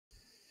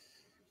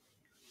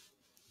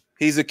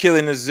He's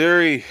Akili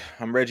Reggie.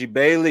 I'm Reggie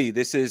Bailey.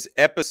 This is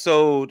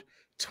episode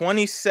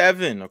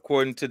 27,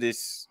 according to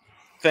this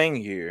thing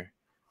here,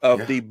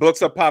 of the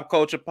Books of Pop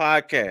Culture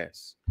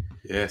podcast.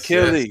 Yes,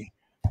 Akili,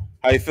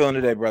 how you feeling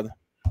today, brother?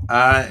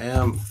 I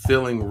am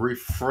feeling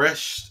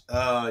refreshed,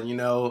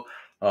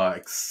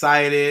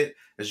 excited.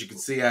 As you can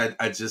see,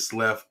 I just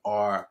left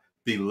our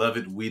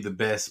beloved We the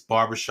Best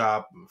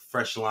barbershop,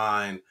 fresh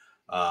line.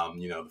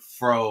 The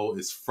fro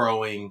is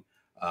froing.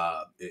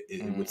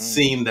 It would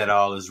seem that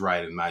all is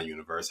right in my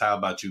universe. How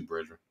about you,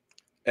 Bridger?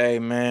 Hey,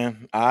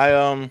 man,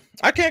 I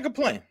can't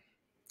complain.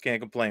 Can't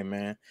complain,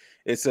 man.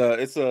 It's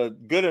a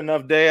good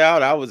enough day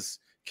out. I was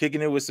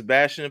kicking it with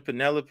Sebastian and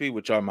Penelope,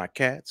 which are my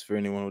cats, for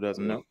anyone who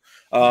doesn't know.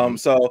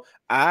 So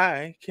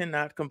I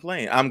cannot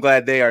complain. I'm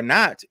glad they are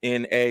not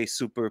in a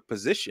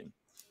superposition.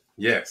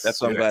 Yes. That's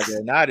what I'm glad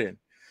they're not in.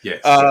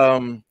 Yes.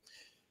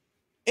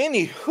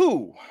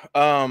 Anywho,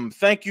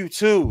 thank you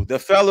to the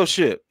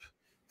fellowship,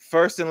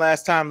 first and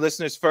last time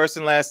listeners, first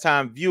and last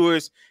time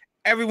viewers,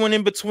 everyone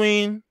in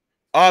between.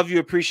 All of you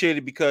appreciate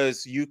it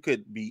because you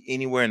could be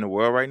anywhere in the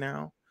world right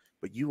now,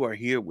 but you are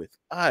here with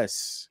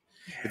us.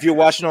 If you're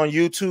watching on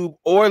YouTube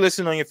or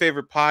listening on your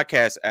favorite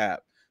podcast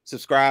app,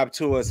 subscribe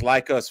to us,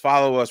 like us,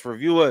 follow us,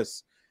 review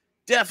us.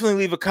 Definitely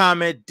leave a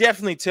comment.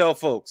 Definitely tell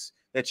folks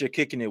that you're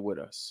kicking it with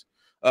us.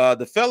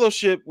 The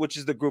fellowship, which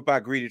is the group I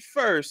greeted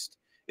first,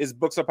 is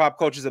Books of Pop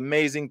Culture's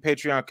amazing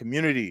Patreon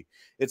community.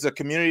 It's a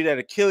community that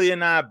Akili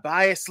and I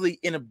biasly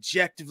and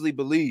objectively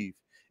believe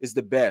is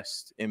the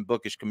best in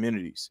bookish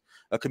communities.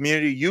 A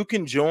community you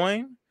can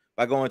join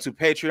by going to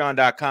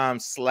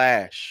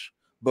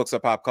patreon.com/Books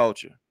of Pop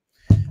Culture.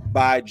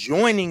 By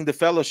joining the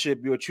fellowship,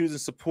 you are choosing to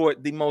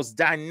support the most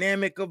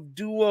dynamic of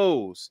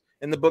duos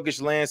in the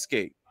bookish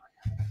landscape.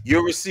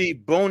 You'll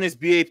receive bonus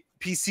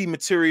BAPC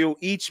material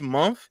each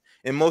month,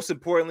 and most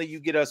importantly, you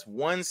get us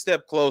one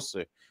step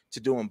closer to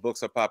doing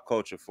Books of Pop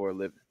Culture for a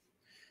living.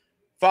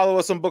 Follow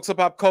us on Books of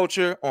Pop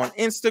Culture on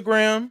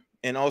Instagram,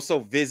 and also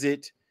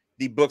visit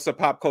the Books of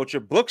Pop Culture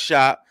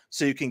Bookshop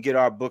so you can get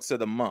our books of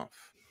the month.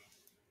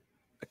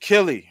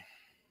 Akili.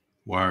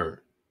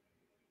 Word.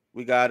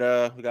 We got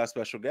a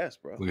special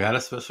guest, bro. We got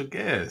a special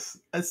guest.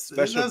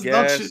 Special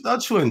guest.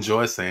 Don't you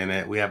enjoy saying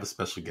that? We have a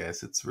special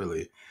guest. It's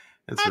really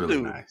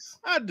nice.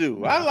 I do.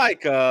 Yeah.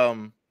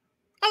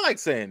 I like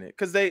saying it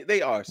because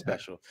they are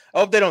special. I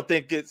hope they don't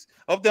think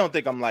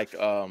I'm like you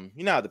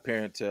know how the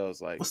parent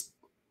tells like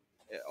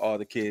all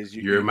the kids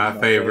you're my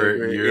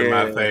favorite. You're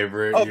my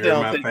favorite.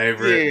 You're my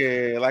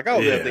favorite. Yeah, like I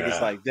hope they don't think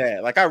it's like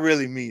that. Like I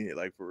really mean it,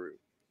 like for real.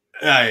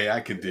 I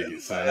can dig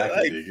it, son. I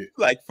can dig it.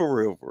 Like for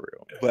real.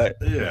 But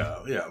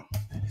yeah.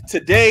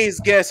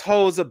 Today's guest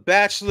holds a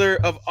Bachelor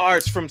of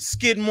Arts from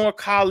Skidmore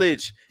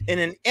College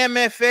and an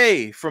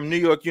MFA from New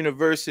York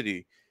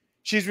University.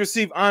 She's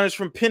received honors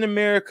from PEN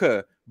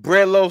America,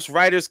 Breadloaf's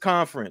Writers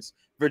Conference,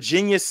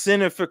 Virginia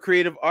Center for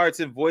Creative Arts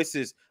and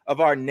Voices of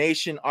Our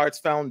Nation Arts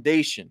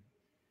Foundation.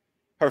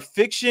 Her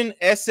fiction,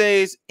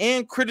 essays,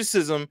 and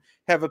criticism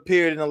have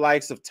appeared in the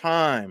likes of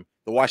Time,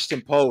 The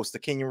Washington Post, The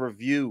Kenyon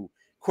Review,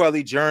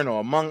 Quelly Journal,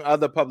 among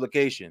other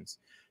publications.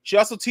 She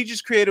also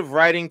teaches creative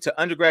writing to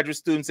undergraduate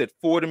students at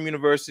Fordham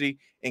University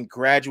and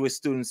graduate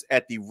students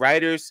at the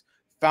Writers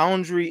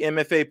Foundry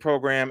MFA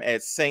program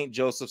at St.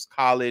 Joseph's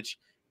College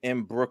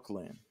in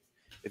Brooklyn.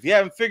 If you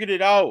haven't figured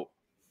it out,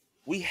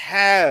 we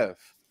have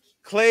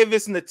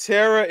Cleyvis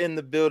Natera in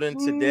the building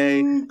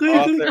today,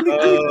 author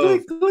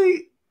of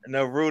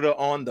Neruda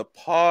on the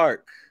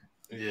Park.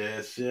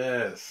 Yes.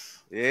 Yeah.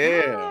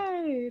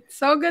 Hi. It's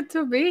so good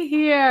to be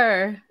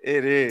here.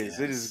 It is.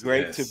 It is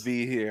great to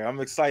be here.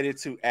 I'm excited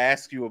to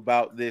ask you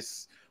about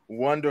this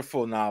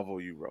wonderful novel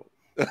you wrote.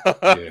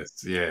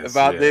 Yes.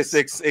 About this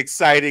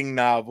exciting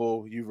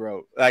novel you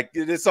wrote. Like,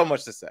 there's so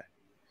much to say.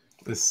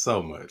 There's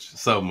so much.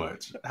 So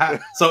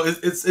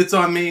it's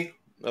on me.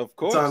 Of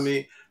course. It's on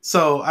me.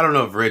 So I don't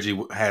know if Reggie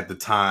had the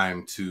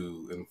time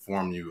to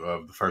inform you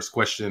of the first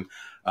question.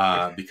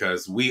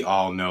 Because we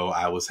all know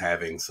I was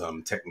having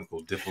some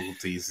technical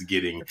difficulties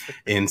getting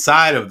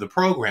inside of the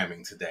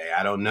programming today.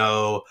 I don't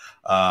know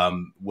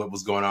what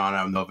was going on.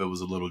 I don't know if it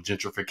was a little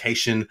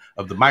gentrification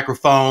of the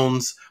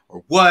microphones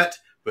or what,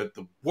 but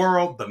the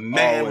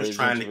man was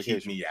trying to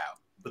keep me out.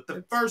 But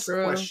the first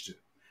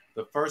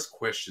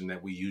question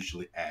that we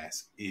usually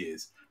ask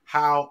is,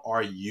 how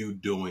are you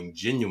doing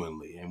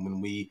genuinely? And when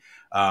we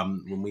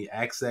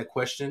ask that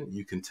question,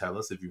 you can tell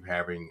us if you're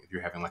having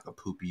like a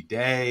poopy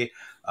day,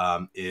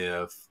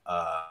 if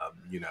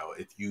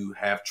you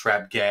have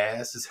trapped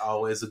gas, it's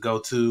always a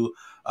go-to,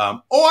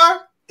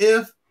 or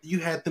if you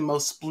had the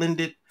most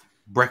splendid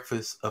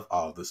breakfast of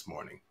all this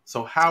morning.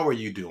 So how are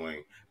you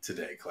doing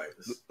today,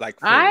 Cleyvis? Like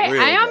I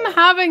am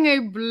having a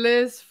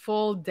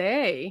blissful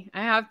day.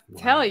 I have to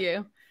tell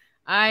you.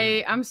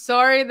 I'm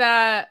sorry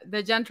that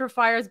the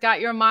gentrifiers got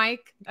your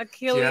mic,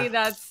 Akili.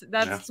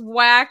 That's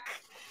whack.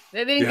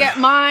 They didn't get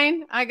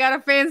mine. I got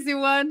a fancy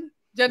one,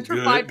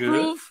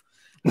 Gentrify-Proof.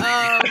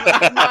 My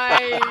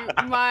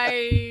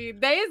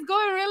day is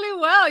going really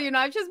well. You know,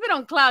 I've just been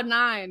on cloud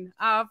nine.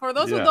 For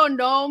those who don't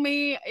know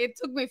me, it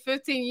took me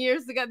 15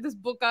 years to get this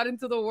book out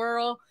into the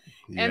world.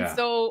 And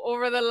so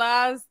over the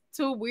last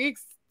 2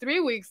 weeks, 3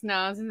 weeks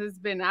now since it's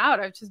been out,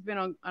 I've just been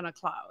on a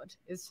cloud.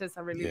 It's just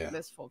a really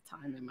blissful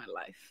time in my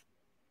life.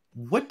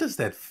 What does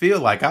that feel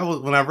like?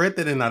 When I read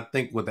that, and I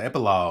think with the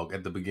epilogue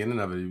at the beginning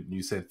of it,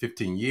 you said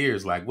 15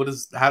 years. Like,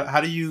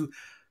 how do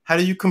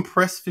you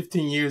compress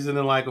 15 years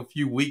into like a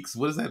few weeks?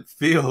 What does that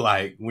feel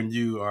like when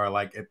you are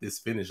like at this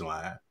finish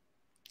line?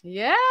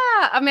 Yeah,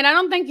 I mean, I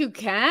don't think you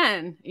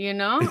can, you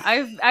know.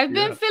 I've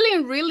been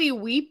feeling really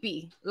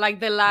weepy like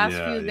the last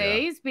few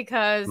days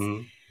because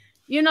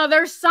you know,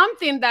 there's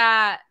something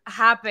that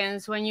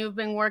happens when you've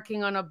been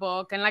working on a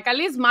book, and like at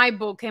least my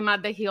book came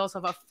at the heels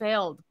of a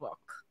failed book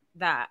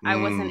that I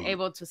wasn't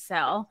able to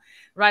sell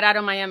right out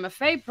of my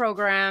MFA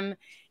program.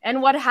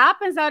 And what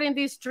happens out in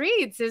these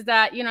streets is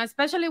that, you know,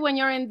 especially when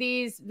you're in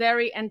these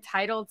very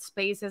entitled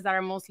spaces that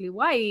are mostly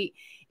white,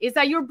 is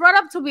that you're brought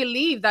up to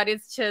believe that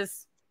it's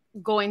just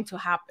going to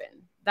happen.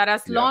 That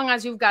as long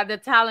as you've got the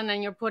talent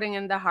and you're putting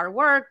in the hard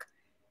work,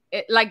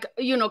 like,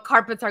 you know,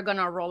 carpets are going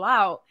to roll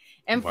out.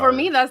 And for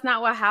me, that's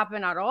not what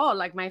happened at all.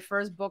 Like my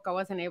first book, I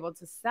wasn't able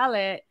to sell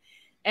it.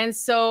 And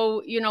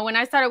so, you know, when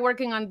I started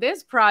working on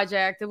this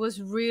project, it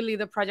was really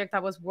the project I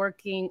was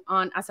working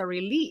on as a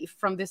relief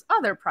from this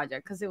other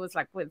project, because it was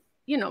like with,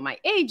 you know, my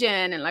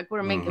agent and like we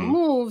were making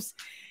moves.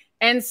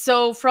 And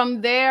so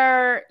from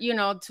there, you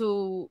know,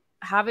 to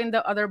having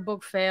the other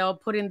book fail,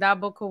 putting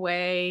that book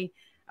away,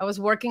 I was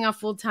working a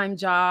full-time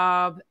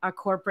job, a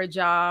corporate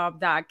job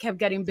that kept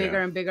getting bigger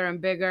and bigger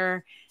and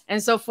bigger.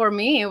 And so for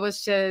me, it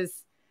was just,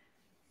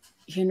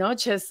 you know,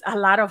 just a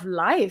lot of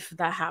life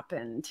that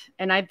happened.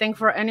 And I think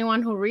for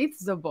anyone who reads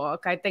the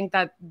book, I think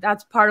that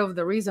that's part of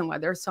the reason why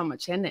there's so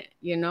much in it,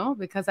 you know,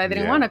 because I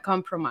didn't want to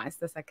compromise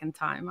the second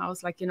time. I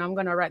was like, you know, I'm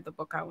going to write the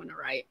book I want to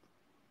write.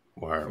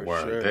 Word.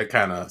 Sure. That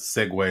kind of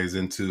segues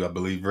into, I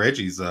believe,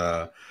 Reggie's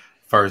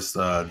first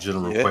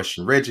general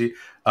question. Reggie,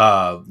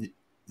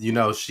 you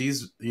know,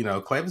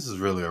 Cleyvis is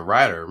really a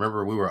writer.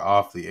 Remember, we were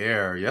off the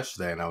air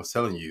yesterday and I was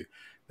telling you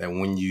that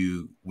when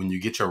you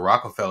get your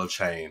Rockefeller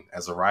chain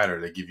as a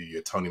writer, they give you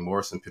your Toni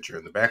Morrison picture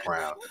in the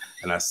background.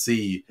 And I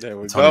see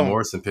the Toni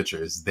Morrison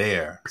picture is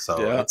there.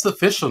 So it's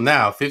official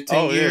now.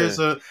 15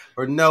 years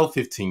or no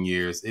 15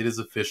 years. It is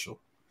official.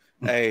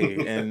 Hey,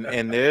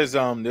 and there's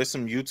some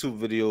YouTube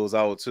videos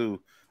out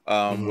too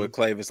with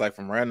Cleyvis, like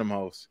from Random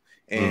House.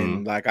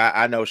 And like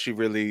I know she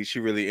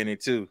really in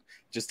it too.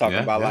 Just talking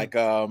about like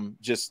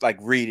just like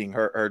reading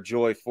her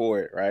joy for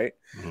it, right?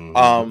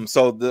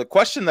 So the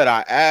question that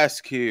I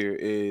ask here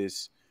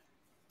is,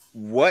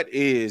 what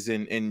is,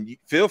 and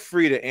feel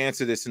free to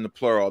answer this in the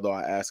plural, although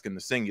I ask in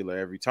the singular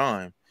every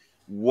time,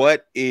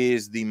 what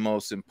is the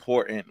most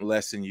important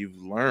lesson you've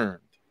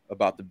learned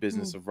about the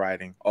business of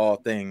writing, all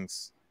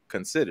things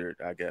considered,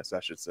 I guess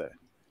I should say?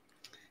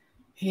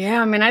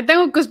 Yeah, I mean, I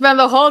think we could spend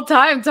the whole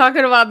time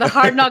talking about the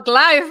hard knock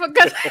life,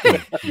 because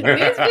these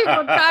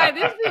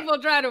people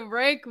try to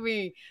break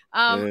me.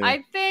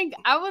 I think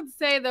I would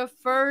say the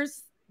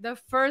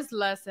first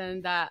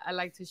lesson that I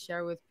like to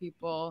share with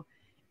people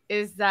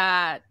is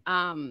that,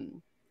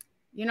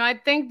 you know, I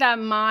think that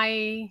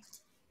my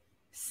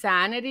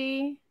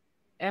sanity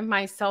and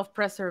my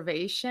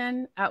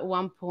self-preservation at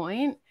one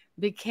point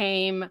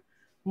became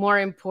more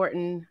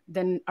important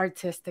than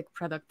artistic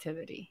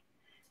productivity.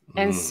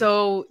 And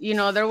so, you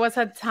know, there was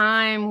a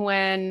time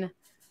when,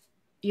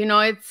 you know,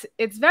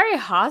 it's very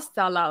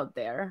hostile out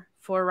there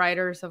for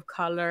writers of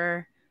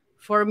color.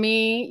 For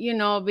me, you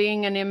know,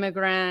 being an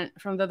immigrant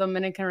from the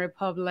Dominican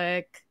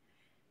Republic,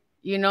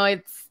 you know,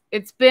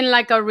 it's been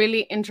like a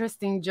really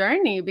interesting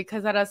journey,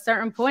 because at a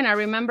certain point, I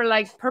remember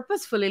like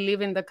purposefully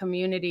leaving the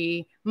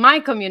community,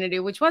 my community,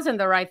 which wasn't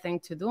the right thing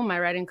to do, my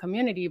writing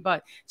community,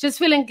 but just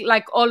feeling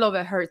like all of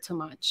it hurt too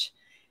much.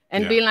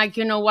 And being like,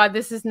 you know what,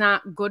 this is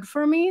not good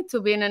for me to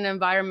be in an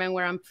environment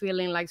where I'm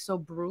feeling like so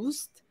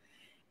bruised.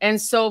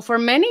 And so for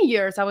many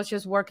years, I was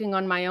just working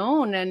on my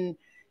own. And,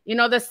 you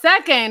know, the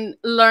second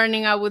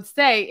learning I would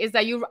say is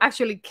that you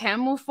actually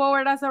can move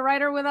forward as a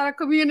writer without a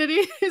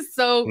community.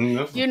 So,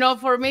 you know,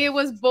 for me, it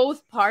was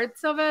both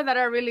parts of it that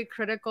are really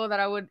critical that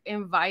I would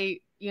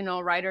invite, you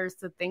know, writers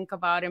to think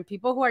about, and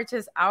people who are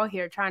just out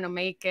here trying to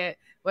make it,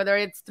 whether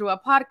it's through a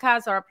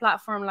podcast or a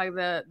platform like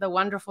the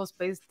wonderful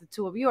space the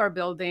two of you are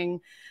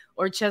building,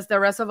 or just the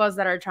rest of us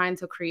that are trying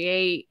to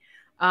create.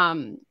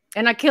 And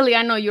Akili,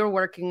 I know you're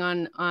working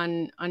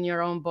on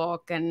your own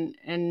book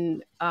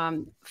and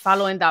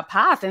following that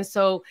path. And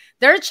so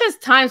there are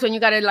just times when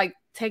you got to like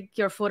take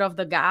your foot off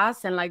the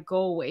gas and like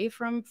go away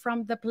from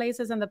the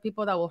places and the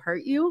people that will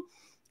hurt you.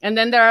 And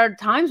then there are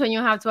times when you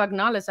have to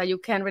acknowledge that you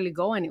can't really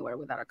go anywhere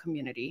without a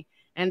community.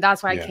 And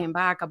that's why I came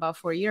back about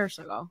 4 years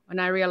ago, when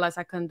I realized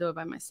I couldn't do it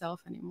by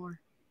myself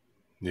anymore.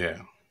 Yeah.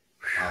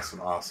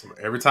 Awesome.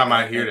 Every time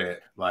I hear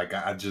that, like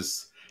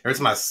every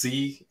time I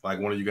see like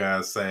one of you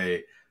guys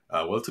say,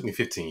 well, it took me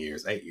 15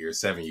 years, 8 years,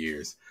 7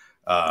 years,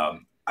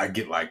 I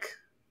get like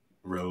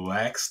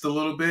relaxed a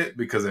little bit,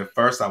 because at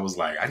first I was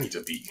like, I need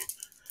to be,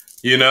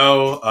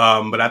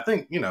 but I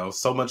think,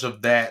 so much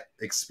of that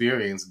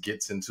experience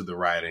gets into the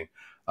writing,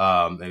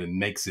 and it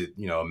makes it,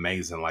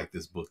 amazing like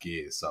this book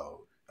is.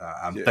 So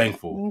I'm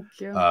thankful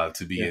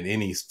to be in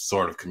any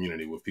sort of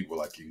community with people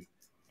like you.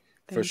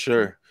 For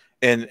sure.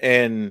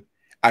 And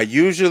I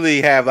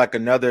usually have like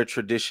another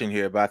tradition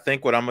here, but I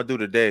think what I'm gonna do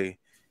today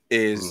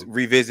is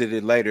revisit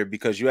it later,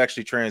 because you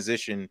actually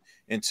transition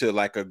into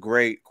like a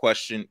great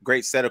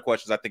set of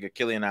questions I think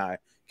Akili and I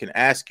can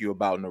ask you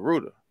about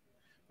Neruda,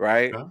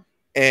 right? Huh?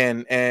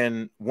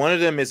 And one of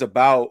them is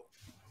about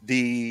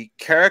the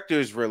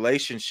characters'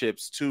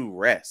 relationships to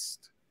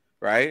rest,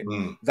 right?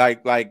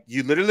 Like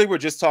you literally were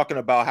just talking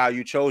about how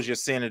you chose your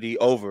sanity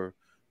over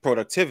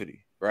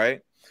productivity,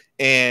 right?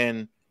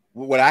 And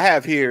what I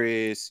have here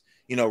is,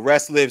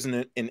 Rest lives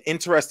an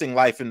interesting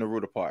life in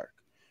Neruda Park.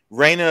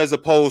 Raina is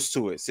opposed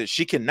to it, says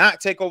she cannot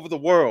take over the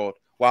world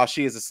while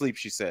she is asleep,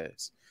 she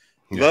says.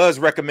 Luz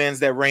recommends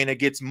that Raina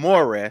gets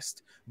more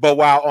rest, but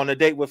while on a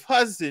date with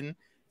Hudson,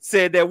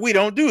 said that we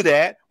don't do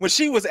that when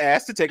she was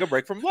asked to take a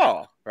break from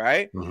law,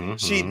 right?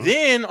 She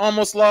then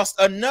almost lost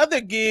another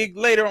gig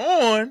later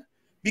on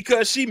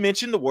because she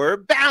mentioned the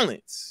word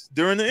balance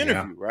during the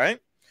interview, right?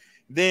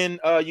 Then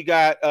you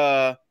got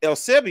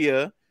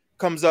Elsebia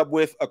comes up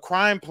with a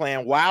crime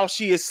plan while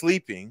she is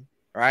sleeping,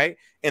 right?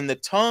 And the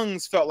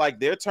Tongues felt like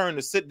their turn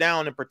to sit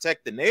down and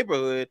protect the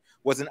neighborhood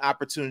was an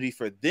opportunity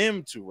for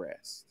them to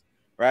rest,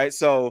 right?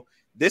 So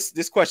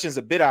this question is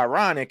a bit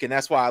ironic, and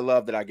that's why I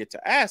love that I get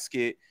to ask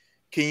it.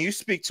 Can you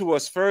speak to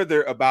us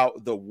further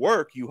about the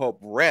work you hope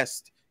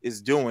Rest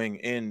is doing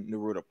in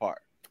Neruda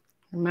Park?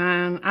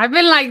 Man, I've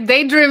been like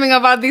daydreaming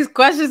about these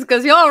questions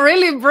because y'all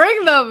really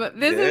bring them.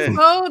 This is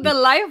so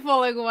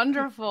delightful and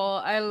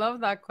wonderful. I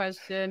love that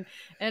question.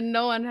 And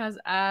no one has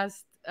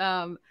asked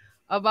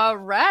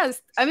about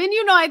rest. I mean,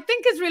 I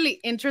think it's really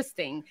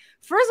interesting.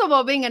 First of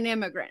all, being an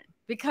immigrant,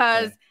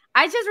 because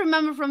I just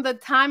remember from the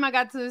time I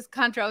got to this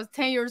country, I was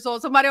 10 years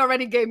old. Somebody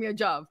already gave me a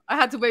job. I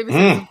had to babysit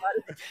somebody.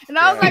 And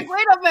I was like,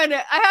 wait a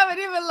minute. I haven't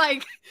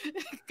even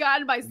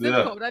gotten my zip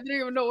code. I didn't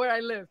even know where I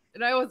lived.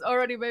 And I was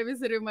already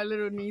babysitting my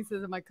little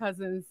nieces and my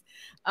cousins.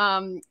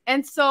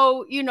 And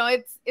so,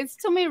 it's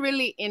to me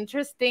really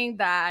interesting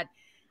that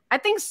I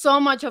think so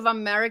much of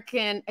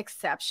American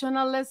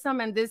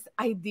exceptionalism and this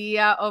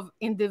idea of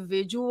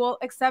individual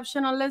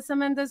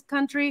exceptionalism in this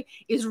country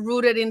is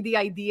rooted in the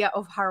idea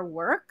of hard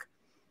work.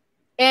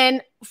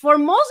 And for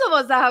most of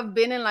us that have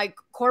been in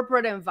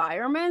corporate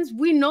environments,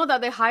 we know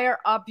that the higher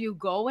up you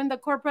go in the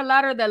corporate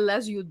ladder, the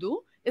less you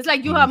do. It's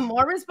like you have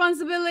more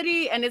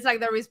responsibility, and it's like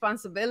the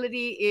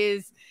responsibility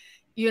is,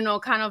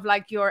 kind of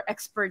like your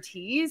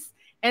expertise.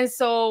 And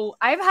so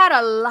I've had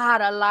a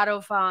lot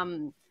of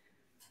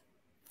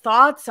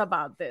thoughts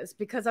about this,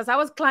 because as I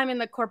was climbing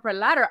the corporate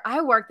ladder,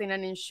 I worked in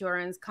an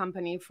insurance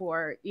company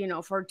for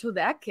 2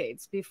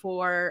 decades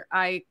before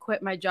I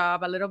quit my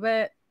job a little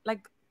bit,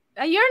 like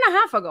a year and a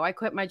half ago. I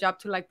quit my job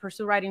to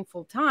pursue writing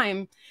full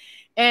time.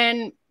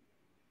 And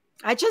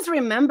I just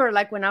remember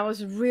when I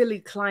was really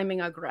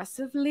climbing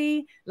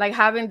aggressively,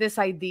 having this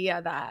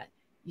idea that,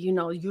 you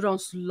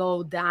don't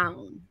slow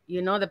down.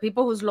 The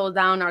people who slow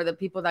down are the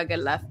people that get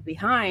left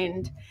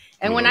behind.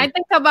 And when I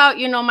think about,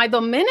 my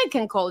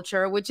Dominican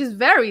culture, which is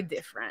very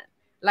different,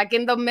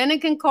 in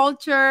Dominican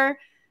culture,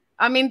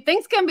 I mean,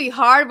 things can be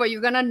hard, but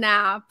you're going to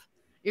nap.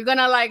 You're going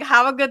to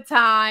have a good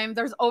time.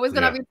 There's always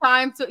going to be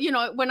time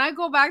to, when I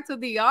go back to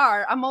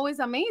DR, I'm always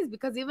amazed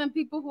because even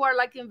people who are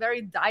in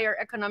very dire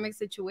economic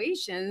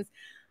situations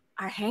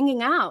are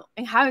hanging out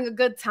and having a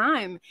good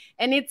time.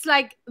 And it's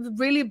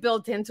really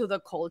built into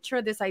the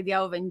culture, this idea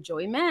of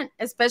enjoyment,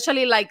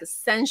 especially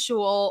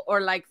sensual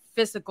or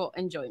physical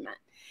enjoyment.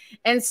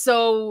 And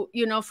so,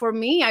 for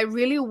me, I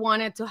really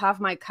wanted to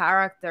have my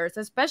characters,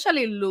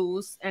 especially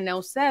Luz and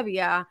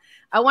Eusebia.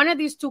 I wanted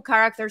these 2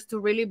 characters to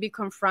really be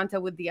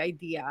confronted with the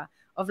idea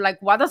of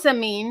what does it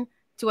mean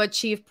to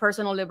achieve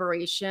personal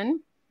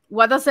liberation?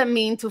 What does it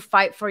mean to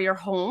fight for your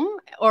home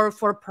or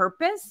for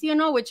purpose,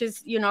 which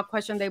is, a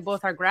question they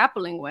both are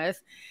grappling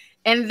with.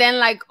 And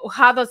then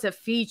how does it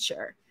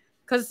feature?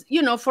 Because,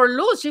 for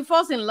Luz, she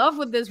falls in love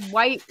with this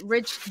white,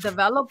 rich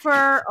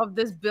developer of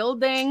this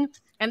building.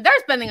 And they're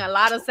spending a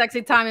lot of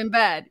sexy time in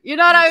bed. You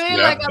know what I mean?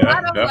 A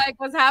lot of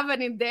what's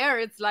happening there.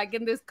 It's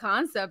in this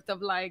concept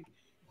of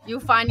you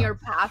find your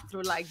path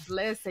through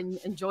bliss and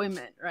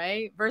enjoyment,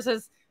 right?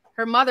 Versus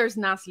her mother's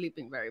not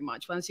sleeping very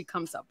much when she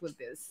comes up with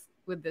this.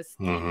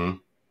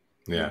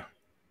 Yeah.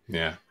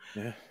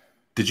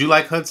 Did you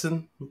like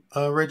Hudson,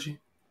 Reggie?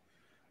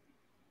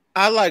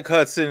 I like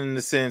Hudson in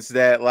the sense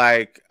that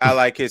I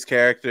like his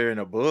character in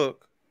a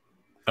book.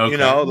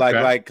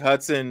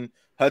 Okay.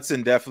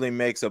 Hudson definitely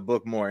makes a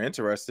book more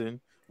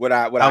interesting. Would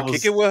I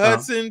kick it with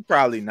Hudson?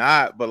 Probably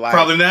not. But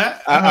probably not.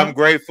 I'm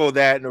grateful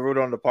that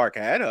Neruda on the Park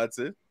had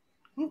Hudson.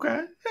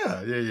 Okay.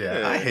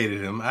 Yeah. I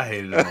hated him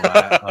a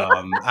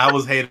lot. I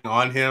was hating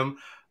on him.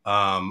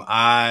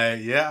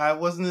 I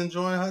wasn't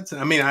enjoying Hudson.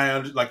 I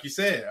mean, like you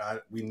said,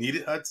 we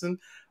needed Hudson.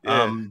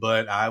 Yeah.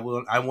 But I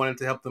wanted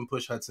to help them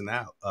push Hudson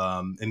out.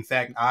 In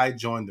fact, I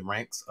joined the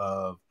ranks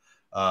of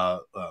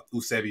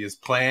Eusebia's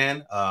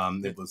plan.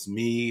 It was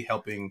me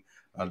helping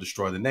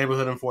destroy the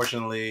neighborhood,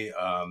 unfortunately.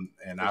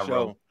 And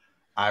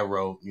I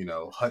wrote, you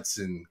know,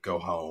 Hudson go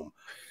home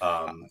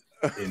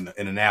in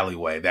an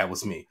alleyway. That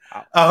was me.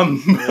 I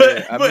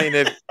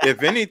mean,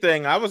 if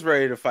anything, I was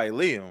ready to fight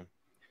Liam.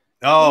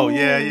 Oh,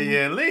 yeah.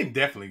 Liam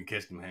definitely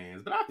catch them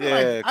hands. But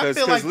I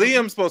feel like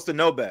Liam's supposed to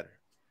know better.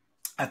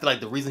 I feel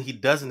like the reason he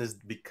doesn't is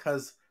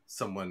because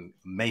someone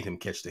made him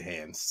catch the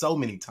hand so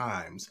many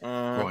times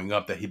growing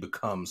up that he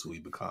becomes who he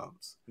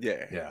becomes.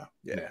 Yeah.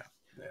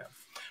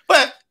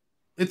 But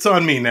it's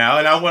on me now,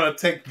 and I want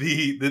to take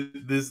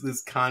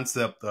this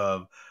concept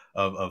of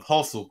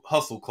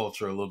hustle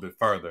culture a little bit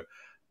further.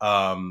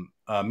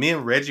 Me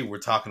and Reggie were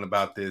talking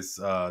about this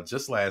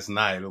just last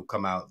night. It'll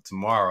come out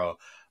tomorrow.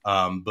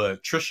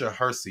 But Trisha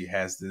Hersey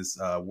has this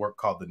work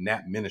called the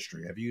Nap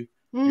Ministry. Have you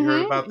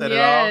heard about that at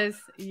all?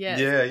 Yes.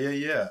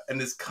 Yeah. And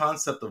this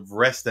concept of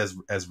rest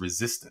as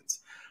resistance.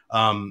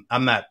 I'm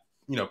not,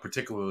 you know,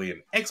 particularly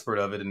an expert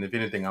of it. And if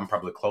anything, I'm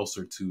probably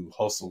closer to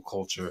hustle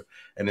culture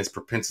and its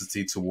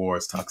propensity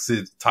towards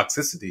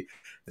toxicity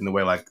in the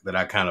way like that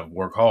I kind of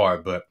work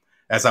hard. But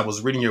as I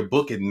was reading your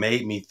book, it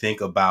made me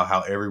think about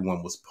how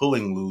everyone was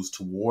pulling loose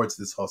towards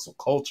this hustle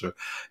culture.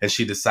 And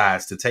she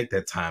decides to take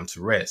that time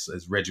to rest,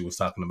 as Reggie was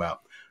talking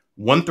about.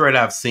 One thread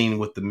I've seen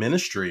with the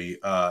ministry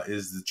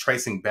is the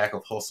tracing back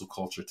of hustle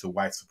culture to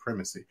white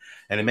supremacy.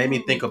 And it made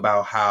me think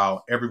about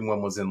how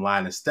everyone was in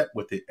line and step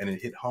with it. And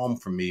it hit home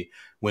for me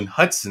when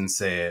Hudson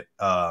said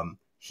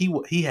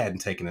he hadn't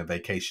taken a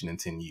vacation in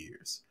 10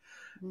 years.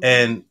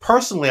 And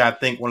personally, I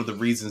think one of the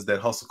reasons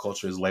that hustle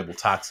culture is labeled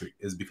toxic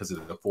is because it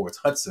affords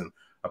Hudson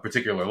a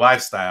particular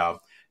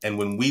lifestyle. And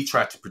when we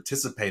try to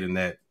participate in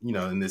that, you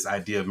know, in this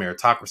idea of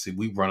meritocracy,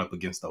 we run up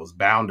against those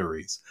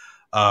boundaries.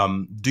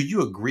 Do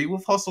you agree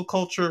with hustle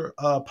culture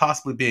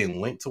possibly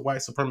being linked to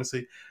white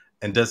supremacy?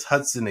 And does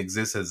Hudson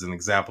exist as an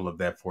example of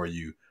that for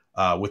you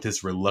with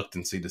his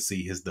reluctancy to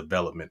see his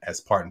development as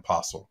part and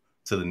parcel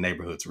to the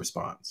neighborhood's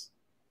response?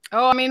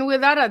 Oh, I mean,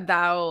 without a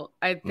doubt,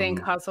 I think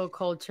hustle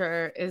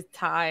culture is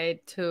tied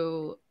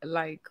to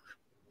like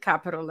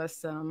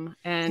capitalism.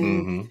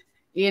 And,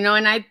 you know,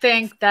 and I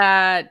think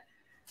that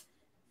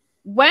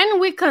when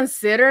we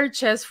consider,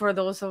 just for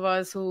those of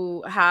us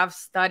who have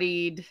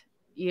studied,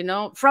 you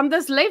know, from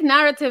the slave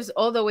narratives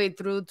all the way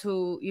through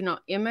to, you know,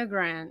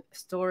 immigrant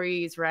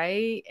stories,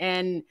 right?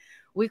 And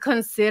we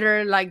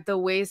consider like the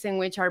ways in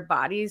which our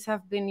bodies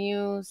have been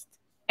used.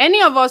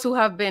 Any of us who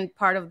have been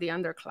part of the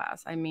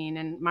underclass, I mean,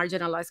 and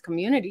marginalized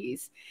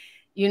communities,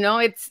 you know,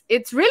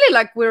 it's really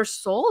like we're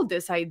sold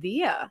this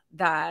idea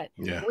that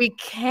we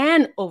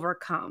can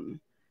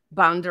overcome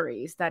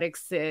boundaries that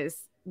exist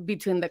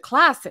between the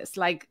classes.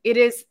 Like it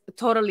is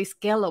totally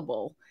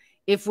scalable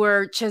if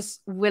we're just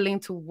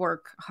willing to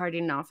work hard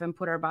enough and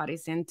put our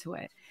bodies into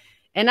it.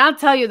 And I'll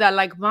tell you that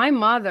like my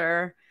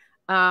mother,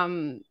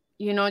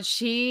 you know,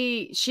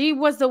 she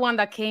was the one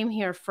that came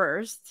here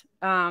first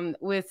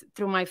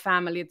through my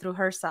family, through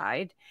her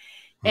side.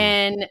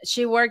 And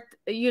she worked,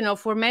 you know,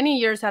 for many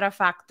years at a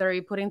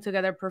factory putting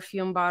together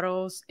perfume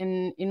bottles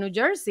in New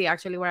Jersey,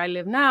 actually, where I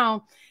live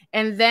now.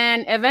 And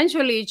then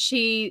eventually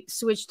she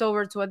switched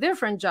over to a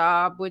different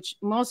job, which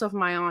most of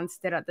my aunts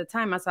did at the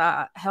time, as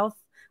a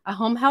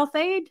home health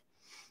aide.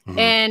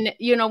 And,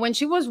 you know, when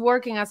she was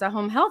working as a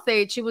home health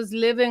aide, she was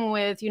living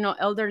with, you know,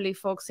 elderly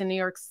folks in New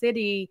York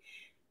City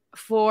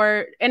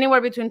for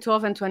anywhere between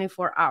 12 and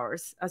 24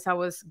 hours as I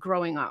was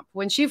growing up.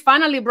 When she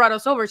finally brought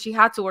us over, she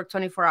had to work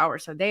 24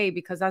 hours a day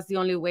because that's the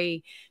only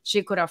way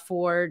she could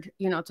afford,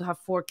 you know, to have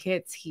 4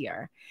 kids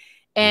here.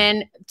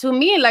 And to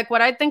me, like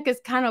what I think is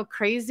kind of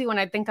crazy when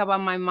I think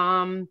about my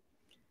mom,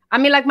 I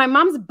mean, like my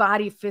mom's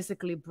body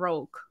physically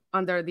broke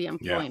under the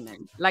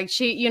employment. Like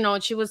she, you know,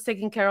 she was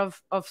taking care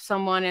of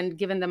someone and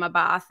giving them a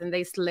bath and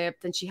they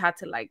slipped and she had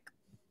to like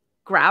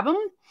grab them.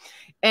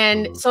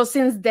 And so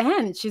since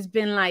then she's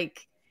been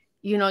like,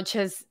 you know,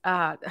 just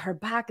her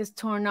back is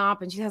torn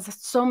up and she has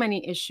so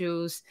many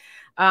issues.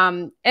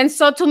 And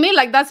so to me,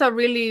 like that's a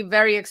really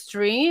very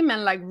extreme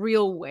and like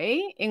real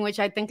way in which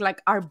I think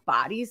like our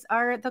bodies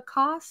are the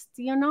cost,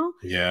 you know?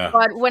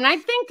 But when I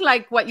think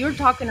like what you're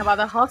talking about,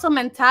 the hustle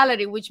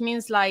mentality, which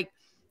means like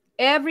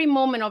every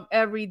moment of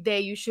every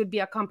day, you should be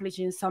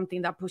accomplishing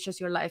something that pushes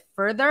your life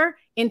further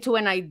into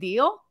an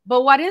ideal.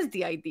 But what is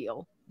the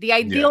ideal? The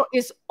ideal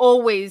is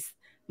always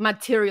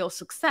material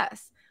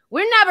success.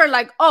 We're never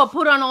like, oh,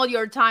 put on all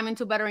your time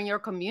into bettering your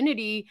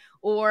community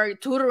or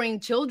tutoring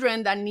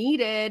children that need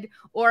it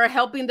or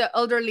helping the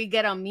elderly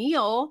get a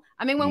meal.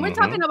 I mean, when we're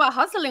talking about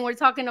hustling, we're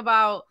talking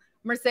about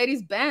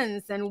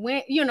Mercedes-Benz and,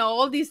 you know,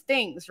 all these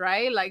things,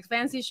 right? Like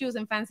fancy shoes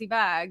and fancy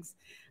bags.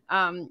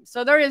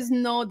 So there is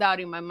no doubt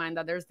in my mind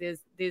that there's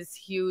this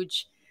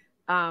huge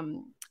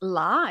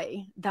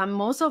lie that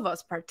most of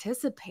us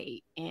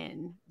participate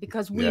in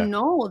because we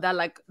know that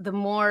like the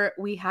more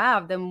we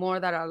have, the more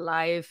that our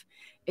life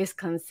is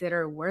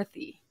considered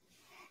worthy.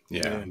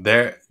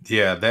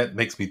 That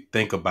makes me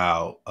think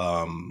about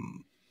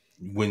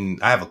when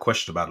I have a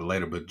question about it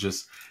later, but it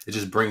just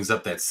brings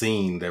up that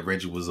scene that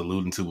Reggie was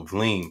alluding to with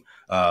Liam,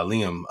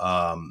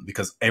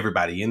 because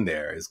everybody in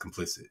there is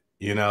complicit.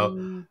 You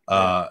know,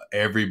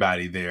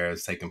 everybody there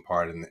is taking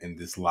part in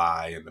this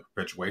lie and the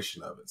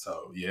perpetuation of it.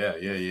 So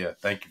yeah.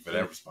 Thank you for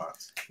that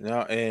response.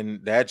 No,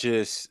 and that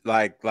just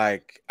like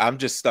I'm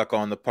just stuck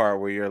on the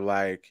part where you're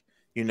like,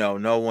 you know,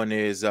 no one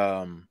is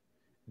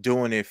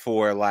doing it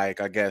for,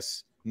 like, I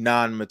guess,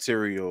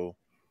 non-material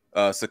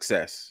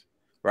success,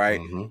 right?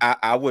 Mm-hmm.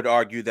 I would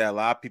argue that a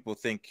lot of people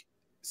think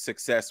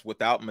success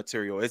without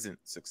material isn't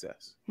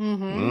success.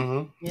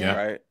 Yeah.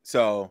 Right.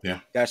 So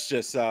yeah, that's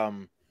just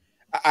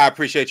I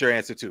appreciate your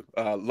answer too.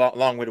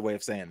 Long-winded way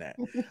of saying that.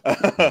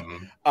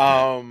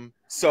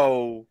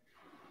 So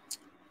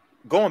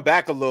going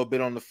back a little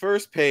bit, on the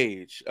first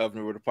page of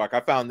Neruda Park,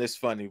 I found this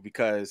funny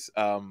because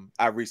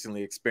I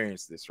recently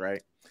experienced this,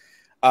 right?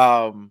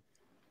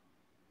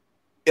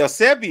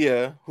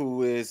 Eusebia,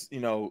 who is, you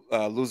know,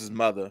 Luz's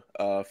mother,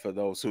 for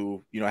those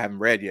who, you know, haven't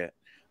read yet,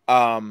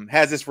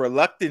 has this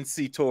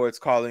reluctancy towards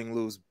calling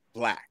Luz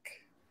black.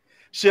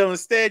 She'll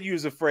instead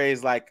use a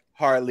phrase like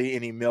 "hardly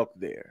any milk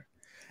there,"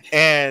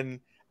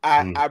 and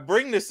I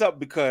bring this up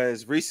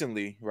because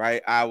recently,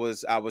 right, I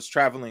was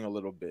traveling a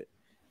little bit,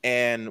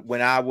 and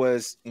when I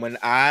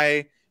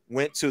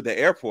went to the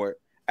airport,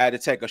 I had to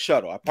take a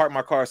shuttle. I parked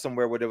my car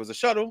somewhere where there was a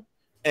shuttle,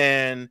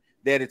 and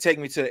they had to take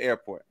me to the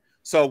airport.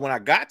 So when I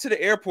got to the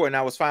airport and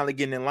I was finally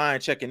getting in line,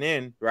 checking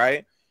in,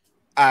 right,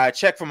 I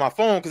checked for my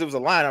phone because it was a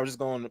line. I was just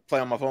going to play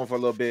on my phone for a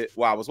little bit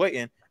while I was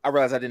waiting. I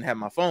realized I didn't have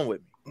my phone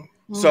with me.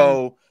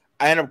 So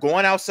I ended up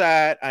going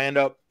outside. I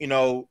ended up, you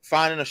know,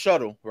 finding a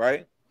shuttle,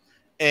 right?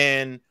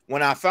 And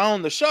when I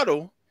found the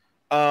shuttle,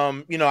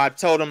 you know, I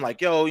told him,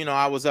 like, yo, you know,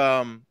 I was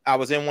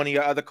in one of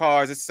your other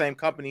cars. It's the same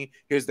company.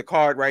 Here's the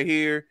card right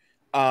here.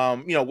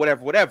 You know,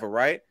 whatever,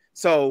 right?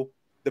 So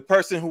the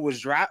person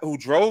who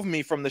drove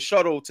me from the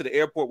shuttle to the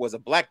airport was a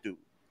black dude,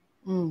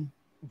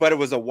 but it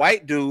was a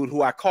white dude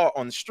who I caught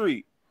on the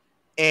street,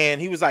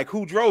 and he was like,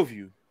 "Who drove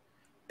you?"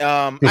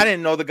 I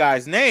didn't know the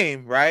guy's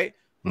name, right?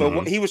 But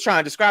what he was trying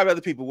to describe other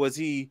people, was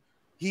he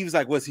was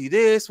like, was he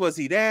this? Was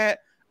he that?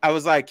 I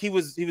was like, he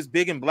was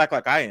big and black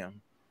like I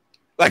am.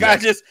 Like, I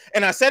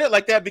said it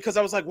like that because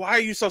I was like, why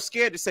are you so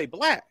scared to say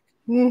black?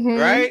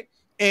 Right?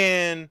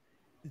 And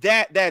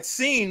that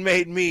scene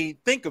made me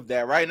think of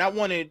that, right? And I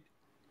wanted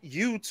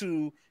you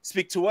to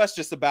speak to us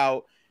just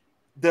about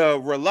the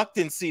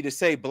reluctancy to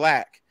say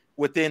black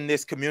within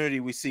this community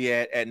we see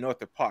at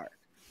Northrop Park,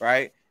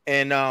 right?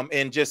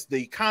 And just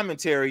the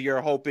commentary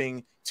you're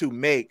hoping to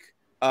make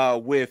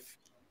with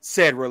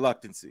said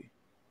reluctancy.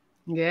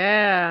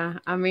 Yeah,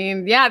 I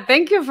mean, yeah,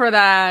 thank you for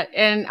that.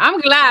 And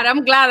I'm glad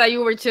that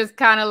you were just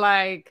kind of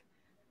like,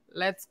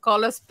 let's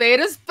call a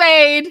spade,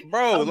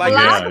 bro. Like,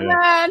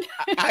 man.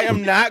 I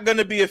am not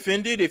gonna be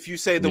offended if you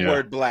say the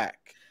word black.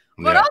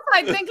 But also,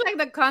 I think like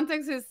the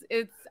context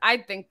it's I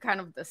think kind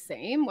of the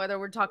same, whether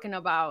we're talking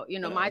about, you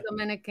know, my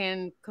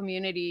Dominican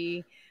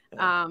community,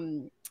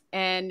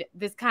 and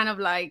this kind of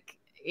like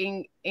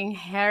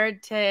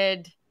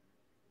inherited,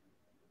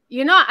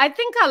 you know, I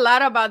think a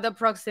lot about the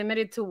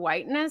proximity to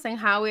whiteness and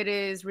how it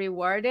is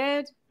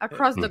rewarded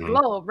across the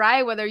globe,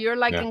 right? Whether you're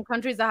like in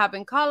countries that have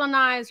been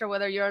colonized, or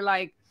whether you're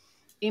like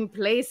in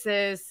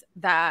places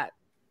that,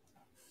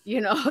 you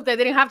know, they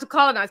didn't have to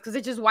colonize because they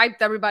just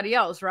wiped everybody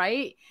else,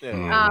 right?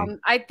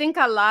 I think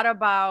a lot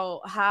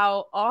about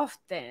how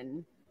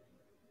often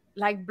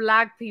like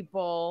black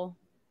people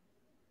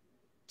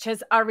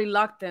just are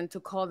reluctant to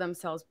call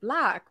themselves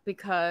black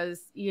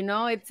because, you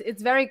know,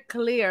 it's very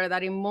clear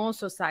that in most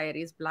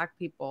societies, black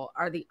people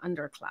are the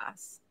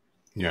underclass.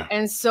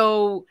 And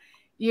so,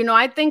 you know,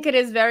 I think it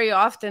is very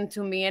often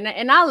to me,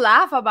 and I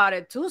laugh about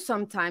it too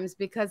sometimes,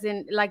 because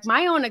in like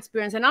my own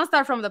experience, and I'll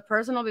start from the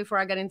personal before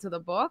I get into the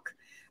book.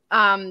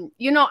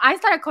 You know, I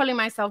started calling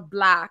myself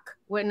black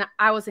when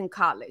I was in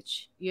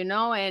college, you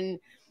know, and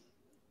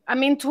I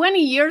mean, 20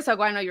 years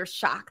ago, I know you're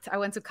shocked. I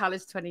went to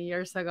college 20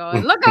 years ago,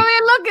 and look at me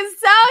looking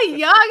so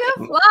young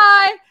and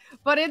fly.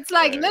 But it's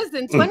like,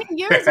 listen, 20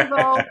 years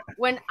ago,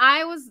 when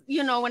I was,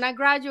 you know, when I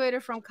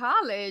graduated from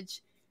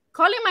college,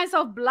 calling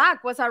myself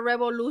black was a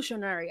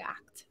revolutionary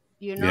act,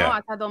 you know,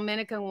 as a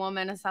Dominican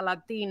woman, as a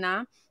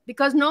Latina,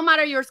 because no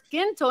matter your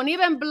skin tone,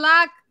 even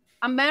black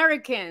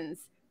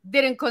Americans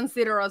didn't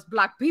consider us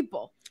black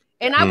people.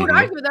 And I would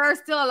argue there are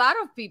still a lot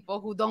of people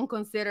who don't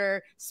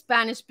consider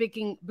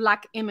Spanish-speaking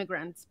black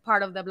immigrants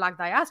part of the black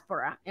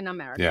diaspora in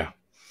America.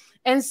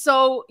 And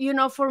so, you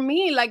know, for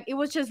me, like, it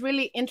was just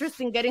really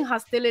interesting getting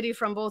hostility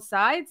from both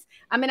sides.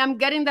 I mean, I'm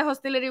getting the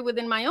hostility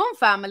within my own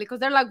family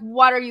because they're like,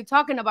 what are you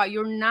talking about?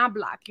 You're not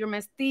black. You're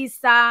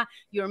mestiza.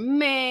 You're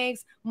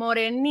mixed,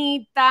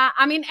 morenita.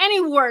 I mean,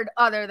 any word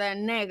other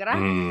than negra,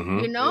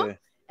 you know?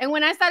 And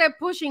when I started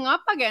pushing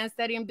up against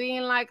it and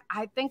being like,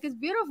 I think it's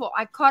beautiful.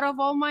 I cut off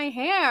all my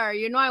hair.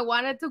 You know, I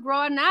wanted to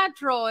grow a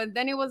natural. And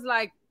then it was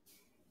like,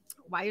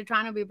 why are you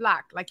trying to be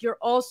black? Like, you're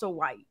also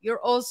white. You're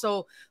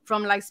also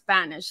from like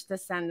Spanish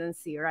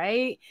descendancy,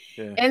 right?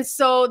 And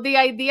so the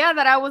idea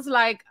that I was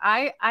like,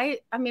 I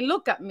mean,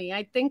 look at me.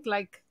 I think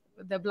like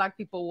the Black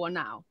people won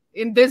out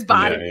in this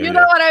body. You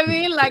know what I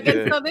mean? Like,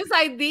 and so this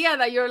idea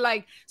that you're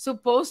like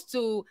supposed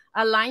to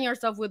align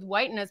yourself with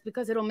whiteness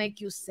because it'll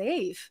make you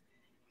safe.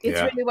 It's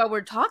really what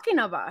we're talking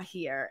about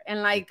here.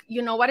 And like,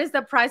 you know, what is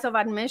the price of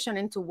admission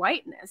into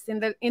whiteness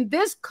in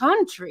this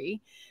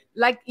country?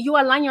 Like, you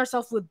align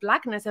yourself with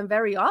Blackness, and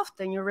very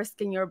often you're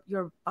risking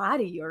your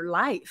body, your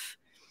life.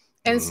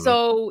 And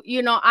so,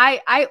 you know,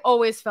 I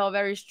always felt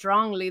very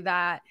strongly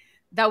that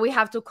we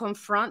have to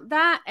confront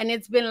that. And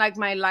it's been like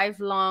my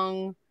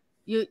lifelong,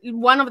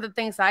 one of the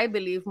things I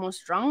believe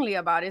most strongly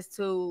about is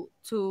to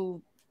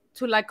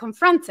like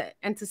confront it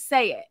and to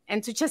say it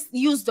and to just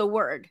use the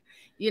word,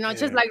 you know,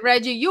 just like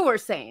Reggie, you were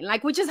saying,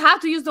 like, we just have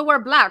to use the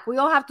word Black. We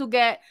all have to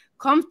get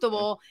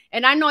comfortable.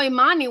 And I know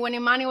when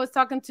Imani was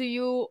talking to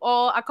you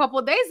a couple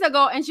of days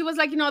ago, and she was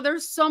like, you know,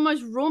 there's so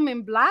much room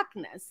in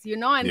Blackness, you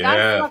know, and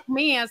that struck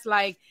me as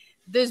like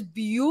this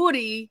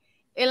beauty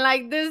and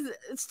like this,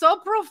 it's so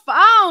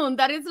profound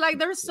that it's like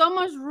there's so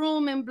much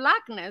room in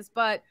Blackness.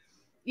 But,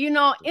 you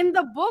know, in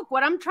the book,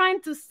 what I'm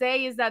trying to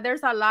say is that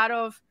there's a lot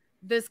of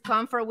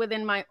discomfort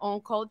within my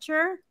own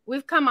culture.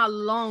 We've come a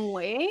long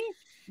way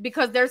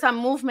because there's a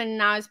movement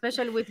now,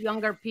 especially with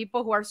younger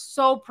people who are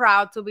so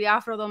proud to be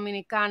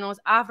Afro-Dominicanos,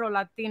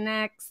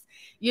 Afro-Latinx.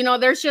 You know,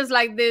 there's just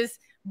like this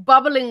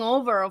bubbling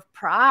over of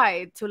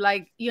pride to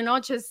like, you know,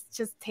 just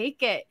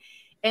take it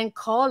and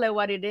call it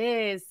what it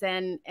is.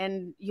 And,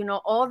 you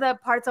know, all the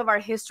parts of our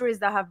histories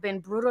that have been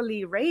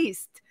brutally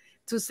erased,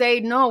 to say,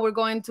 no, we're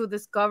going to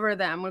discover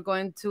them. We're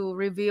going to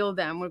reveal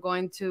them. We're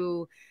going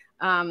to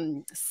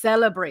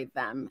celebrate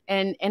them.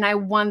 And I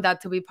want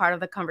that to be part of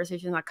the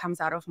conversation that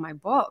comes out of my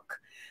book.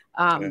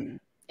 And,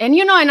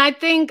 you know, and I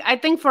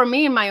think for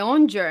me in my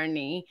own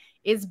journey,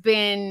 it's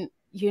been,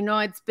 you know,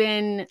 it's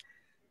been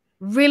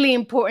really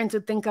important to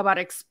think about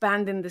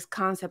expanding this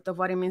concept of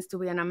what it means to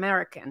be an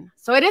American.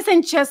 So it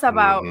isn't just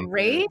about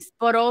race,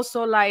 but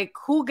also like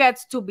who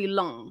gets to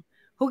belong,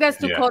 who gets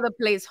to call the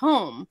place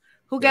home,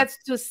 who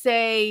gets to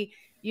say,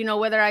 you know,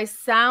 whether I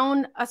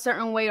sound a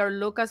certain way or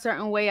look a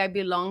certain way, I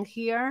belong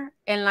here.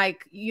 And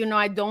like, you know,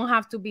 I don't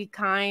have to be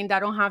kind.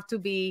 I don't have to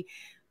be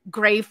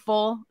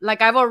grateful.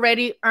 Like, I've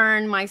already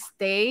earned my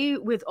stay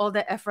with all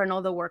the effort and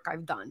all the work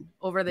I've done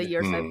over the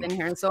years I've been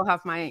here. And so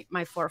have my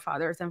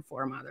forefathers and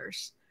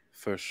foremothers.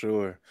 For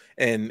sure.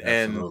 And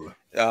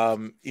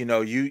you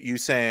know, you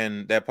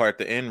saying that part at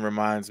the end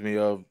reminds me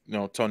of, you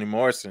know, Toni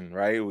Morrison,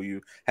 right? Who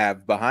you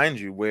have behind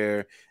you,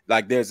 where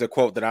like there's a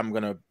quote that I'm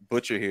gonna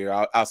butcher here.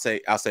 I'll say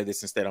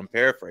this instead. I'm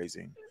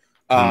paraphrasing.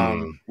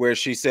 Where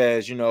she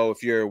says, you know,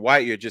 if you're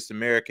white, you're just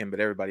American,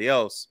 but everybody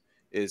else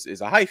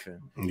is a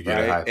hyphen.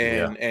 Right?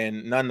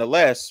 And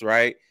nonetheless,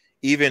 right?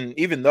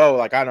 Even though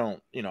like I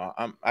don't, you know,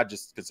 I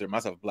just consider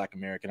myself a Black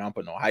American. I don't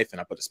put no hyphen,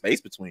 I put a space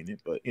between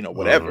it, but you know,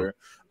 whatever.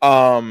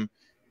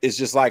 It's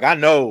just like I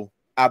know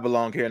I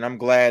belong here, and I'm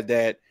glad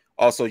that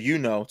also you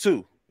know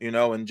too, you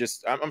know, and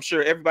just I'm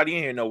sure everybody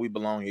in here know we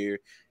belong here,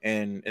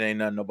 and it ain't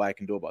nothing nobody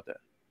can do about that.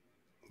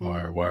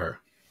 Word.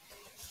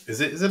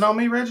 Is it on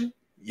me, Reggie?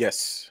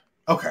 Yes.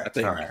 Okay. I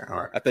think, all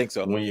right. I think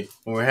so. When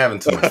we're having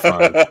too much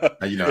fun,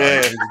 you know,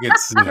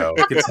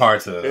 it gets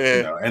hard to,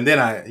 you know, and then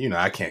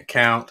I can't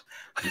count.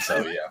 And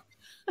so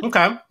okay.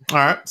 All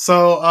right.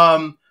 So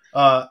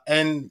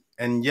and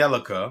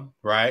Yelica,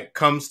 right,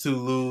 comes to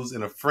lose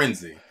in a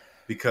frenzy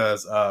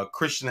because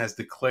Christian has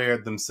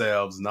declared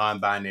themselves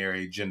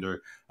non-binary,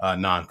 gender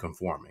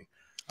non-conforming.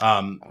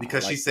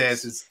 Because she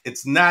says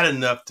it's not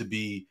enough to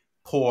be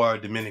poor,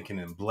 Dominican,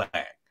 and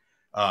Black.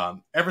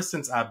 Ever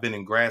since I've been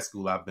in grad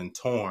school, I've been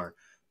torn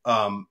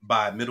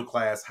by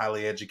middle-class,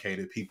 highly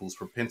educated people's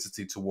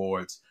propensity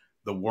towards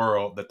the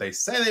world that they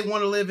say they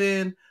want to live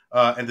in,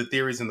 and the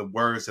theories and the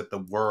words that the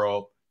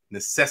world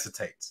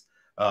necessitates,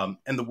 and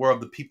the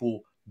world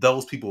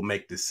those people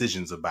make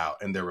decisions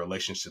about and their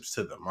relationships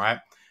to them, right?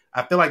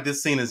 I feel like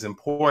this scene is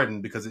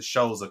important because it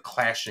shows a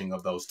clashing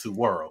of those two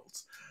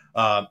worlds.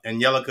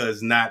 And Yelica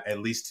is not, at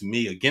least to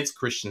me, against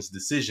Christian's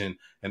decision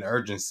and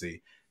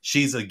urgency.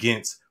 She's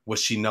against what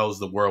she knows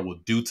the world will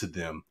do to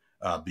them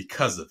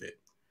because of it.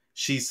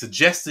 She's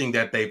suggesting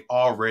that they've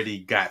already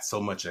got so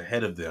much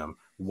ahead of them.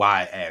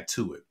 Why add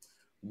to it?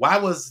 Why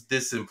was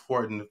this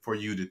important for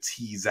you to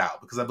tease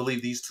out? Because I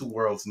believe these two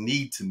worlds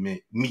need to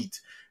meet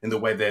in the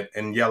way that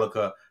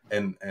Angelica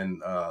and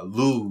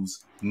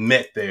Luz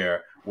met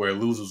there, where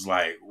Luz was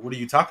like, what are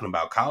you talking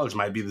about? College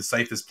might be the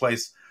safest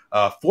place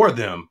for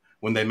them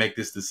when they make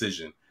this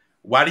decision.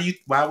 Why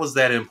was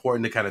that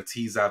important to kind of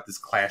tease out this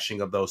clashing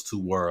of those two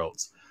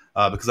worlds?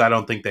 Because I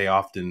don't think they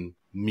often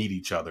meet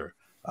each other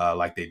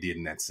like they did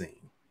in that scene.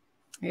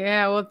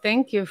 Yeah, well,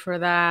 thank you for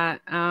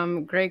that.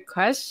 Great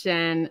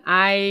question.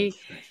 I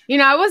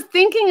was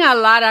thinking a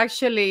lot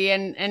actually,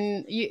 and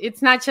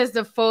it's not just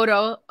the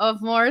photo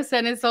of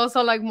Morrison, it's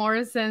also like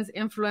Morrison's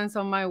influence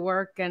on my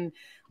work and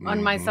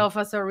on myself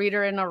as a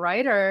reader and a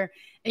writer.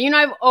 And,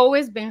 I've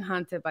always been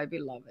haunted by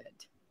Beloved.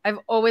 I've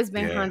always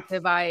been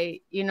haunted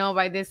by,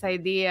 by this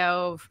idea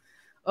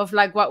of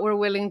like what we're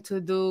willing to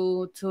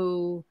do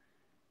to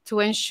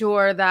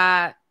ensure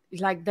that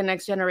like the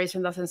next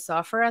generation doesn't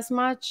suffer as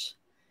much.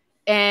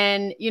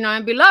 And, you know,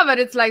 and Beloved,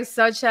 it's like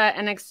such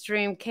an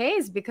extreme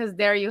case, because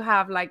there you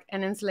have like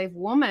an enslaved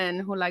woman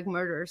who like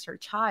murders her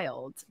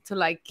child to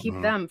like keep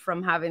them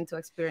from having to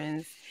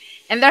experience.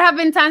 And there have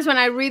been times when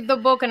I read the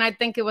book and I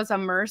think it was a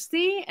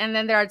mercy. And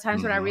then there are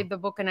times when I read the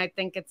book and I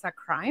think it's a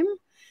crime.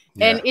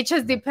 And it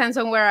just depends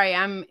on where I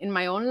am in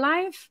my own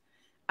life.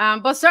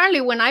 But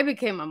certainly when I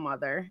became a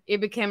mother, it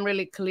became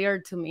really clear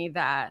to me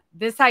that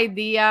this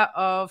idea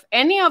of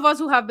any of us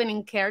who have been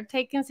in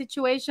caretaking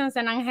situations,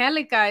 and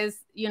Angelica is,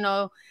 you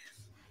know,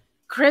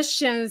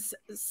 Christian's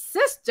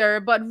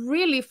sister, but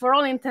really for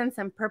all intents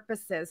and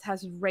purposes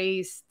has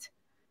raised,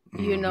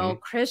 you know,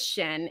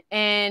 Christian.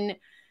 And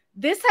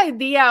this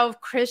idea of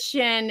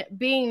Christian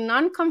being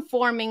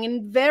non-conforming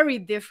in very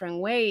different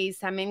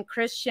ways. I mean,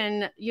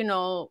 Christian, you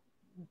know,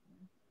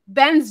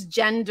 bends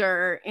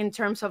gender in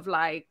terms of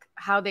like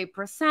how they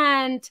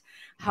present,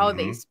 how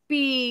they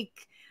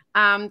speak.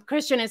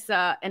 Christian is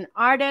an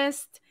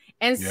artist.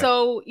 And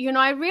so, you know,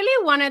 I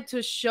really wanted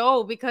to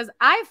show, because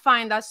I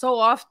find that so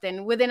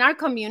often within our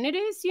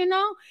communities, you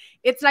know,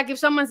 it's like if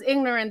someone's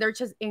ignorant, they're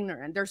just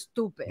ignorant. They're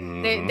stupid.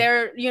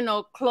 They're, you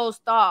know,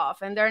 closed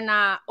off, and they're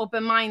not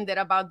open-minded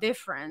about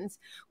difference.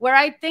 Where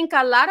I think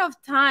a lot of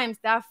times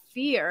that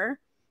fear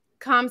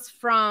comes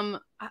from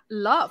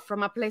love,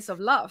 from a place of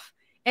love.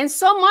 And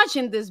so much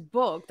in this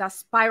book that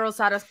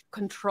spirals out of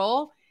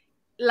control,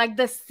 like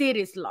the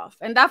city's love.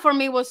 And that for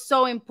me was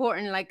so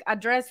important, like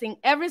addressing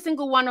every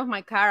single one of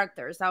my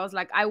characters. I was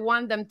like, I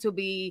want them to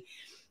be,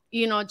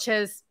 you know,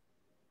 just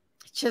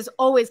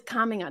always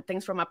coming at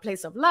things from a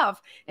place of love.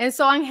 And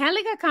so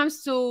Angelica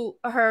comes to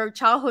her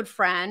childhood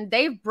friend.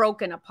 They've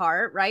broken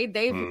apart, right?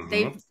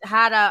 They've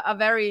had a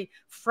very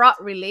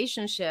fraught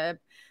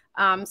relationship.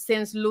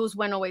 Since Luz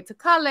went away to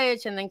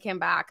college and then came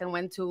back and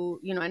went to,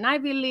 you know, an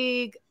Ivy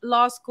League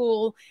law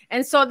school.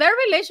 And so their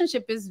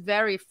relationship is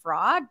very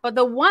fraught. But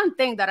the one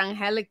thing that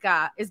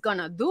Angelica is going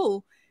to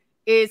do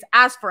is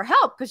ask for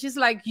help, because she's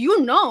like,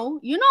 you know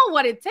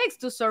what it takes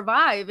to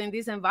survive in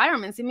these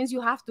environments. It means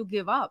you have to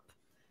give up.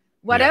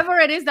 Whatever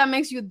it is that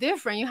makes you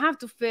different, you have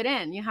to fit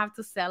in, you have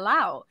to sell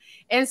out.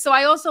 And so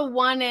I also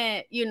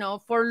wanted, you know,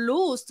 for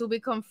Luz to be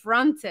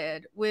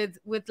confronted with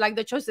like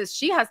the choices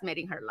she has made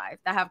in her life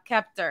that have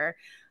kept her,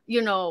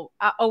 you know,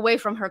 away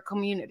from her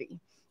community.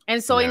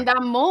 And so in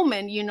that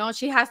moment, you know,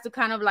 she has to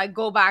kind of like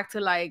go back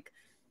to like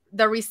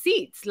the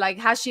receipts, like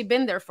has she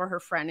been there for her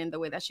friend in the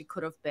way that she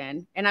could have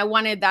been? And I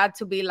wanted that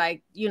to be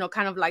like, you know,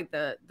 kind of like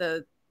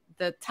the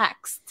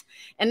text.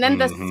 And then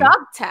the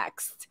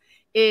subtext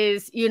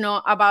is, you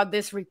know, about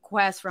this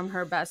request from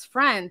her best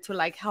friend to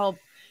like help,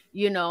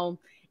 you know,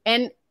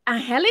 and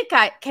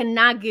Angelica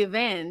cannot give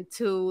in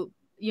to,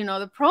 you know,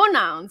 the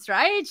pronouns,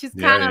 right? She's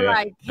kind of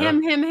like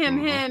him,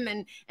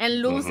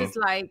 and Luz is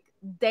like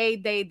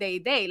they,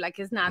 like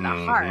it's not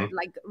that hard,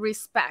 like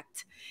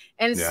respect.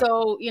 And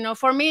so, you know,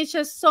 for me, it's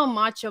just so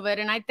much of it.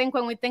 And I think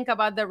when we think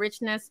about the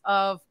richness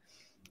of,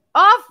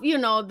 you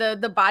know,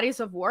 the bodies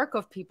of work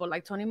of people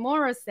like Toni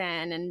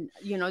Morrison and,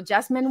 you know,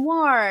 Jasmine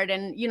Ward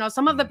and, you know,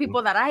 some of the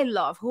people that I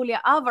love,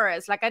 Julia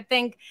Alvarez, like I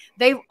think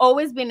they've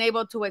always been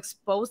able to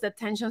expose the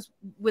tensions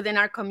within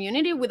our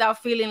community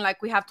without feeling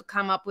like we have to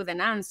come up with an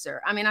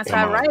answer. I mean, as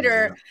a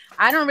writer,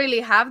 I don't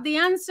really have the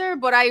answer,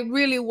 but I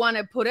really want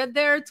to put it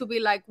there to be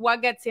like,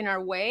 what gets in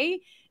our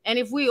way? And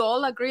if we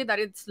all agree that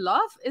it's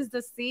love is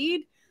the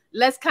seed,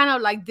 let's kind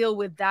of like deal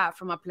with that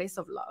from a place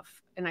of love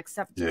and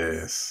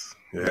acceptance.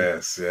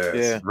 Yes.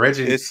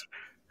 Reggie,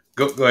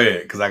 go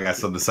ahead, because I got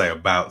something to say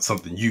about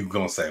something you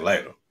gonna say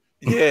later.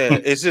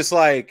 It's just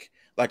like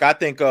I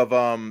think of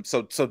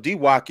so D.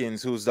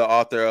 Watkins, who's the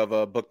author of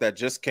a book that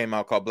just came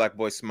out called Black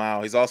Boy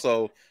Smile. He's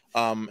also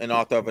an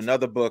author of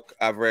another book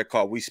I've read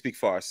called We Speak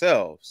for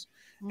Ourselves.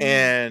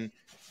 And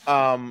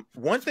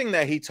one thing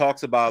that he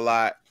talks about a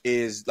lot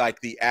is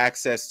like the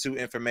access to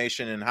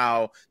information and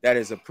how that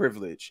is a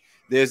privilege.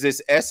 There's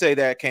this essay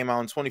that came out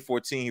in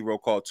 2014 he wrote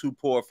called Too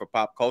Poor for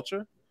Pop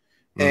Culture.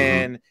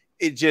 And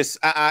it just,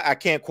 I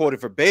can't quote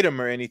it verbatim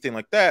or anything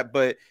like that,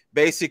 but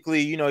basically,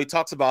 you know, he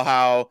talks about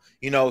how,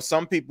 you know,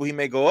 some people he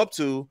may go up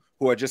to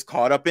who are just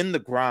caught up in the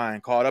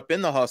grind, caught up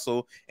in the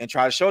hustle, and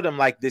try to show them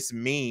like this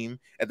meme.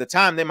 At the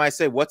time, they might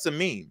say, what's a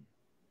meme?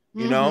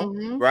 You know,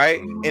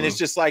 right? And it's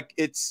just like,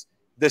 it's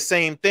the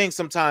same thing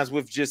sometimes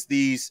with just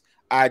these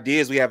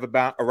ideas we have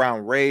about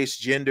around race,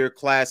 gender,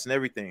 class, and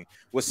everything.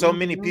 What so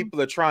many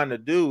people are trying to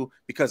do,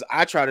 because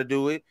I try to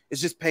do it, is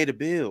just pay the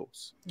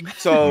bills.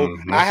 So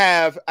I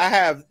have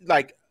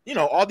like, you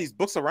know, all these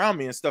books around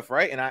me and stuff,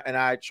 right? And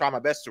I try my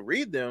best to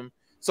read them.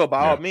 So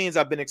by all means,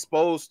 I've been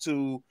exposed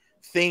to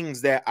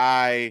things that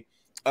I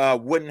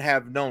wouldn't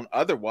have known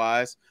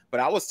otherwise. But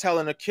I was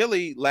telling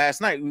Akili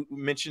last night, we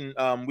mentioned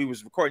we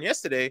was recording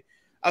yesterday.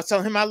 I was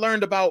telling him I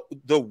learned about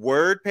the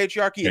word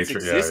patriarchy, its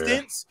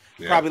existence,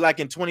 probably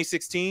like in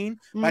 2016.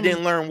 But I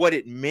didn't learn what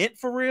it meant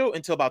for real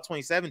until about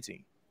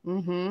 2017.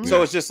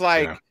 So it's just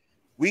like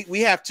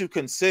we have to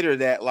consider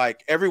that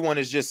like everyone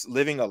is just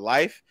living a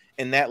life,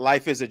 and that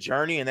life is a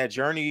journey, and that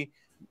journey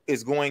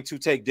is going to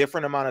take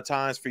different amount of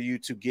times for you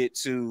to get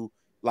to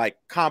like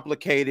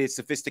complicated,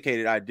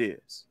 sophisticated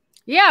ideas.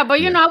 Yeah,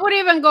 but I would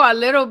even go a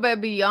little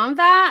bit beyond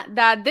that,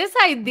 that this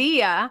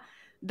idea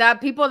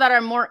that people that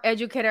are more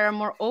educated are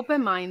more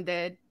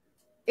open-minded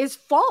is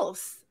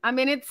false. I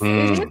mean, it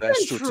isn't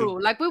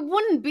true. Like, we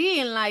wouldn't be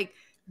in like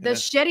the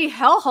shitty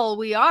hellhole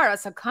we are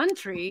as a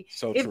country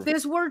if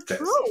this were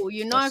true.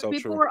 If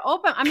people were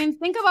open. I mean,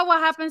 think about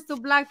what happens to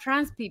Black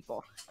trans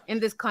people in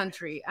this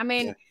country. I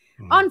mean,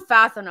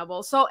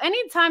 unfathomable. So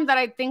anytime that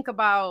I think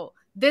about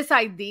this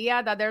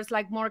idea that there's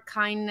like more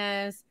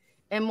kindness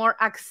and more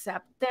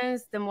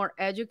acceptance the more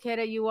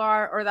educated you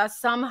are, or that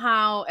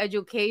somehow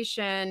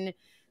education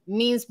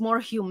means more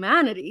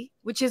humanity,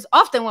 which is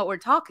often what we're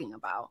talking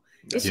about.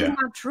 It's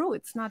just not true.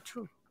 It's not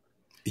true.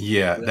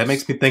 Yeah, that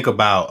makes me think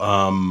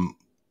about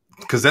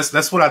because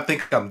that's what I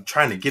think I'm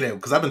trying to get at,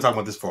 because I've been talking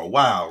about this for a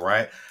while,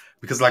 right?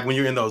 Because like when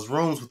you're in those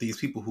rooms with these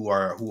people who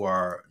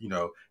are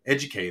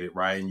educated,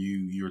 right, and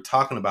you're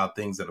talking about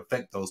things that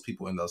affect those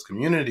people in those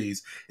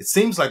communities, it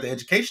seems like the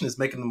education is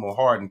making them more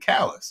hard and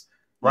callous,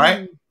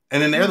 right?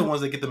 And then they're the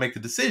ones that get to make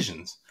the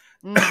decisions.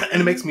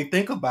 And it makes me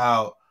think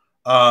about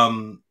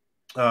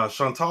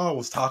Chantal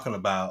was talking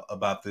about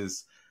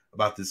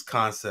this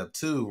concept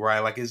too, right?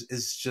 Like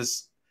it's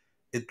just,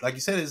 like you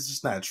said, it's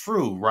just not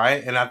true,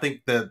 right? And I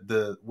think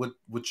that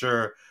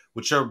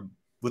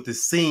what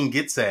this scene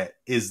gets at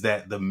is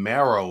that the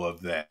marrow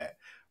of that,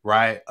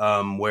 right?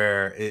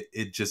 Where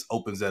it just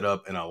opens that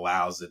up and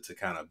allows it to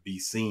kind of be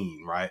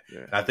seen, right?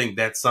 Yeah. I think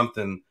that's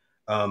something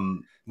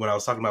when I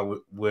was talking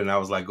about when I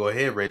was like, go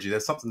ahead, Reggie,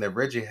 that's something that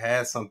Reggie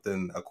has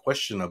a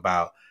question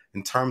about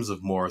in terms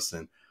of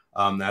Morrison.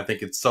 And I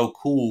think it's so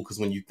cool because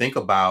when you think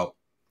about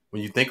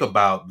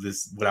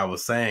this, what I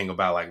was saying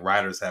about like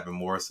writers having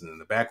Morrison in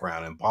the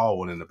background and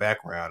Baldwin in the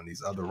background and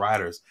these other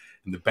writers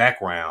in the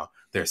background,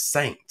 they're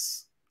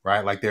saints,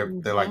 right? Like they're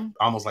like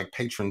almost like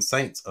patron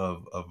saints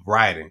of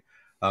writing.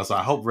 So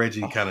I hope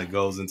Reggie kind of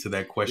goes into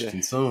that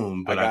question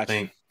soon. But I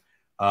think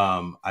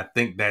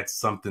that's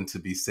something to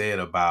be said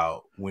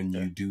about when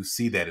you do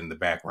see that in the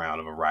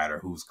background of a writer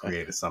who's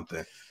created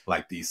something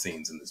like these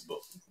scenes in this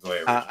book. Go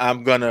ahead, Reggie.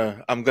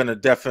 I'm gonna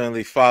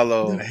definitely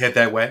follow. Head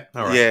that way.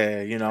 All right.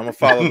 Yeah, I'm gonna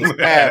follow this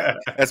path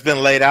that's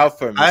been laid out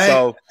for me.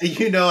 So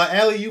an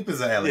alley-oop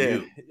is an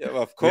alley-oop. Yeah,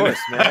 of course,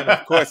 man.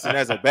 Of course. And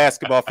as a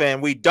basketball fan,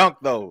 we dunk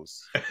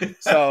those.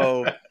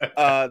 So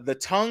the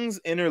Tongues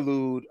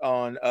interlude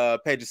on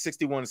pages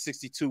 61 and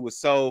 62 was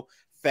so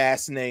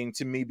fascinating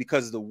to me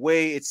because of the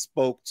way it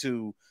spoke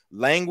to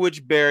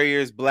language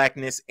barriers,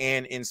 Blackness,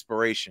 and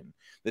inspiration.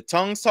 The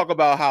Tongues talk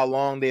about how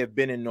long they have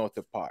been in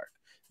Northrop Park,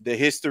 the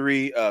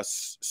history,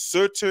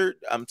 sutured,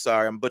 I'm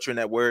sorry, I'm butchering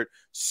that word,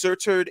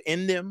 sutured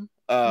in them,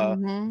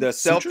 the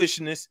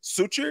selfishness,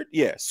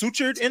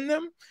 sutured in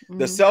them,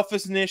 the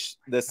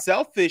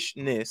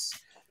selfishness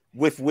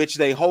with which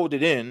they hold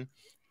it in,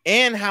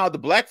 and how the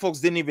Black folks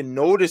didn't even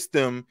notice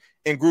them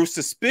and grew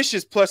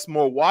suspicious plus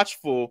more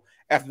watchful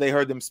after they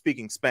heard them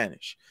speaking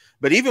Spanish.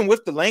 But even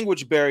with the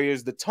language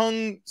barriers, the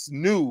Tongues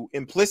knew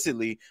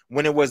implicitly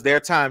when it was their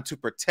time to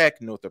protect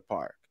Northrop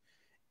Park.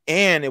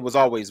 And it was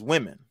always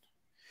women.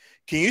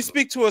 Can you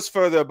speak to us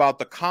further about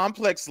the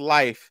complex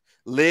life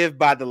lived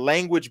by the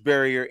language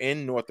barrier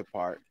in Northrop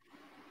Park?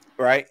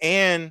 Right.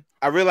 And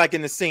I really like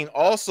in the scene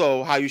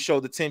also how you show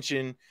the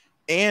tension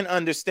and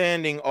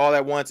understanding all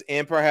at once.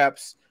 And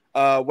perhaps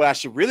what I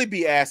should really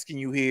be asking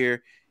you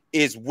here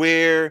is,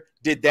 where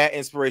did that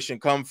inspiration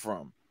come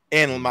from?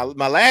 And my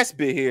last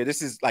bit here,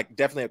 this is like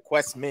definitely a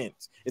quest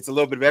mint. It's a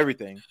little bit of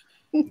everything.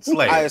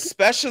 I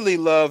especially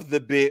love the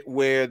bit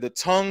where the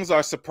Tongues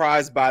are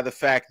surprised by the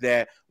fact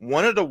that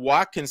one of the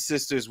Watkins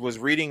sisters was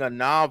reading a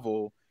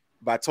novel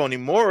by Toni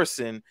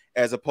Morrison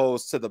as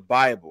opposed to the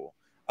Bible.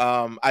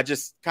 I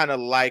just kind of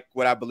like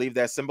what I believe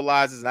that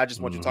symbolizes, and I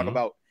just want you to talk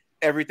about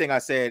everything I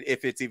said,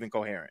 if it's even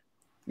coherent.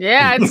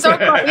 Yeah, it's so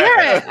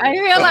coherent. I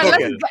feel like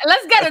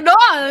let's get it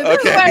on. This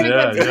is where it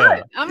gets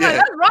good. I'm like,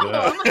 let's rumble.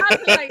 I'm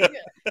happy, like,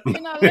 please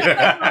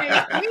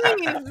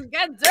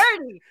get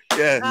dirty.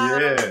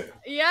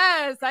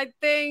 Yes, I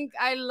think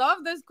I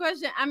love this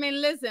question. I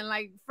mean, listen,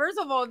 like, first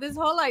of all, this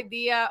whole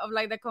idea of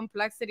like the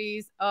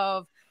complexities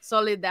of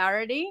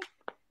solidarity,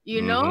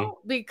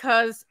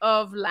 because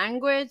of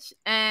language,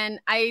 and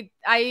I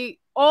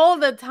all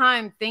the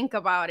time think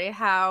about it,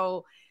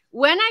 how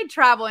when I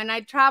travel, and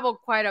I travel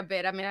quite a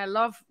bit. I mean, I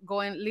love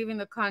leaving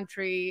the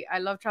country. I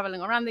love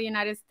traveling around the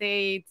United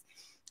States.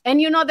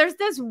 And, there's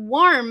this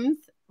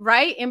warmth,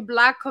 right, in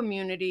Black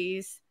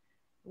communities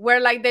where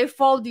like they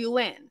fold you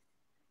in.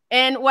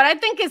 And what I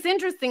think is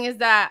interesting is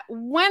that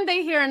when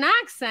they hear an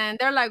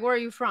accent, they're like, where are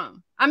you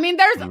from? I mean,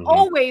 there's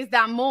always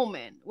that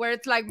moment where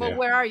it's like, but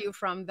where are you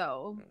from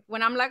though?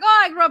 When I'm like,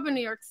 oh, I grew up in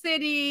New York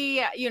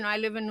City. I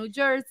live in New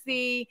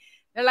Jersey.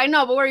 They're like,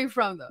 no, but where are you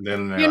from though?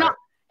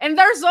 And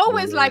there's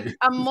always like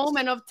a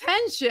moment of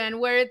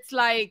tension where it's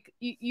like,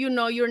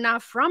 you're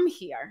not from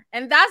here.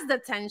 And that's the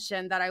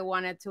tension that I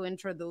wanted to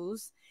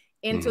introduce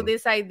into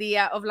this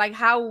idea of like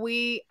how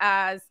we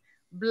as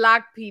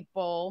Black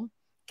people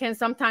can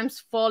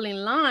sometimes fall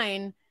in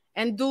line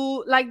and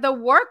do like the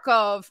work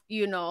of,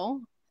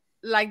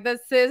 like the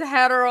cis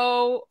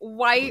hetero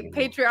white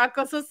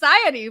patriarchal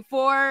society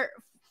for,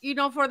 you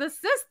know, for the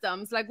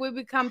systems. Like we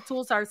become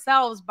tools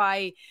ourselves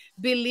by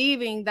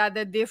believing that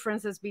the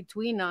differences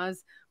between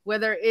us,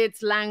 whether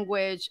it's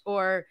language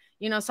or,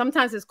 you know,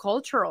 sometimes it's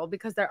cultural,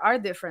 because there are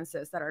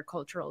differences that are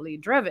culturally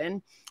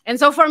driven. And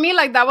so for me,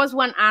 like that was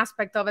one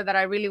aspect of it that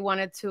I really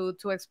wanted to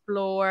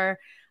explore.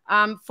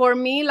 For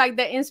me, like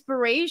the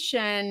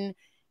inspiration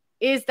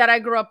is that I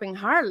grew up in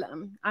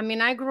Harlem. I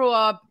mean, I grew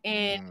up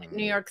in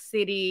New York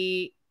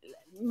City.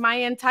 My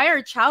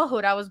entire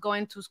childhood, I was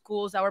going to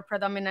schools that were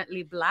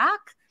predominantly Black.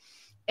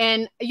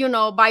 And, you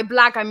know, by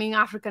Black, I mean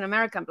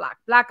African-American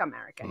Black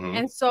American.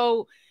 And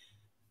so,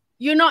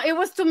 you know, it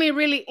was to me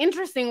really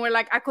interesting where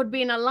like I could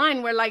be in a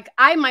line where like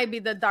I might be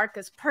the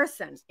darkest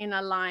person in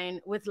a line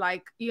with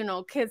like, you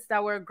know, kids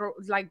that were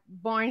like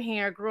born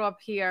here, grew up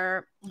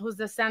here, whose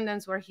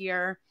descendants were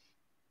here.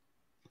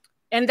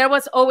 And there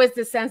was always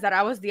the sense that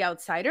I was the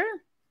outsider,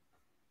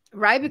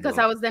 right? Because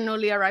I was the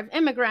newly arrived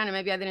immigrant, and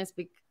maybe I didn't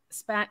speak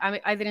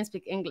I didn't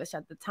speak English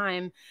at the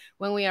time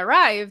when we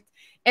arrived.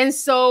 And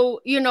so,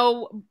 you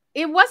know,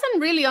 it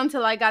wasn't really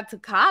until I got to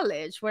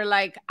college where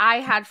like I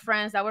had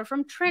friends that were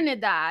from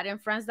Trinidad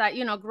and friends that,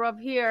 you know, grew up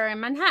here in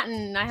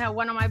Manhattan. I had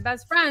one of my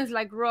best friends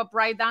like grew up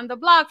right down the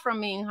block from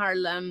me in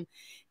Harlem.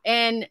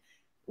 And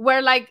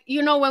where like,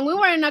 you know, when we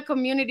were in a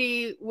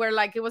community where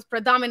like it was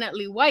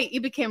predominantly white,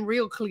 it became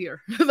real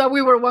clear that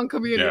we were one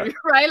community,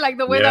 right? Like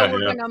the way that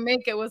we're gonna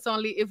make it was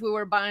only if we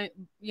were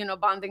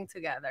bonding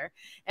together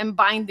and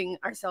binding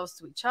ourselves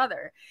to each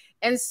other.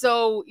 And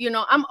so, you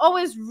know, I'm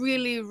always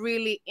really,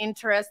 really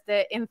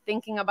interested in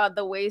thinking about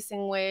the ways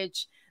in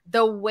which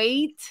the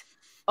weight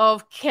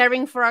of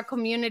caring for our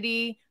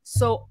community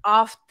so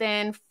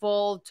often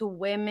fall to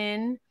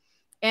women.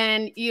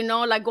 And, you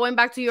know, like going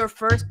back to your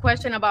first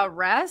question about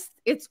rest,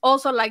 it's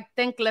also like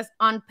thankless,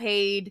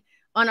 unpaid,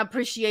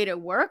 unappreciated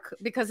work,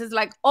 because it's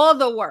like all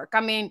the work.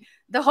 I mean,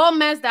 the whole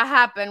mess that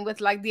happened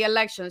with like the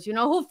elections, you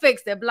know, who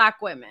fixed it?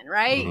 Black women,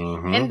 right?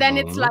 And then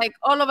it's like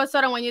all of a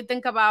sudden when you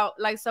think about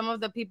like some of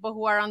the people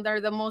who are under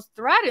the most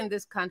threat in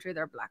this country,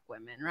 they're Black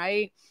women,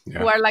 right?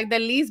 Who are like the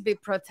least be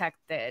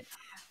protected,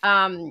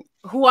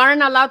 who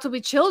aren't allowed to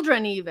be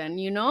children even,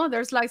 you know?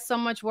 There's like so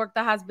much work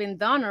that has been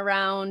done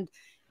around,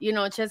 you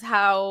know, just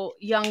how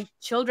young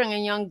children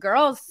and young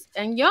girls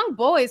and young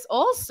boys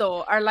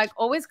also are like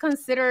always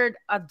considered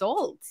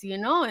adults, you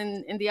know,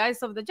 in the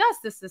eyes of the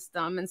justice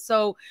system. And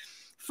so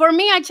for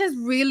me, I just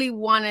really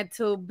wanted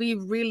to be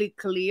really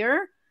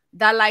clear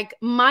that like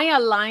my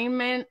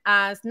alignment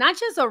as not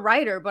just a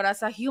writer, but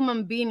as a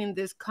human being in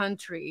this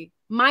country,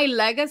 my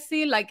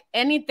legacy, like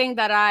anything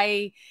that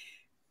I,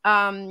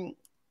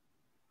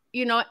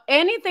 you know,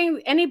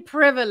 anything, any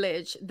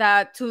privilege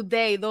that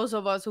today, those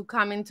of us who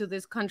come into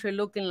this country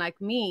looking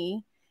like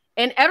me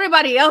and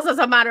everybody else, as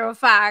a matter of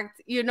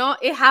fact, you know,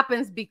 it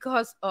happens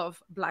because of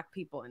Black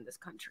people in this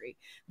country,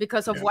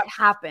 because of what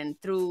happened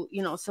through,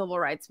 you know, civil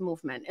rights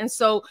movement. And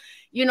so,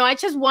 you know, I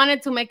just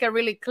wanted to make it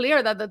really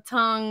clear that the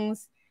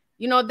tongues,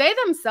 you know, they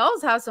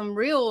themselves have some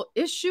real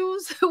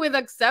issues with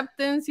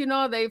acceptance. You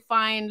know, they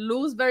find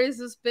Luz very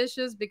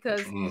suspicious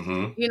because,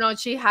 you know,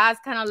 she has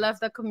kind of left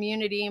the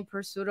community in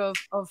pursuit of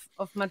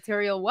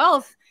material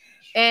wealth.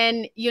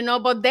 And, you know,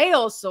 but they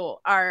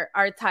also are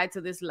tied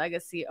to this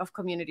legacy of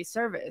community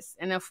service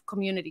and of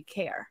community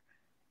care.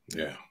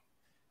 Yeah.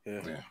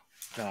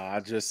 No, I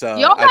just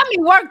y'all got me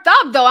worked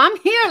up though. I'm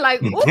here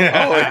like, ooh,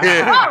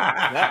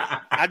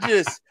 I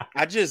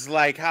just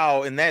like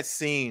how in that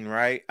scene,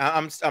 right?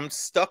 I'm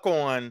stuck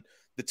on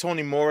the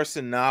Toni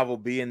Morrison novel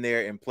being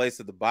there in place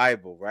of the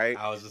Bible, right?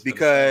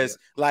 Because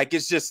like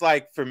it's just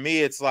like for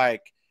me, it's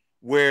like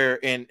where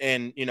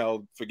and you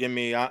know, forgive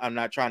me, I'm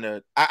not trying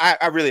to.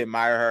 I really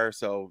admire her,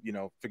 so you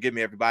know, forgive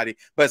me, everybody.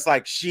 But it's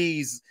like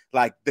she's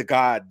like the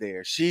God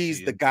there.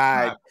 She's the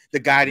guide, the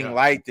guiding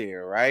light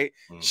there, right?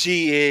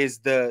 She is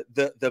the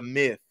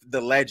myth,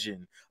 the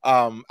legend.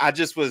 I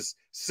just was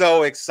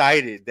so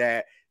excited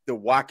that the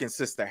Watkins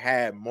sister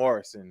had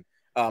Morrison,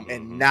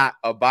 and not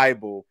a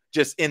Bible,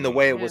 just in the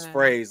way it was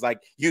phrased.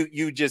 Like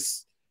you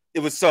just, it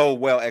was so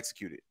well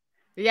executed.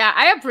 Yeah,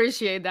 I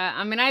appreciate that.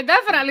 I mean, I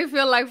definitely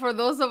feel like for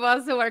those of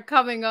us who are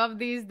coming up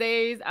these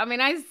days, I mean,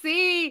 I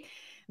see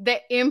the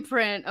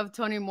imprint of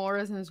Toni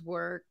Morrison's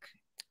work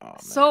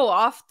so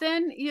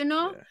often, you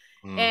know?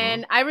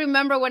 And I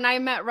remember when I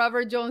met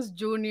Robert Jones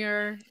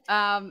Jr.,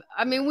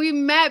 I mean, we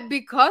met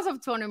because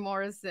of Toni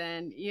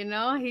Morrison, you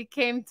know? He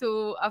came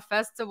to a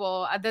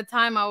festival. At the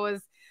time, I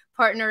was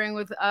partnering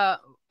with a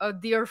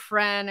dear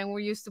friend, and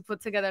we used to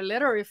put together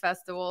literary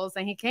festivals,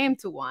 and he came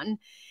to one.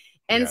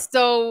 And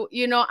so,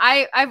 you know,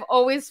 I've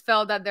always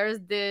felt that there's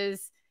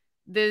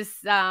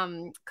this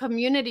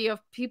community of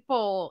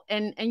people,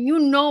 and you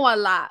know a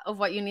lot of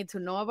what you need to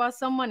know about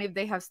someone if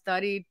they have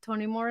studied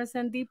Toni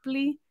Morrison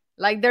deeply.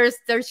 Like there's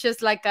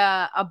just like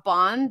a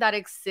bond that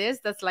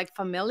exists that's like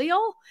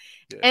familial.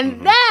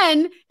 And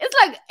then it's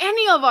like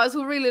any of us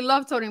who really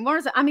love Toni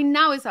Morrison, I mean,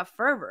 now it's a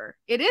fervor.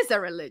 It is a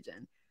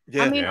religion.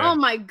 I mean, oh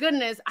my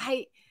goodness.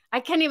 I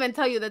can't even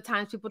tell you the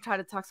times people try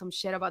to talk some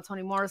shit about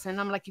Toni Morrison.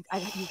 I'm like, you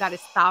got to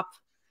stop.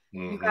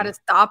 You got to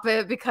stop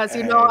it because,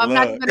 you know, I'm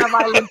not even a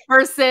violent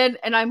person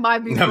and I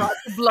might be brought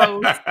to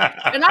blows.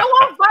 And I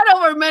won't fight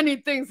over many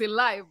things in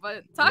life,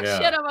 but talk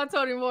shit about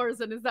Toni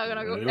Morrison is not going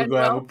to go end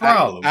well. Have a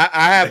problem.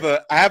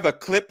 I have a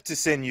clip to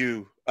send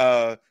you,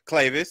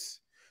 Cleyvis.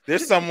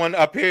 There's someone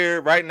up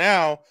here right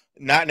now,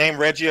 not named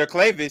Reggie or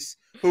Cleyvis,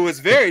 who is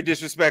very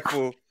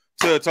disrespectful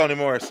to Toni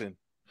Morrison.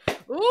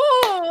 Ooh,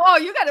 oh,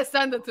 you got to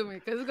send it to me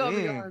because it's going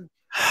to be on.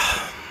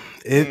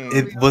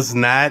 It was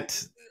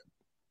not...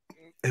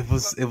 It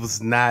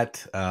was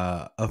not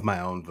of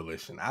my own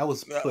volition. I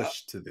was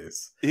pushed to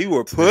this. You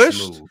were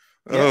pushed?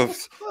 Yeah, I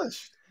was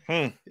pushed.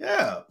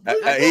 Yeah.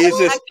 He's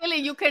just... Actually,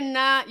 you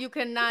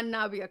cannot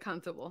not be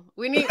accountable.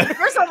 We need,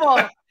 first of all,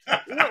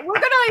 we're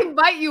gonna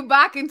invite you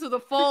back into the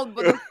fold,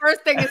 but the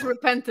first thing is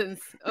repentance.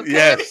 Okay?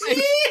 Yes.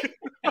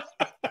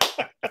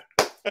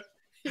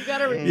 You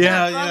gotta repent.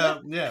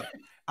 Yeah.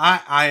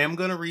 I am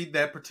gonna read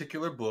that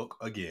particular book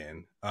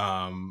again.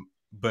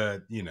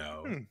 But you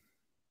know.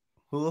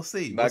 We'll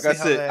see. Like I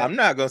said, I'm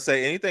not gonna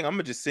say anything. I'm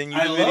gonna just send you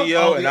the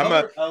video,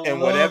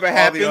 and whatever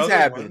happens,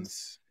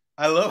 happens.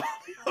 I love.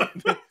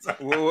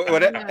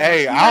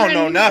 Hey, I don't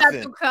know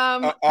nothing.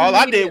 All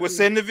I did was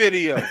send the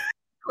video.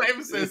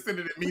 Cleyvis says send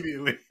it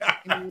immediately.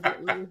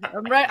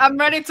 I'm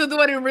ready to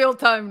do it in real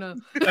time now.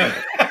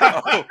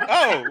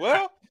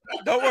 Well.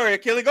 Don't worry,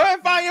 Akili. Go ahead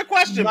and find your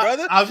question,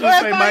 brother. I was going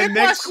to say my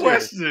next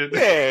question.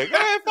 Yeah, go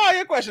ahead and find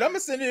your question. I'm gonna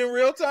send it in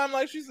real time,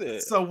 like she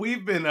said. So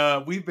we've been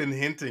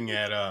hinting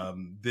at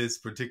this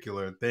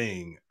particular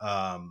thing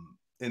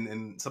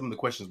in some of the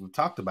questions we've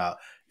talked about,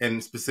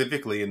 and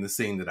specifically in the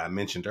scene that I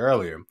mentioned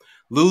earlier.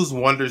 Luz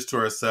wonders to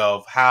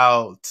herself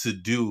how to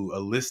do a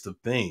list of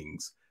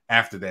things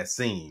after that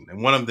scene,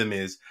 and one of them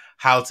is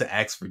how to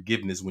ask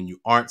forgiveness when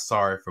you aren't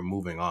sorry for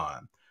moving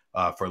on,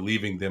 for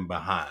leaving them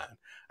behind.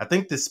 I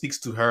think this speaks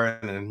to her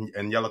and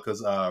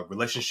Yelika's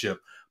relationship,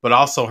 but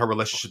also her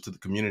relationship to the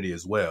community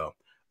as well.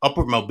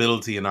 Upward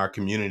mobility in our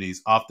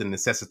communities often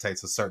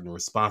necessitates a certain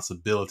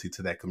responsibility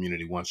to that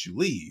community once you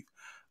leave.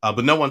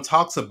 But no one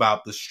talks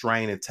about the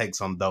strain it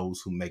takes on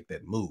those who make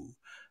that move.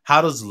 How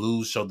does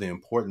Luz show the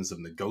importance of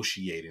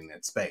negotiating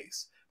that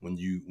space when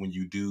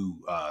you do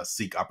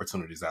seek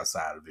opportunities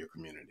outside of your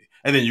community?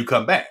 And then you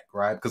come back,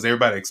 right? Because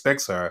everybody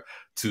expects her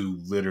to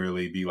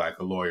literally be like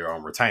a lawyer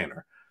on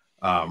retainer.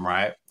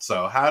 Right.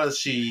 So how does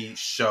she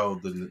show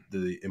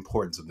the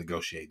importance of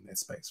negotiating that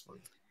space for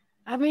you?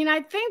 I mean,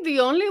 I think the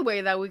only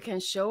way that we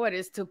can show it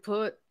is to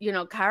put, you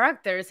know,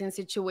 characters in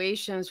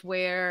situations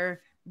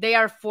where they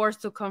are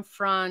forced to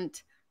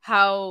confront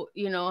how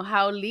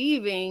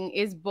leaving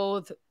is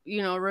both,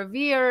 you know,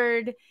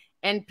 revered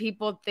and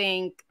people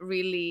think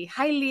really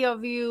highly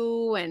of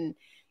you. And,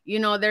 you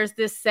know, there's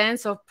this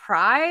sense of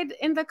pride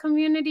in the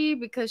community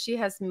because she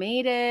has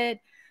made it.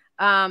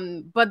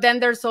 But then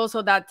there's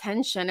also that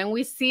tension, and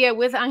we see it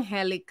with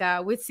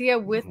Angelica, we see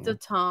it with the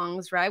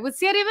Tongs, right? We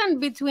see it even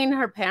between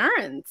her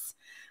parents,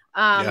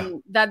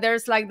 that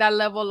there's like that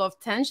level of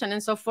tension.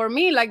 And so for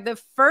me, like the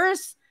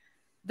first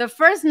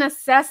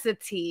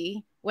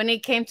necessity when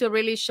it came to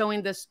really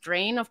showing the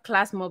strain of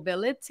class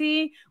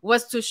mobility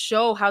was to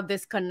show how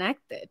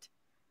disconnected,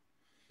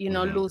 you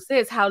know, Luz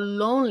is, how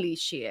lonely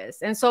she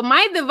is. And so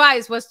my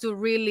device was to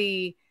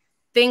really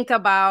think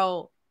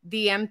about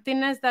the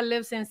emptiness that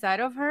lives inside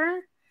of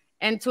her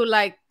and to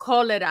like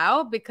call it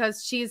out,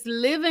 because she's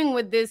living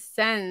with this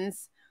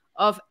sense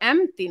of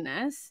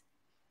emptiness.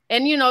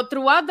 And, you know,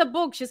 throughout the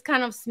book, she's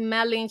kind of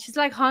smelling, she's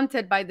like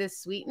haunted by this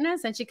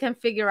sweetness, and she can't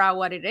figure out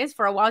what it is.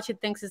 For a while, she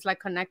thinks it's like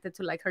connected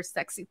to like her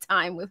sexy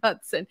time with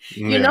Hudson,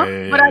 you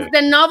know? But as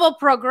the novel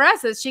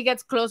progresses, she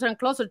gets closer and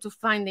closer to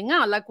finding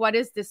out, like, what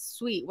is this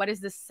sweet? What is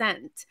the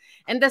scent?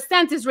 And the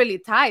scent is really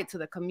tied to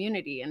the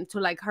community and to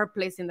like her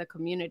place in the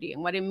community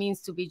and what it means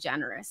to be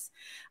generous.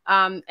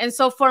 And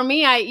so for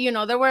me,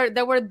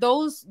 there were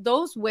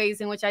those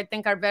ways in which I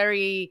think are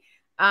very,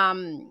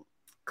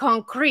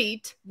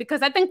 concrete,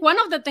 because I think one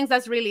of the things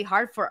that's really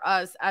hard for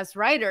us as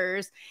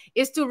writers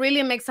is to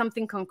really make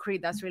something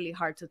concrete that's really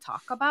hard to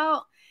talk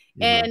about.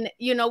 And,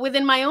 you know,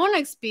 within my own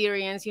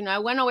experience, you know, I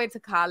went away to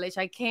college,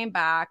 I came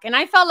back, and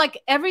I felt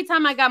like every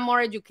time I got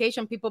more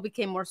education, people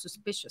became more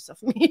suspicious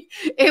of me.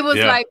 It was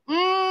like,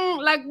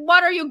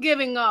 what are you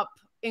giving up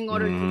in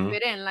order to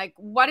fit in? Like,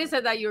 what is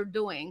it that you're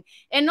doing?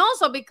 And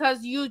also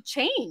because you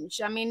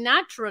change. I mean,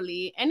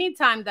 naturally,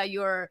 anytime that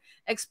you're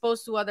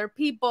exposed to other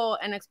people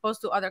and exposed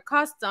to other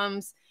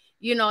customs,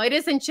 you know, it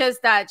isn't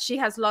just that she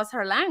has lost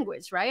her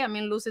language, right? I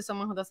mean, Luz is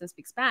someone who doesn't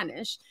speak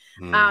Spanish,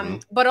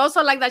 but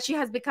also like that she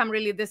has become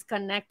really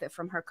disconnected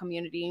from her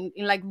community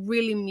in like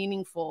really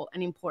meaningful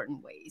and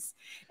important ways.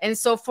 And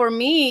so for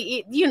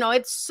me,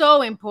 it's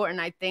so important,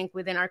 I think,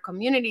 within our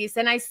communities.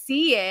 And I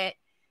see it,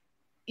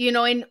 you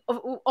know, in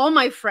all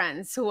my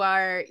friends who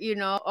are, you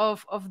know,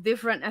 of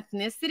different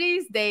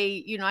ethnicities.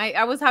 They, you know,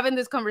 I was having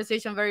this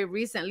conversation very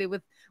recently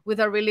with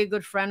a really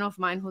good friend of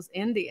mine who's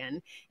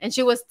Indian, and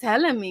she was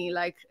telling me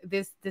like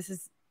this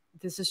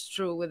is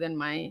true within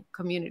my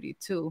community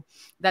too,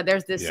 that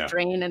there's this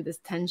strain and this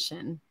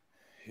tension.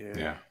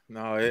 Yeah.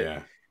 No,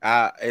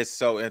 it's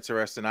so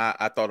interesting.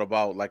 I thought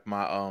about like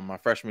my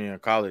freshman year in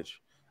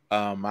college.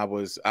 I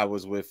was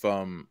with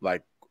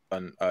like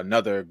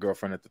another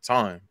girlfriend at the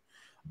time.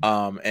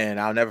 And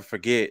I'll never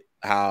forget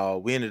how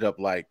we ended up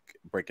like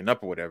breaking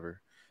up or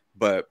whatever.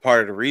 But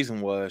part of the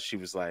reason was she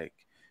was like,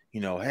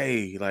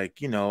 hey, like,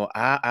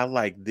 I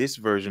like this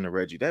version of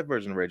Reggie, that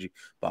version of Reggie,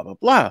 blah, blah,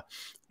 blah.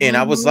 And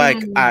I was like,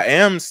 I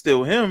am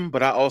still him,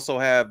 but I also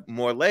have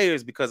more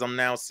layers because I'm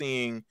now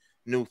seeing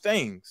new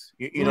things.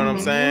 You know what I'm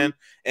saying?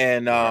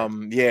 And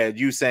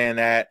you saying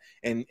that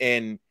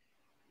and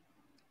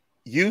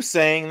you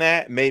saying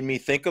that made me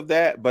think of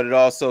that, but it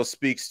also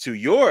speaks to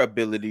your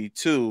ability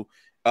to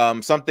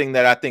something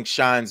that I think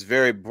shines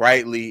very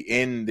brightly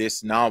in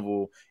this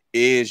novel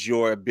is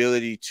your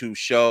ability to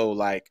show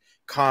like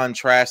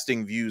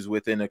contrasting views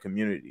within a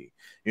community.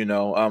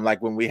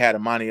 Like when we had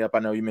Amani up, I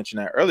know you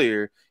mentioned that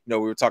earlier, we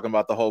were talking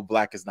about the whole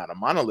Black is not a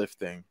monolith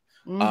thing.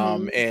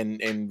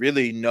 And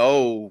really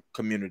no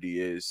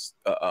community is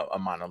a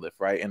monolith,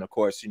 right? And of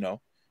course,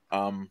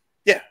 and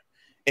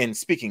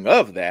speaking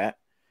of that,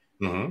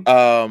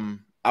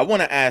 I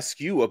want to ask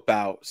you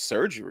about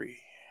surgery.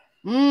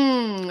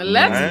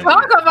 Let's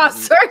talk about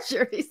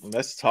surgeries.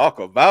 Let's talk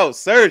about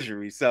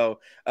surgery. So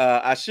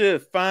I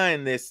should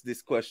find this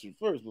question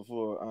first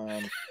before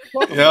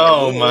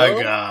oh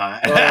my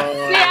God.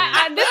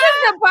 This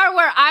is the part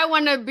where I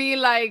want to be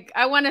like,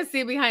 I want to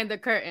see behind the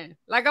curtain.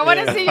 Like I want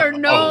to see your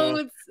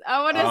notes.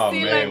 I want to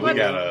see like what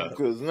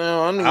because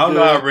now I don't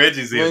know how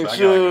Reggie's is, but I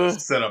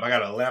got set up. I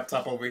got a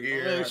laptop over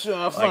here. Make sure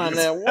I find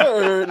that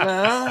word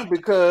now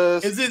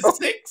because is it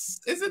 6?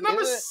 Is it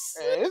number 6?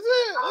 Is it? Let me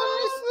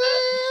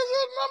see. Is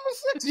it number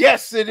 6?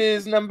 Yes, it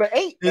is number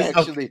 8.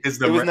 Actually, it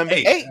was number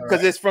 8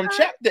 because it's from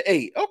chapter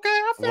 8. Okay,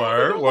 I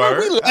found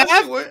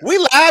word. We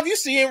live. You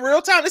see in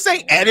real time. This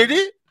ain't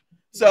edited.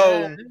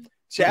 So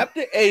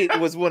chapter 8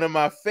 was one of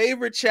my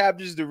favorite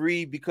chapters to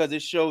read because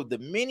it showed the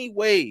many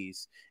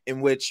ways in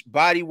which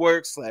body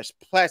work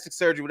 / plastic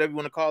surgery, whatever you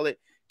want to call it,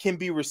 can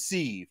be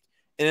received.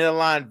 And it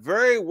aligned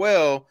very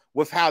well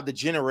with how the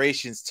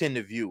generations tend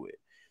to view it.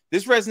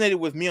 This resonated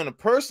with me on a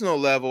personal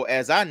level,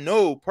 as I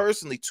know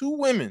personally 2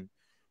 women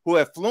who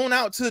have flown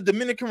out to the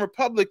Dominican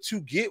Republic to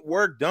get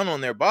work done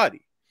on their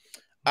body.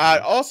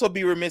 I'd also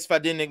be remiss if I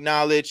didn't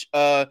acknowledge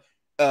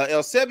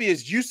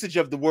Elsevia's usage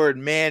of the word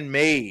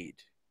man-made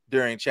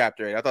during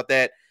chapter 8. I thought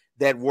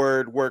that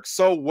word worked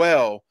so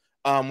well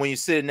when you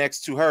sit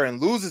next to her, and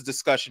Luz's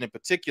discussion in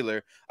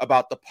particular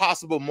about the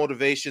possible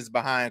motivations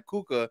behind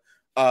Kuka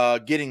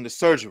getting the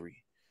surgery.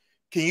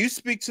 Can you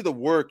speak to the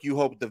work you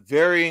hope the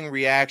varying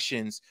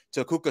reactions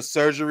to Kuka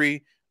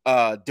surgery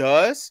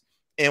does,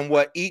 and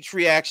what each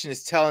reaction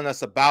is telling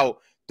us about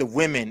the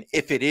women,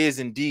 if it is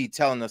indeed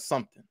telling us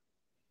something?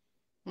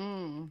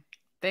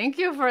 Thank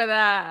you for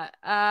that.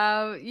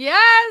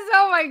 Yes.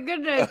 Oh my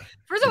goodness.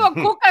 First of all,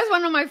 Kuka is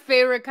one of my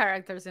favorite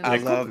characters in the book.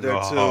 I love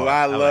her too.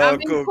 I love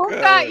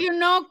Kuka.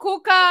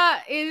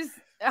 Kuka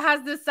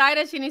has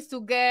decided she needs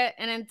to get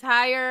an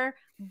entire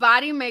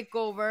body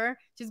makeover.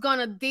 She's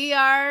gonna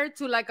DR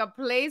to like a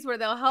place where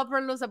they'll help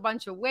her lose a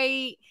bunch of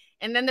weight,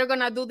 and then they're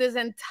gonna do this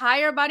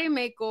entire body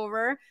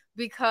makeover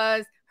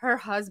because her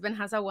husband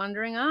has a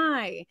wandering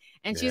eye,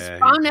 and she's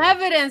found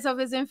evidence of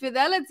his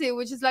infidelity,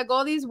 which is like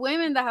all these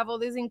women that have all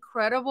these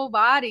incredible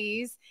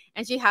bodies,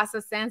 and she has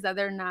a sense that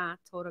they're not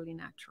totally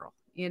natural,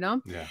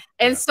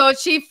 and so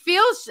she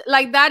feels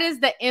like that is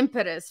the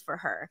impetus for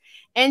her.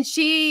 And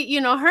she,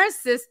 her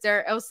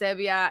sister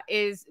Eusebia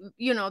is,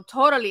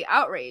 totally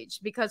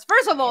outraged because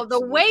first of all,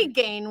 the weight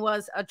gain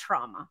was a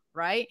trauma,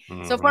 right?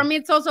 So for me,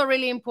 it's also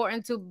really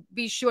important to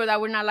be sure that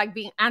we're not like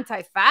being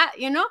anti-fat,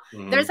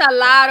 there's a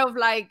lot of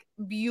like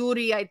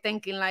beauty, I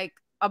think, in like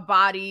a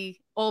body,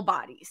 all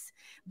bodies.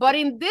 But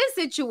in this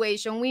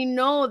situation, we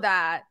know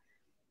that,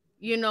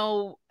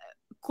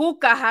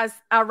 Kuka has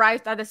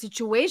arrived at the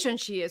situation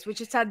she is,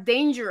 which is a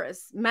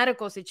dangerous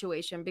medical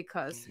situation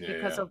because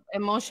of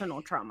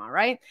emotional trauma,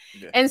 right?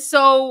 And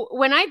so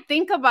when I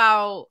think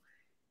about,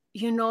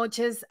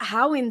 just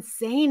how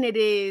insane it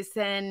is,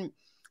 and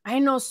I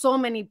know so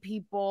many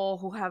people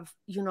who have,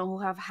 who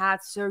have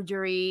had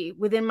surgery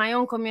within my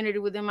own community,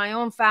 within my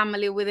own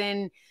family,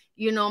 within,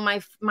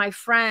 my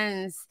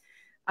friends.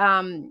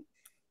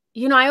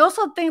 I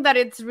also think that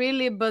it's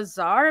really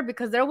bizarre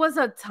because there was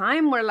a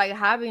time where like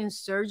having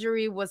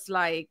surgery was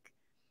like,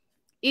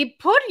 it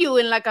put you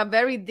in like a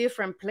very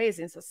different place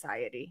in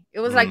society. It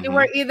was like you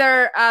were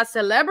either a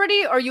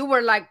celebrity or you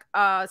were like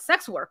a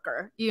sex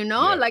worker,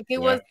 like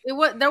it was,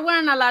 there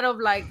weren't a lot of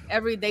like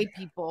everyday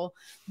people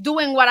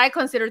doing what I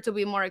consider to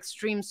be more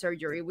extreme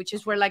surgery, which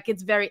is where like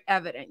it's very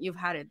evident you've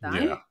had it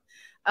done.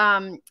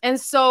 And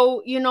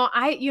so,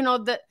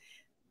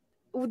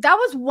 that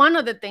was one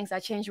of the things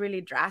that changed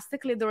really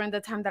drastically during the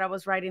time that I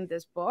was writing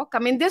this book. I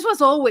mean, this was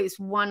always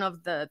one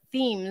of the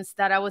themes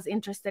that I was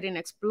interested in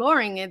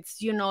exploring. It's,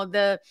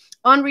 the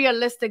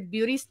unrealistic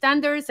beauty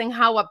standards and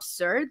how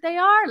absurd they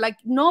are. Like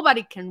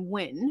nobody can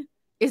win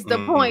is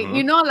the point.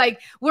 You know,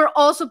 like we're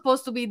all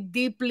supposed to be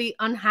deeply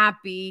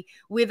unhappy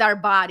with our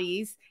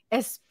bodies,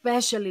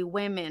 especially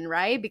women,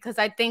 right? Because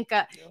I think,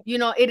 you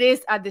know, it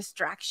is a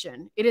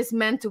distraction. It is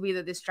meant to be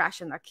the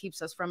distraction that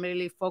keeps us from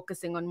really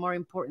focusing on more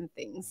important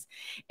things.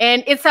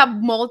 And it's a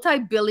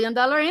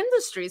multi-billion-dollar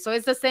industry. So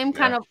it's the same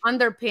kind of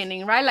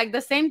underpinning, right? Like the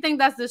same thing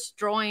that's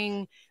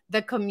destroying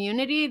the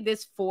community,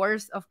 this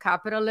force of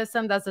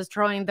capitalism that's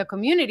destroying the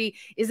community,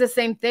 is the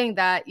same thing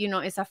that, you know,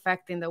 is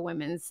affecting the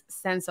women's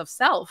sense of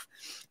self.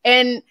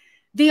 And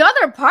the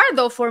other part,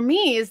 though, for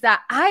me is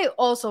that I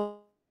also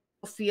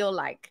feel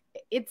like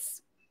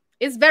it's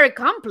very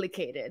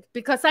complicated,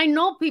 because I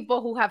know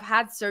people who have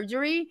had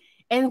surgery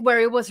and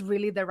where it was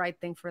really the right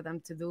thing for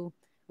them to do,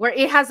 where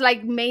it has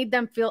like made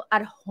them feel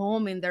at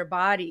home in their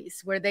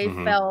bodies, where they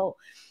felt,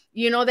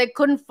 you know, they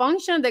couldn't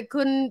function, they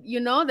couldn't, you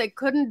know, they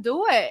couldn't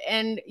do it.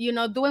 And, you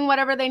know, doing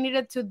whatever they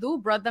needed to do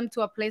brought them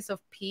to a place of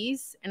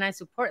peace. And I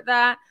support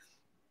that.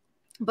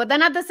 But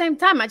then at the same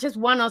time, I just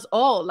want us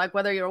all, like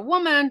whether you're a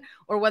woman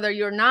or whether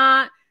you're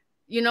not,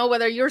 you know,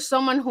 whether you're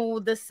someone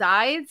who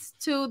decides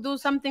to do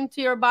something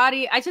to your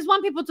body, I just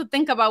want people to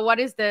think about what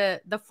is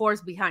the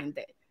force behind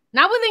it.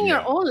 Not within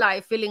your own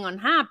life feeling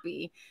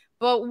unhappy,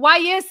 but why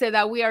is it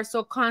that we are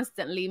so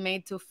constantly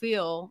made to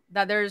feel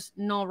that there's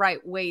no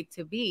right way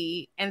to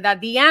be, and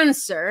that the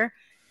answer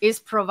is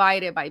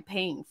provided by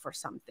paying for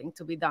something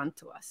to be done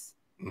to us?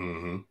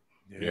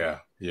 Yeah.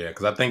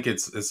 Because I think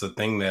it's a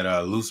thing that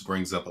Luce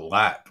brings up a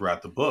lot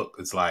throughout the book.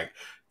 It's like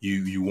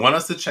you want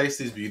us to chase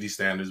these beauty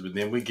standards, but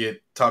then we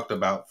get talked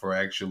about for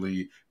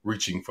actually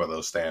reaching for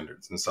those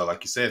standards. And so,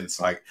 like you said,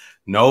 it's like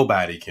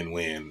nobody can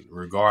win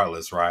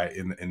regardless, right?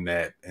 In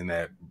that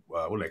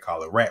what do they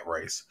call it, rat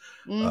race.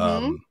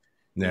 And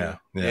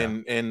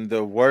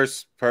the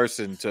worst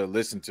person to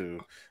listen to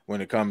when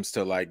it comes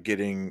to like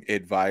getting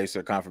advice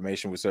or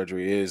confirmation with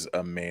surgery is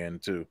a man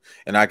too.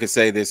 And I can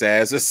say this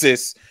as a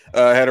cis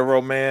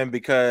hetero man,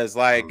 because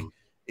like,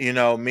 you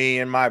know, me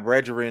and my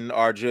brethren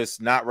are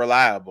just not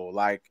reliable.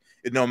 Like,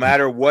 no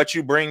matter what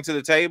you bring to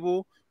the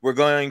table, we're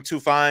going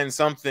to find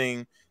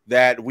something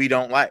that we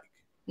don't like.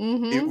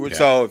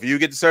 So if you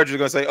get the surgery, they're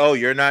going to say, oh,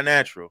 you're not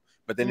natural.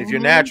 But then if you're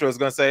natural, it's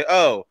going to say,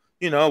 oh,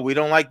 you know, we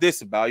don't like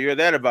this about you or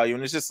that about you.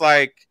 And it's just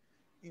like,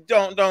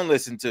 don't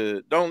listen.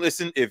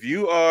 If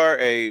you are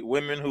a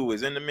woman who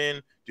is into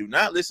men, do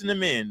not listen to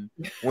men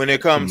when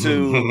it comes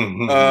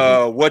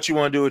to what you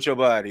want to do with your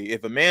body.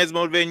 If a man's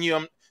motivating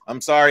you, I'm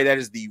sorry, that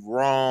is the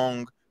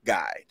wrong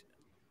guide.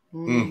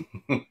 All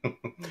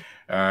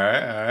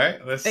right.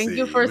 Let's see. Thank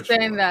you for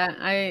saying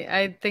that.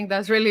 I think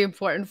that's really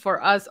important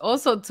for us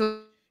also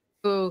to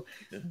be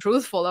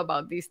truthful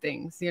about these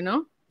things, you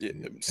know?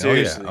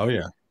 Seriously. Oh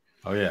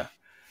yeah.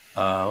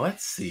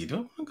 Let's see. Do I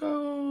want to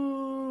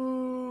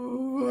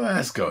go?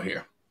 Let's go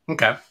here.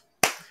 Okay.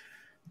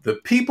 The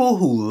people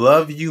who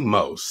love you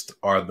most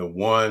are the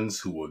ones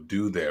who will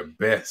do their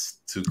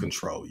best to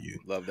control you.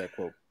 Love that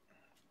quote.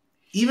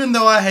 Even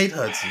though I hate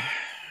Hudson,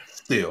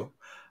 still,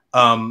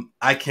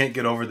 I can't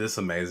get over this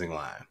amazing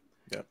line.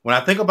 Yeah. When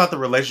I think about the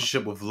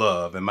relationship with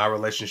love and my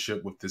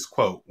relationship with this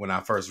quote when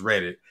I first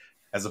read it,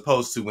 as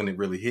opposed to when it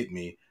really hit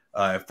me,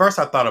 at first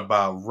I thought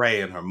about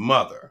Ray and her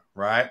mother,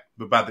 right?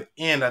 But by the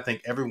end, I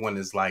think everyone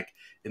is like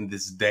in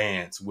this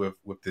dance with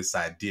this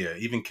idea,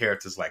 even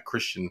characters like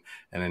Christian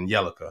and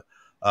Angelica.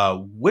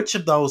 Which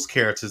of those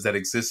characters that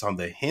exist on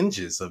the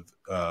hinges of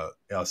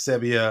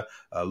Elsevia,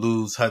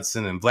 Luz,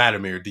 Hudson, and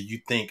Vladimir do you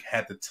think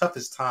had the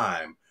toughest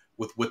time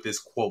with what this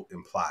quote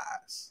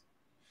implies?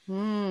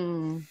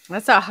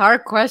 That's a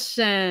hard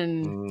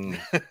question.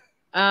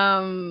 Who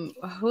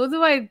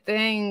do I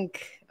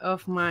think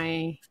of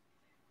my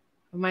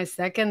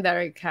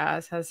secondary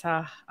cast has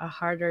a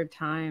harder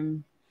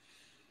time?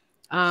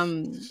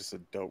 It's just a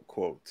dope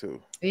quote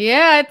too.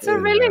 Yeah, it's a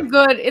really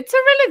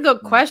good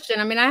question.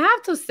 I mean, I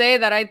have to say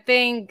that I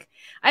think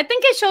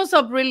it shows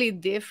up really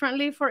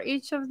differently for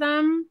each of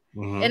them.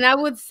 And I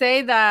would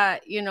say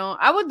that, you know,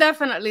 I would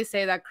definitely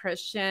say that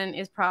Christian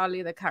is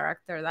probably the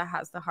character that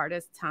has the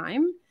hardest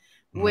time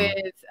with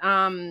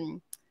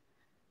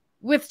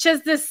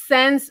just this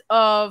sense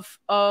of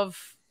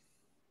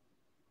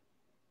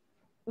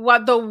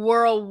what the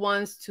world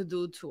wants to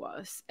do to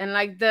us. And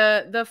like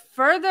the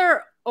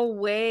further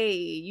away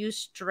you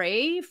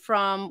stray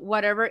from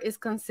whatever is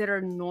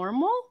considered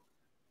normal,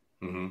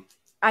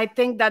 I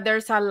think that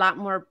there's a lot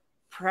more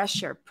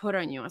pressure put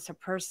on you as a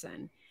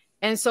person.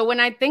 And so when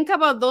I think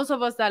about those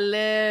of us that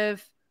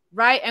live,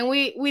 right, and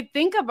we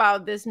think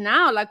about this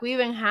now, like we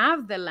even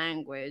have the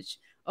language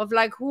of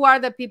like, who are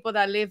the people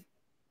that live,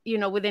 you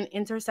know, within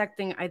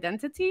intersecting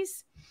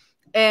identities.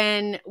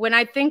 And when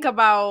I think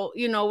about,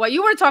 you know, what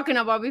you were talking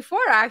about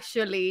before,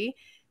 actually,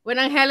 when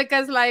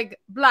Angelica's like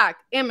Black,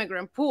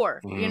 immigrant,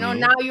 poor, you know,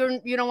 now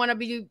you don't want to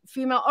be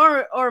female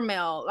or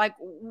male. Like,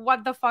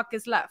 what the fuck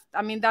is left?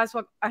 I mean, that's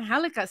what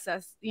Angelica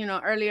says, you know,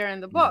 earlier in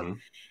the book.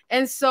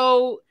 And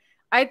so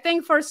I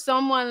think for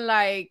someone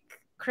like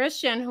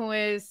Christian, who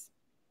is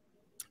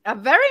a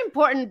very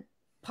important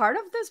part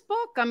of this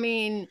book. I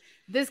mean,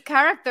 this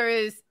character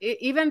is,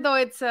 even though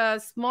it's a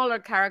smaller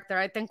character,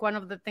 I think one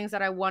of the things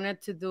that I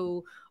wanted to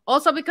do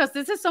also, because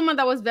this is someone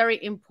that was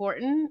very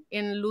important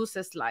in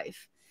Luz's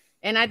life.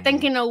 And I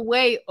think in a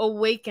way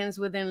awakens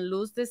within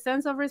Luz this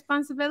sense of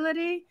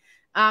responsibility.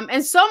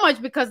 And so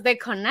much because they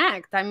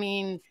connect. I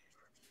mean,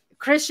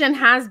 Christian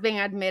has been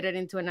admitted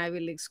into an Ivy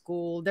League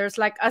school. There's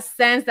like a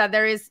sense that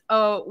there is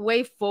a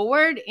way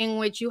forward in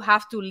which you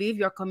have to leave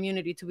your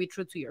community to be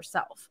true to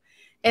yourself.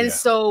 And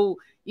so,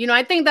 you know,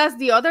 I think that's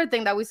the other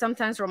thing that we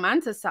sometimes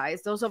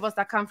romanticize. Those of us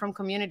that come from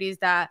communities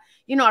that,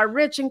 you know, are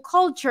rich in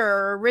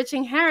culture, rich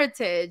in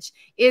heritage,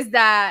 is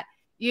that,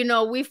 you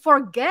know, we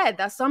forget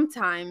that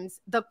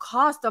sometimes the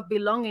cost of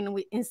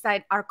belonging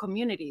inside our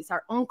communities,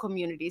 our own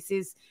communities,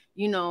 is,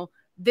 you know,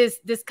 this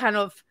kind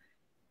of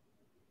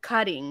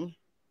cutting,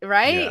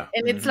 right?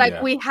 And it's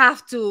like we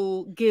have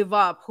to give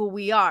up who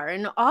we are.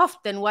 And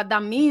often what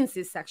that means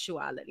is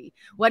sexuality.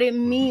 What it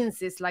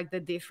means is like the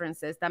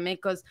differences that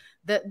make us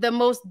the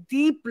most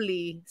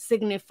deeply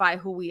signify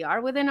who we are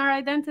within our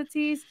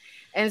identities.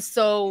 And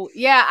so,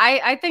 yeah,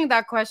 I think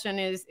that question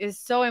is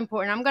so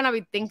important. I'm going to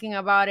be thinking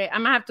about it.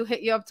 I'm going to have to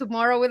hit you up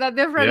tomorrow with a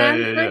different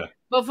answer.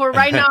 But for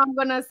right now, I'm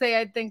going to say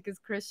I think it's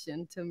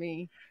Christian to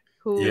me,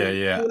 who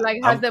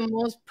like has the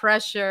most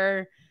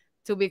pressure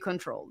to be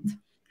controlled.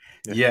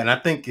 Yeah, and I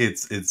think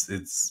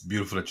it's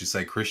beautiful that you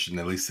say Christian,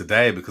 at least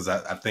today, because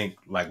I think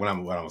like when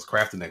I was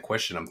crafting that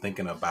question, I'm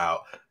thinking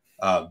about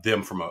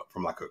them from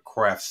like a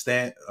craft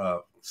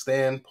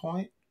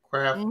standpoint,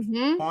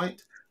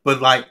 point.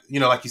 But like, you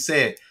know, like you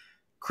said,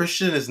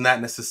 Christian is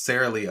not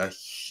necessarily a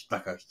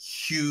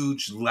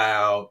huge,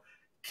 loud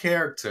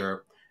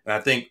character. And I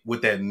think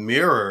what that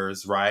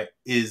mirrors, right,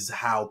 is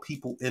how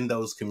people in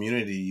those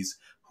communities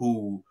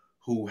who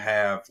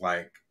have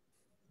like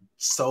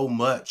so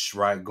much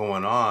right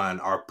going on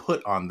are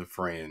put on the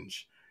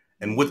fringe,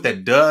 and what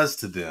that does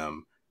to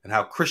them, and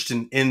how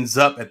Christian ends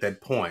up at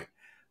that point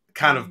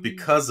kind of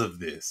because of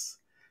this,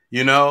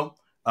 you know,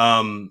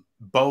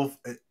 both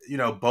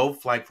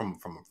like from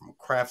a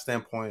craft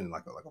standpoint and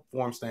like a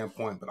form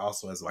standpoint, but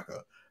also as like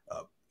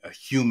a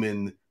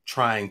human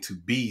trying to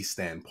be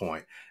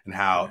standpoint, and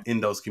how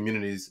in those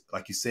communities,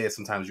 like you said,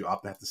 sometimes you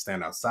often have to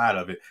stand outside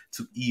of it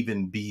to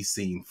even be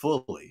seen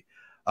fully.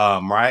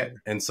 Right.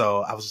 And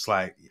so I was just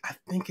like, I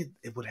think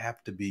it would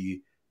have to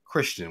be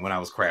Christian when I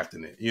was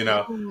crafting it, you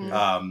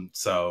know?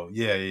 So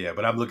yeah.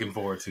 But I'm looking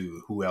forward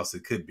to who else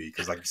it could be.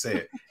 Because like you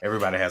said,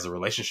 everybody has a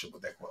relationship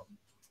with that quote.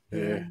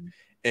 Yeah.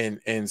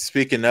 And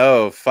speaking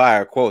of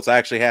fire quotes, I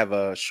actually have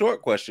a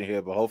short question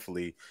here, but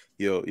hopefully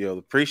you'll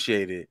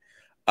appreciate it.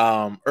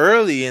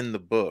 Early in the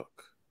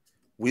book,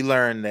 we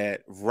learned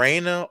that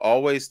Raina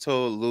always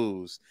told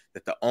Luz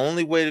that the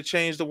only way to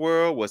change the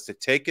world was to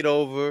take it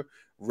over,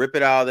 rip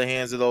it out of the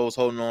hands of those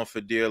holding on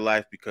for dear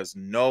life, because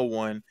no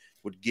one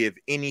would give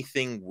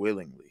anything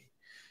willingly.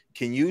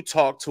 Can you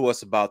talk to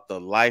us about the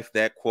life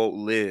that quote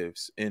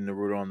lives in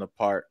Neruda on the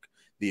Park,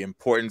 the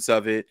importance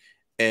of it,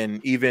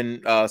 and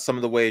even some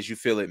of the ways you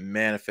feel it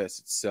manifests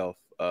itself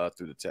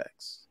through the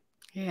text?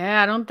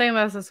 Yeah, I don't think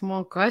that's a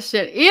small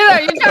question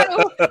either. You try to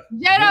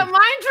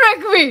mind trick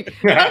me.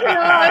 That's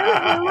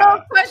a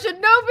real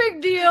question. No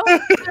big deal.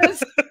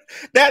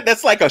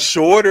 That's like a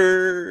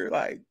shorter,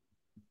 like.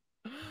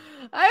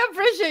 I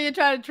appreciate you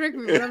trying to trick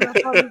me, but I'm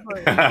not falling for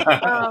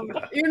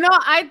it. You know,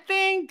 I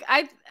think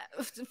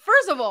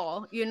first of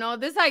all, you know,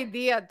 this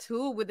idea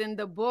too within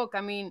the book. I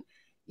mean,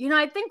 you know,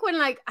 I think when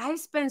like I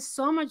spend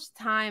so much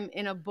time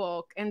in a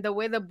book and the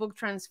way the book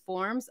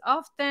transforms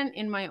often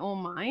in my own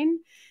mind,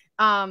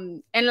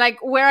 and like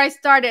where I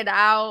started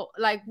out,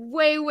 like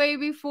way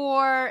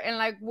before, and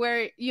like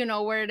where, you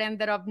know, where it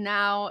ended up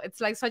now,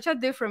 it's like such a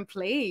different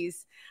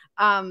place.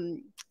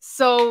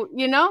 So,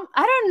 you know,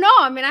 I don't know.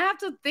 I mean, I have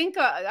to think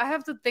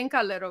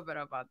a little bit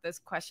about this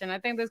question. I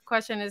think this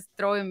question is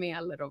throwing me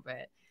a little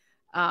bit.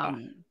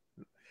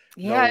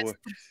 Yeah,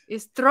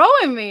 it's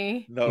throwing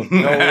me. No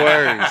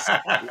worries.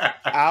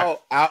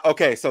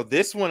 Okay, so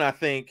this one, I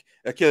think,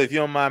 Akili, if you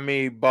don't mind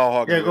me ball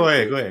hogging. Yeah, go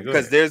ahead.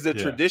 Because there's a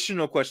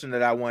traditional question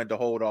that I wanted to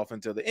hold off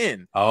until the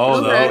end.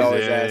 Oh,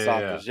 always ask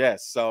authors.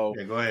 Yes. So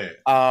go ahead.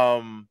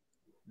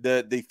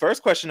 The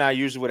first question I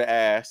usually would have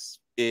asked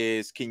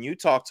is, can you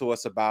talk to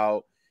us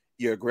about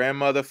your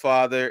grandmother,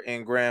 father,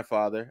 and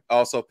grandfather,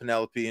 also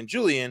Penelope and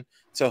Julian,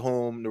 to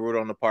whom Neruda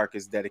on the Park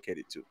is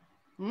dedicated to?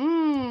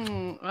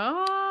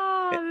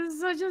 This is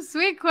such a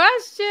sweet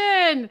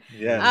question.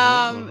 Yeah,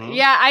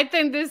 I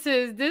think this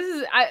is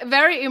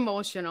very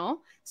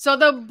emotional. So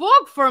the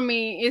book for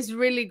me is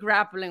really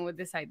grappling with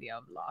this idea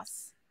of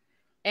loss.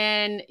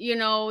 And, you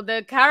know,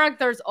 the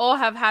characters all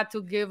have had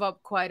to give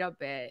up quite a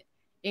bit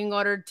in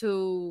order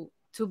to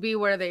be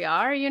where they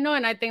are, you know?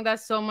 And I think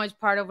that's so much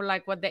part of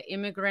like what the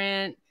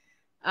immigrant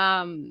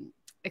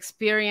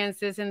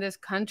experiences in this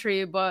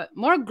country, but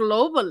more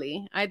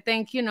globally, I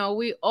think, you know,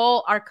 we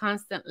all are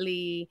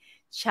constantly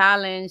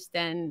challenged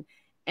and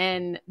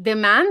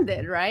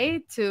demanded,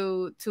 right,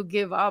 to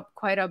give up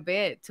quite a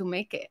bit to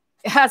make it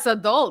as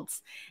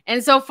adults.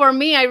 And so for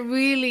me, I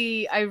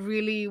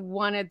really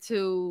wanted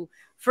to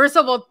first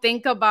of all,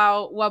 think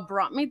about what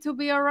brought me to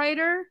be a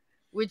writer,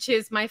 which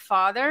is my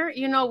father.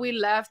 You know, we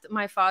left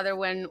my father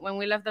when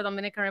we left the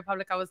Dominican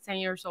Republic. I was 10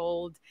 years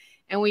old,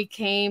 and we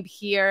came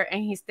here,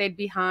 and he stayed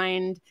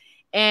behind.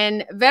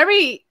 And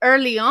very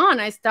early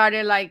on, I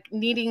started like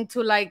needing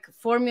to like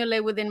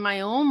formulate within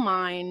my own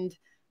mind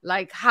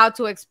like how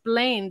to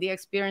explain the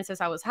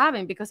experiences I was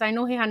having, because I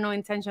knew he had no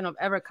intention of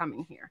ever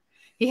coming here.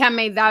 He had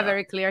made that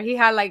very clear. He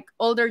had like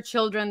older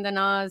children than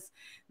us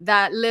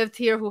that lived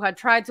here who had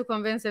tried to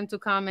convince him to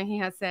come, and he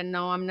had said,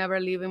 no, I'm never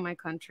leaving my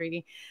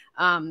country.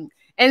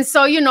 And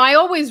so, you know, I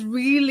always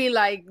really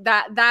like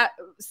that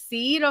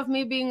seed of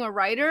me being a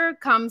writer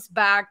comes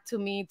back to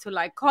me to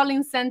like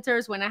calling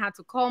centers when I had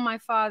to call my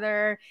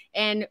father.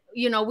 And,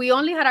 you know, we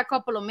only had a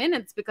couple of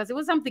minutes because it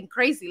was something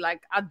crazy,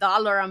 like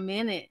 $1 a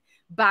minute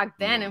back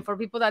then. And for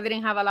people that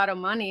didn't have a lot of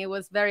money, it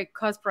was very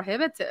cost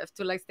prohibitive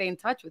to like stay in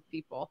touch with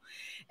people.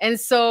 And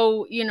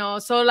so, you know,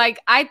 so like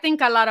I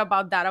think a lot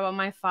about that, about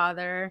my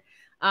father,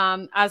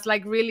 as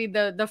like really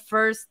the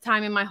first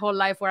time in my whole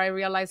life where I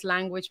realized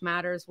language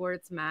matters,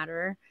 words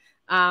matter.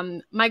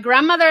 My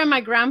grandmother and my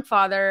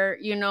grandfather,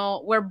 you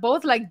know, were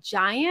both like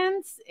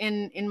giants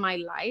in my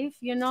life.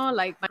 You know,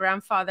 like my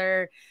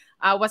grandfather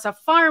was a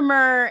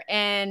farmer,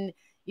 and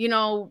you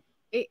know,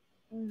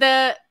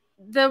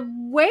 the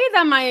way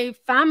that my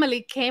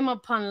family came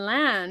upon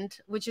land,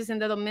 which is in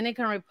the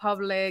Dominican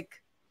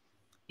Republic,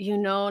 you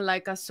know,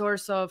 like a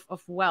source of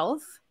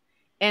wealth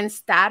and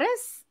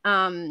status,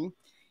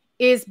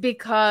 is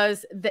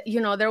because,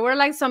 you know, there were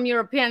like some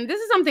European, this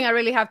is something I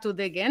really have to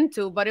dig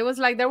into, but it was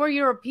like there were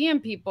European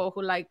people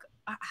who like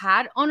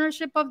had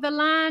ownership of the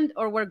land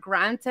or were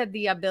granted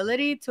the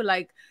ability to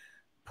like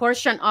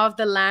portion of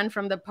the land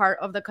from the part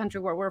of the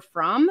country where we're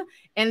from.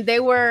 And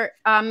they were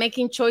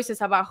making choices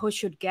about who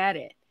should get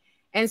it.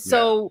 And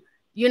so,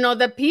 you know,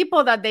 the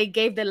people that they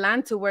gave the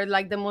land to were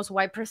like the most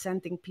white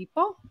presenting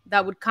people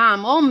that would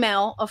come, all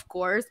male, of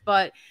course.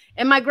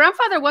 And my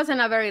grandfather wasn't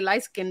a very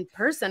light skinned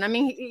person. I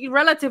mean,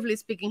 relatively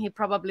speaking, he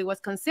probably was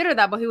considered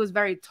that, but he was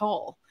very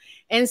tall.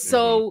 And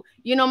so,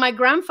 you know, my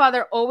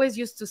grandfather always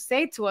used to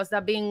say to us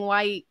that being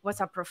white was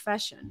a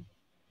profession.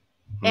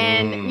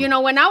 And, you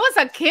know, when I was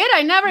a kid,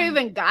 I never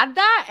even got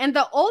that. And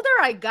the older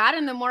I got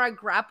and the more I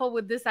grappled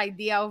with this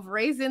idea of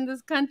race in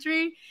this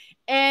country,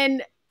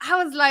 and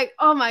I was like,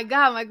 oh my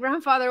God, my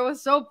grandfather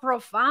was so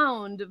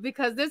profound,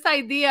 because this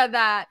idea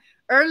that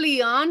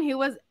early on he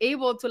was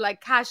able to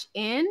like cash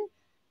in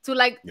to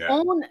like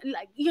own,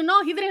 like, you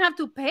know, he didn't have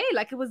to pay,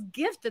 like it was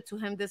gifted to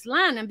him, this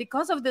land. And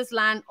because of this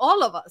land,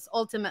 all of us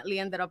ultimately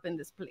ended up in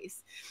this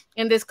place,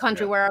 in this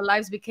country where our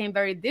lives became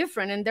very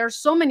different. And there's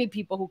so many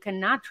people who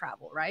cannot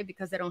travel, right?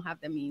 Because they don't have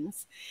the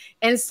means.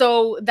 And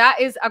so that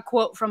is a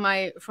quote from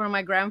my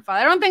grandfather.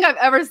 I don't think I've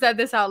ever said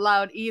this out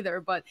loud either,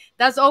 but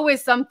that's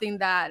always something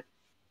that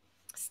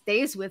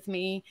stays with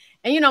me.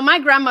 And, you know, my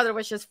grandmother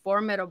was just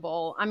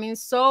formidable. I mean,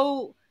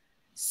 so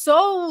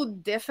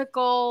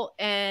difficult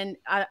and,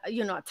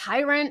 you know, a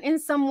tyrant in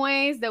some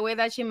ways, the way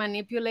that she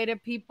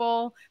manipulated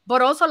people,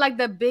 but also like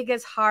the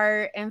biggest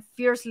heart and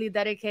fiercely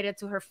dedicated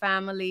to her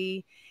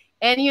family.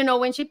 And, you know,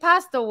 when she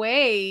passed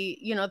away,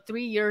 you know,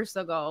 3 years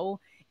ago,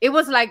 it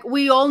was like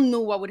we all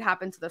knew what would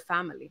happen to the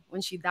family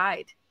when she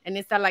died. And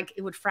it's that like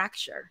it would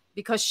fracture,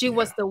 because she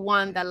was the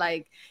one that,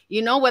 like,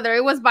 you know, whether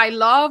it was by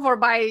love or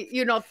by,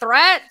 you know,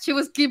 threat, she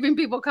was keeping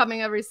people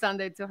coming every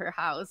Sunday to her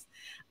house.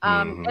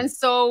 And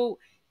so,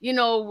 you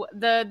know,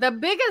 the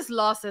biggest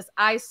losses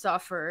I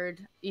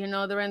suffered, you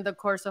know, during the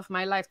course of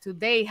my life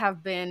today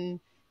have been,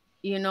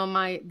 you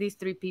know, these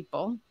three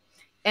people.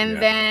 And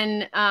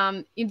then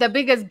the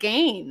biggest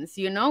gains,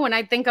 you know, when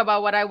I think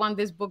about what I want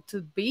this book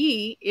to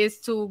be, is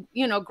to,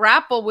 you know,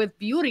 grapple with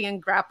beauty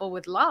and grapple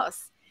with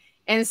loss.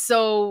 And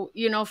so,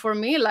 you know, for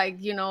me, like,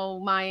 you know,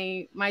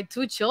 my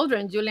two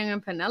children, Julian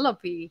and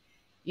Penelope,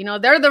 you know,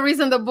 they're the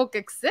reason the book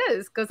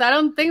exists, because I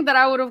don't think that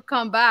I would have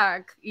come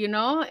back, you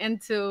know,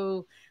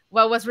 into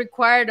what was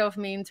required of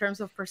me in terms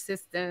of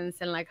persistence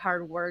and like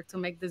hard work to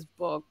make this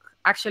book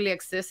actually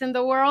exist in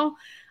the world.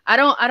 I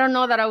don't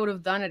know that I would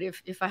have done it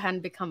if I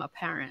hadn't become a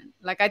parent.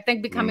 Like, I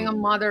think becoming a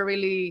mother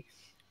really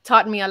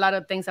taught me a lot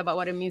of things about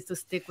what it means to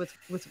stick with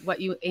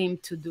what you aim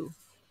to do.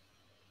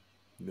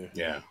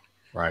 Yeah.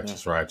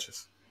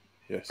 Righteous.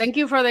 Yes. Thank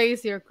you for the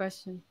easier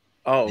question.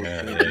 Oh,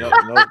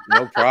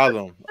 no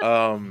problem.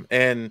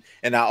 And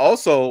I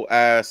also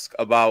ask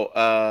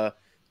about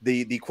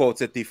the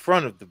quotes at the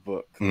front of the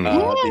book,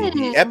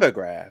 the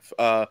epigraph.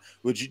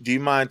 Do you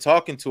mind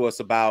talking to us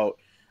about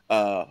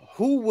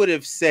who would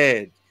have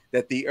said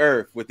that the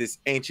earth with its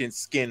ancient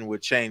skin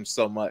would change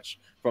so much,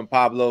 from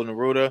Pablo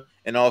Neruda?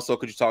 And also,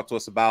 could you talk to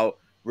us about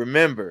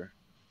 "Remember,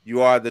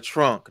 you are the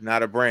trunk,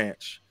 not a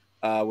branch,"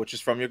 which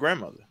is from your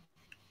grandmother?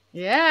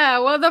 Yeah,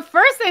 well, the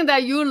first thing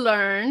that you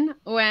learn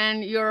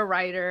when you're a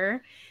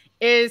writer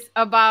is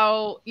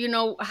about, you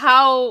know,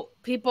 how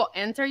people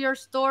enter your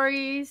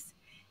stories.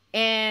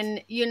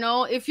 And, you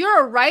know, if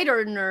you're a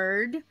writer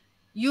nerd,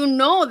 you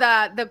know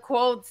that the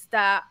quotes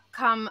that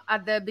come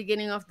at the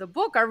beginning of the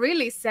book are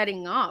really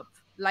setting up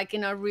like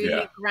in a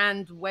really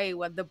grand way,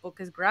 what the book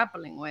is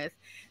grappling with.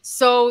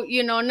 So,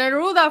 you know,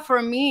 Neruda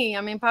for me,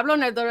 I mean, Pablo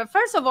Neruda,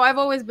 first of all, I've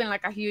always been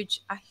like a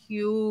huge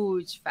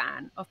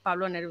fan of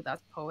Pablo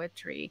Neruda's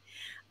poetry.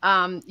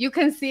 You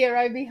can see it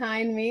right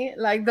behind me,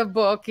 like the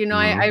book, you know,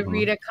 I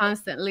read it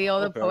constantly,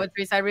 all the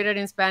poetries. I read it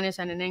in Spanish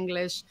and in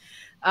English.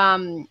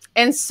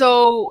 And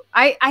so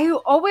I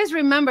always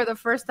remember the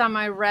first time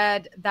I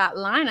read that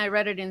line, I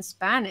read it in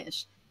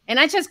Spanish. And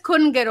I just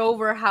couldn't get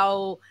over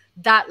how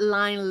that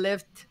line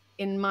lived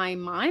in my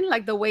mind,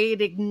 like the way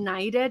it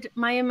ignited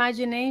my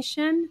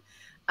imagination.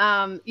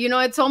 You know,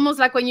 it's almost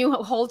like when you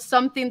hold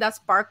something that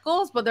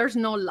sparkles, but there's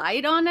no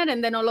light on it.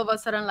 And then all of a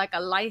sudden, like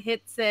a light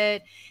hits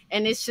it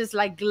and it's just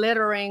like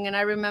glittering. And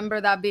I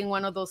remember that being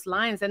one of those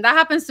lines. And that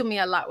happens to me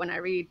a lot when I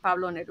read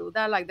Pablo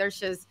Neruda. Like there's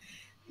just,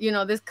 you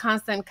know, this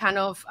constant kind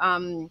of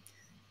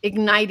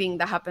igniting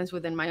that happens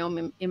within my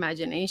own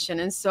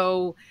imagination. And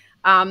so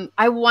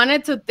I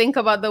wanted to think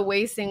about the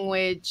ways in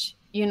which,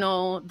 you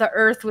know, the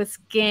earth with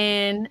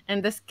skin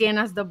and the skin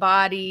as the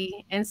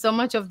body. And so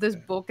much of this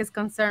book is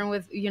concerned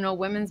with, you know,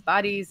 women's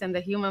bodies and the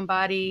human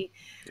body.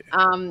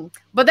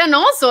 But then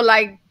also,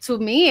 like, to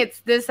me, it's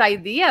this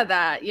idea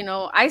that, you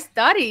know, I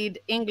studied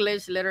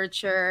English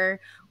literature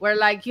where,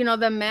 like, you know,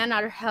 the men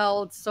are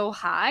held so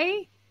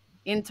high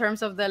in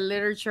terms of the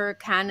literature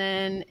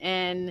canon,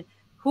 and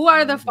who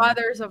are the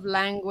fathers of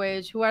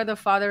language, who are the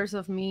fathers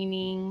of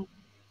meaning.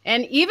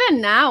 And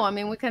even now, I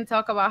mean, we can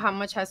talk about how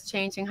much has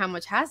changed and how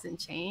much hasn't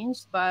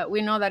changed, but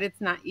we know that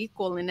it's not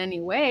equal in any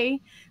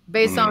way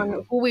based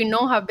on who we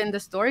know have been the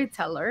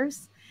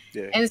storytellers.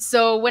 And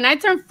so when I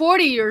turned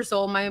 40 years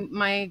old,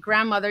 my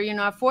grandmother, you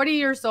know, at 40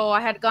 years old,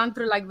 I had gone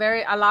through like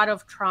a lot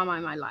of trauma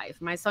in my life.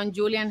 My son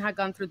Julian had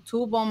gone through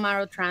 2 bone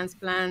marrow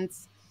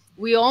transplants.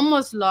 We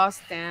almost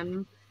lost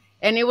him.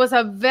 And it was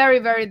a very,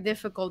 very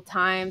difficult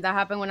time. That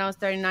happened when I was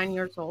 39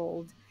 years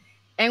old.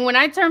 And when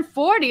I turned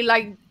 40,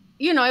 like,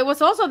 you know, it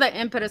was also the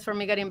impetus for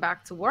me getting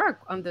back to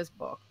work on this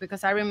book,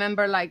 because I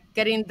remember like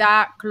getting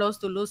that close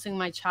to losing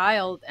my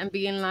child and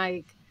being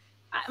like,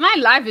 my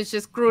life is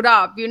just screwed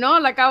up, you know,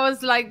 like I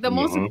was like the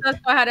most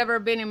successful I had ever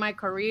been in my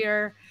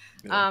career,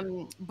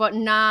 but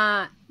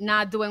not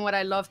doing what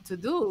I love to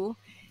do.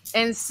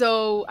 And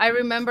so I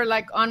remember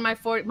like on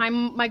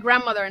my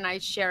grandmother and I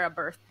share a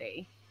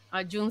birthday,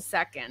 June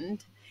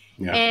 2nd.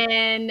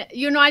 And,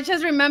 you know, I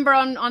just remember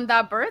on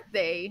that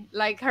birthday,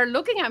 like her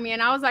looking at me,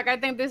 and I was like, I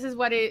think this is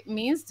what it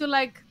means to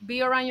like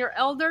be around your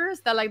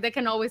elders, that like they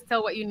can always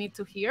tell what you need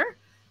to hear.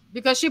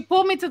 Because she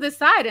pulled me to the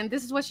side and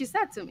this is what she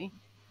said to me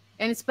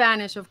in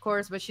Spanish, of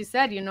course. But she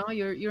said, you know,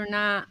 you're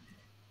not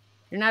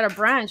a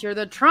branch, you're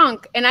the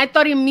trunk. And I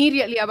thought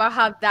immediately about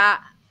how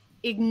that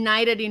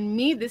ignited in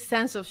me this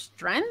sense of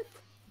strength.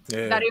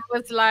 That it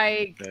was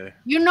like,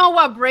 you know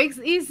what breaks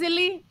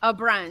easily? A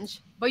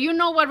branch. But you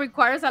know what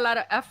requires a lot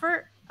of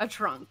effort? A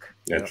trunk.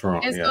 And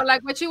so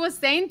like what she was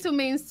saying to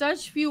me in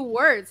such few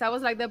words, I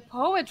was like, the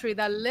poetry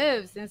that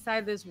lives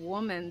inside this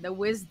woman, the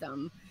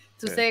wisdom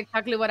to say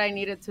exactly what I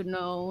needed to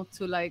know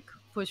to like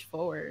push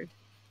forward.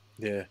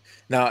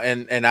 Now,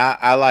 and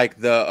I like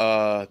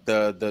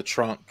the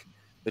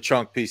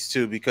trunk piece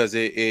too, because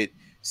it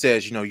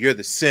says, you know, you're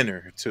the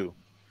center too.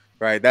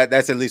 Right.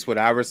 That's at least what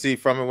I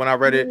received from it when I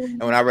read it.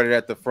 And when I read it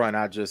at the front,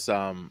 I just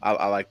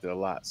I liked it a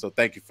lot. So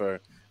thank you for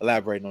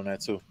elaborating on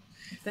that too.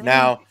 Thanks.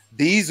 Now,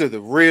 these are the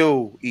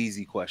real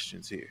easy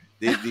questions here.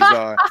 These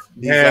are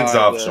hands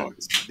off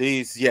choice.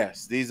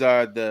 These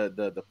are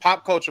the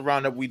pop culture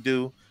roundup we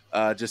do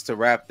just to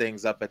wrap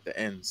things up at the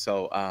end.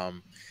 So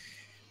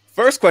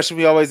first question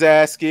we always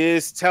ask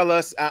is, tell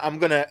us, I'm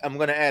gonna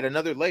add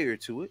another layer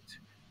to it,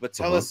 but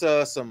tell us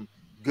some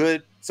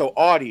good, so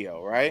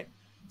audio, right?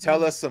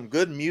 Tell us some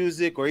good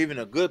music or even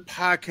a good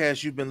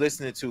podcast you've been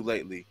listening to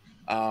lately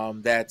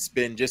that's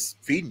been just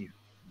feeding you.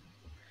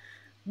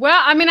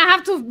 Well, I mean, I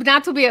have to,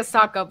 not to be a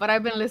sucker, but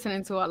I've been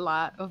listening to a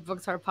lot of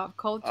Books Are Pop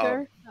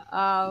Culture.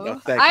 I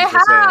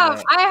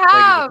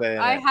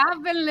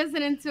have been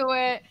listening to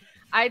it.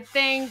 I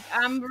think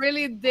I'm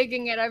really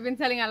digging it. I've been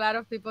telling a lot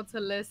of people to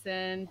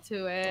listen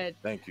to it.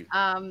 Thank you.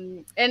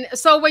 And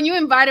so when you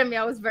invited me,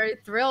 I was very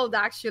thrilled,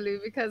 actually,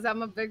 because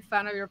I'm a big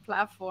fan of your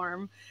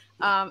platform.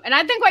 And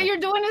I think what you're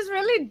doing is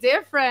really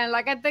different.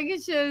 Like, I think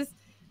it's just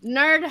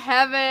nerd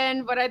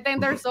heaven, but I think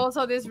there's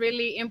also this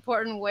really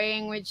important way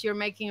in which you're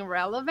making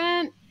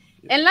relevant.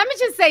 And let me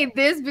just say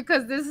this,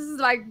 because this is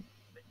like,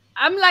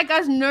 I'm like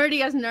as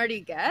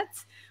nerdy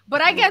gets,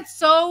 but I get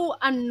so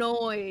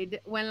annoyed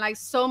when like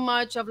so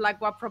much of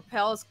like what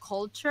propels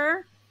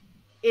culture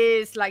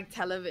is like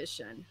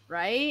television,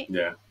 right?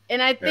 Yeah.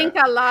 And I think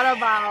a lot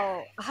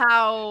about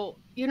how,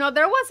 you know,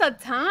 there was a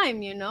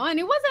time, you know, and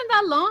it wasn't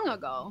that long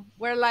ago,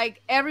 where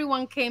like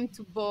everyone came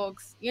to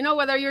books, you know,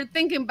 whether you're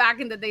thinking back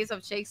in the days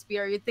of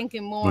Shakespeare, you're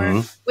thinking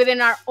more within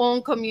our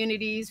own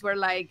communities where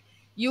like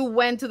you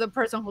went to the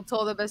person who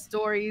told the best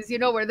stories, you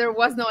know, where there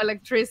was no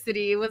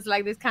electricity. It was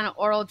like this kind of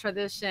oral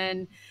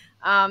tradition.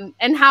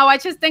 And how I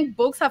just think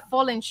books have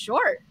fallen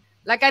short.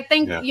 Like, I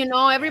think, you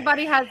know,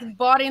 everybody has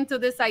bought into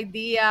this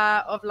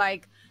idea of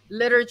like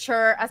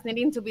literature as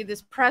needing to be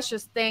this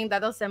precious thing that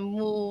doesn't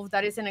move,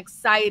 that isn't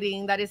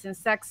exciting, that isn't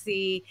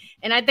sexy.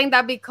 And I think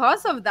that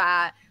because of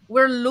that,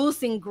 we're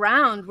losing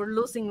ground, we're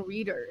losing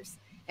readers.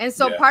 And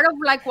so part of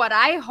like what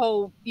I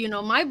hope, you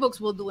know, my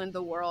books will do in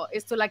the world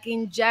is to like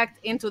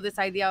inject into this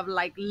idea of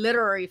like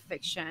literary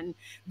fiction,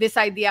 this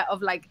idea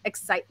of like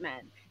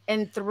excitement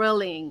and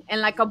thrilling,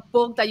 and like a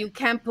book that you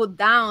can't put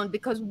down,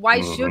 because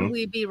why should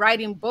we be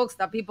writing books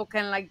that people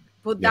can like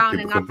put down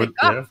and not pick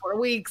up for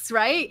weeks,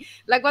 right?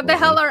 Like what the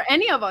hell are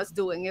any of us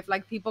doing if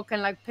like people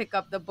can like pick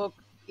up the book,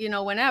 you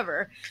know,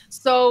 whenever?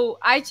 So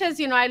I just,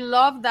 you know, I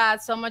love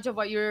that so much of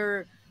what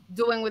you're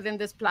doing within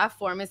this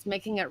platform is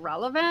making it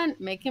relevant,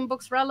 making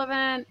books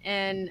relevant,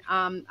 and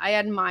I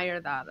admire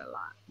that a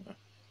lot.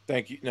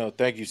 Thank you. No,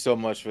 thank you so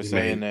much for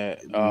saying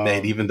that.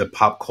 Made even the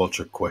pop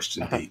culture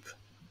question deep.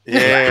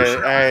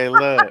 Yeah. Hey,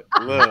 look.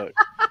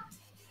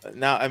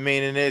 Now, I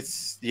mean, and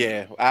it's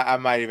I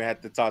might even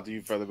have to talk to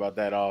you further about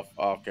that off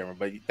camera.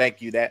 But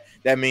thank you.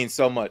 That means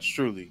so much,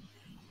 truly.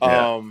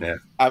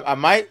 I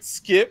might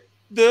skip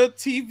the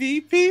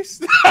TV piece.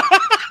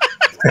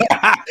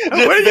 What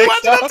are you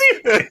watching on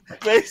TV?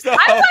 Based off,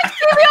 I watch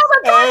TV all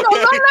the time.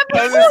 Don't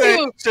let me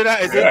fool you. Should I?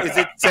 Is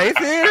it safe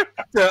here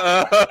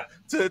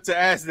to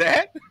ask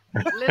that?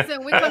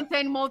 Listen, we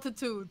contain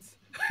multitudes.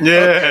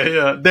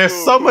 Yeah. There's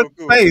so much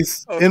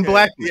space in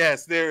blackness.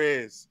 Yes, there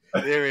is.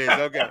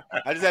 Okay,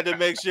 I just had to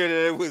make sure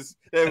that it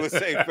was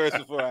safe first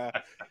before I.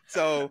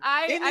 So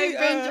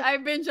I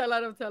binge a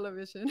lot of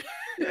television.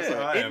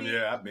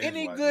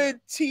 Any good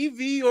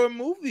TV or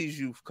movies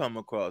you've come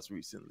across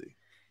recently?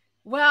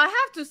 Well, I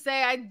have to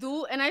say I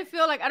do, and I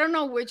feel like I don't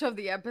know which of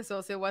the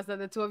episodes it was that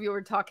the two of you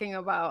were talking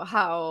about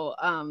how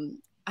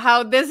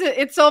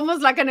it's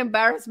almost like an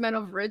embarrassment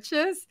of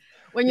riches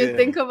when you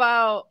think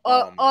about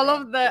all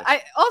of the.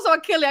 I also,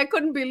 Akili, I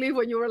couldn't believe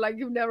when you were like,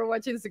 you've never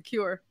watched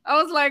Insecure.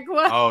 I was like,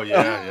 what? Oh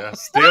yeah.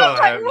 Still,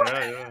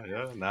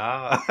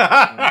 nah.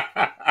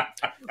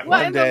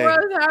 What in the world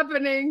is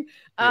happening?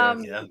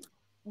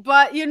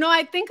 But, you know,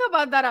 I think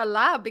about that a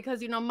lot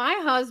because, you know, my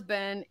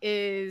husband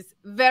is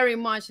very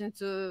much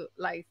into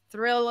like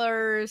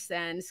thrillers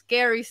and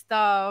scary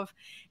stuff.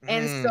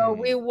 And so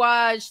we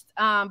watched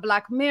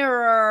Black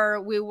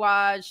Mirror. We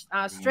watched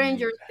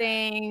Stranger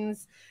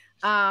Things.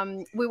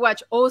 We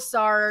watched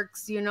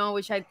Ozarks, you know,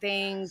 which I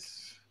think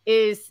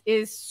is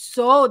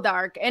so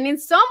dark. And in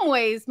some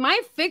ways, my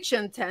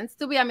fiction tends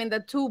to be, I mean,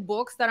 the two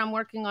books that I'm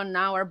working on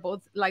now are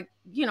both like,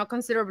 you know,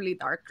 considerably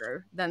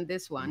darker than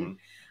this one.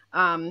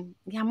 I'm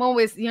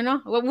always, you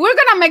know, we're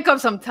gonna make up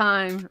some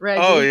time, right?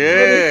 Oh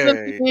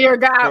yeah, year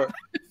gap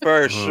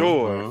for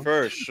sure.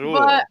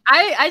 But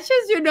I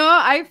just, you know,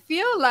 I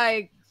feel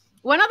like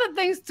one of the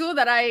things too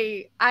that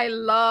I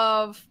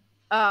love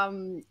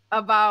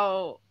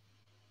about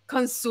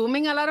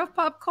consuming a lot of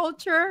pop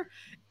culture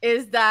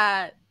is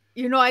that,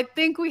 you know, I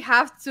think we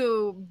have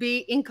to be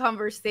in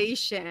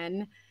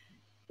conversation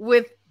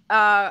with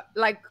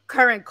like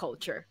current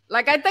culture.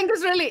 Like I think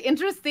it's really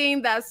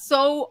interesting that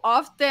so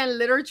often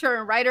literature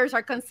and writers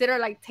are considered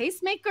like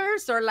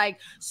tastemakers or like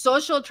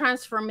social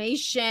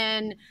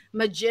transformation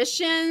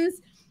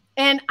magicians.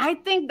 And I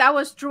think that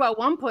was true at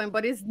one point,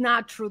 but it's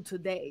not true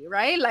today,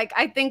 right? Like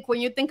I think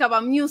when you think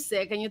about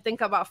music and you think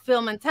about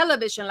film and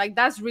television, like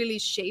that's really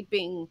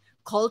shaping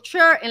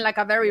culture in like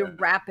a very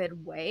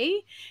rapid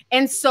way.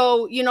 And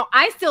so, you know,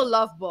 I still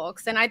love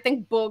books, and I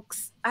think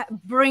books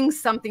bring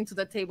something to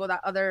the table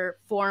that other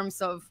forms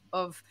of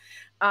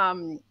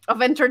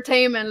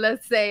entertainment,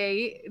 let's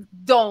say,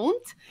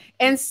 don't.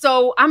 And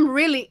so I'm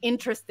really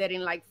interested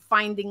in like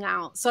finding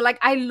out. So like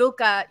I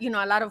look at, you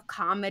know, a lot of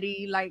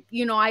comedy, like,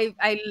 you know,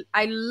 I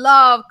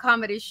love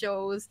comedy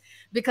shows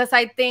because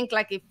I think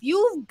like if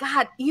you've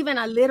got even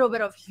a little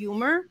bit of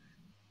humor,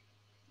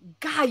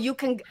 God, you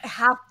can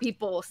have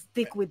people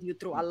stick with you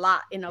through a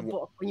lot in a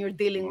book when you're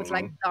dealing with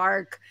like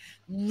dark,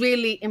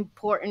 really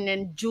important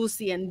and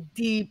juicy and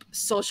deep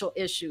social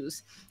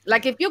issues.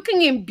 Like if you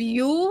can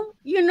imbue,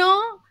 you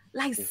know,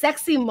 like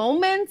sexy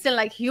moments and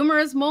like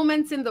humorous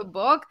moments in the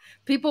book,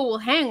 people will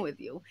hang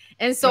with you.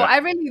 And so I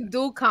really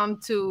do come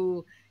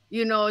to,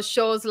 you know,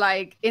 shows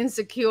like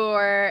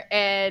Insecure,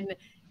 and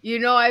you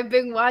know, I've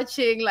been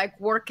watching like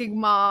Working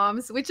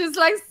Moms, which is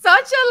like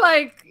such a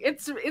like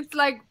it's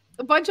like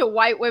a bunch of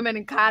white women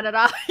in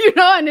Canada, you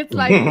know, and it's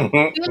like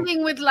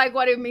dealing with like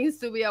what it means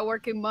to be a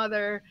working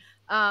mother,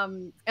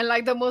 and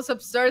like the most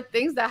absurd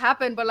things that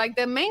happen. But like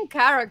the main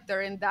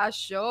character in that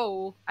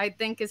show, I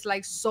think is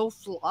like so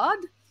flawed,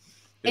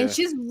 and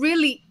she's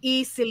really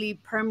easily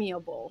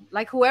permeable.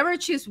 Like whoever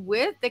she's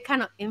with, they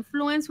kind of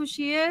influence who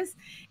she is.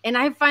 And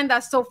I find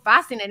that so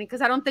fascinating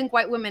because I don't think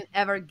white women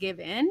ever give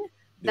in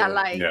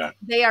that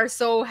they are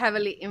so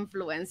heavily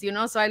influenced, you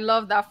know? So I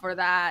love that for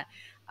that.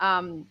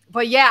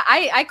 But yeah,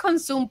 I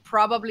consume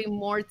probably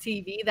more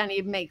TV than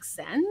it makes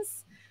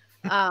sense.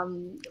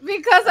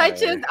 Because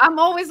I'm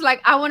always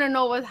like, I want to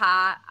know what's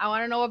hot. I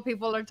want to know what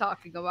people are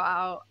talking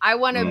about. I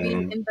want to be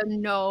in the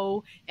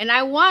know. And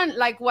I want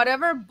like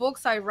whatever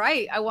books I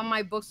write, I want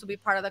my books to be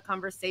part of the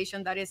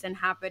conversation that isn't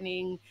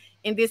happening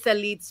in this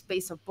elite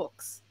space of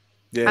books.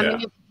 Yeah. I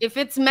mean, if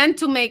it's meant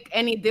to make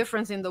any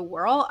difference in the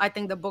world, I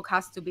think the book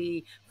has to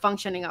be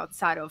functioning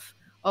outside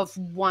of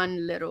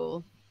one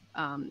little,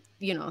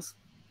 you know,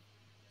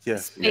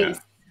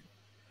 space.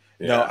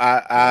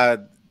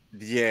 No,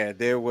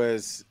 there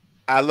was.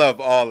 I love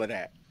all of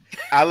that.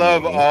 I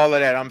love all of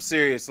that. I'm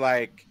serious.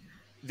 Like,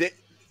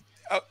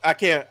 I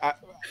can't.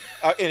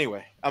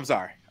 Anyway, I'm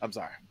sorry. You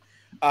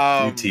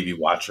TV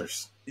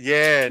watchers.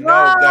 Yeah,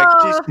 no,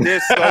 like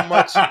there's so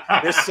much.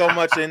 There's so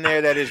much in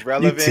there that is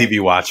relevant. You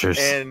TV watchers.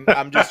 And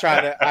I'm just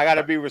trying to. I got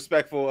to be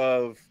respectful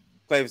of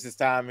Cleyvis's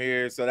time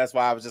here, so that's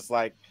why I was just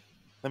like,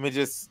 let me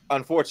just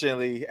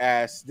unfortunately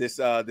ask this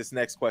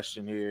next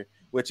question here,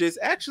 which is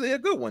actually a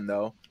good one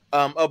though.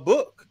 A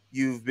book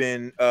you've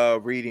been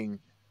reading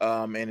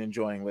and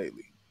enjoying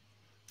lately.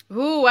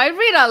 Ooh, I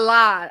read a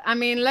lot. I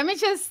mean, let me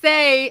just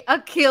say,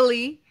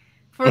 Akili.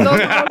 For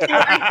those of us who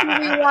are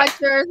TV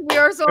watchers, we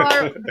also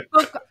are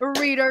book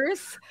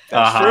readers.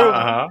 That's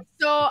true.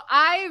 So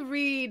I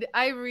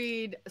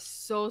read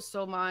so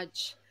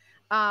much.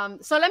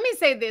 So let me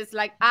say this: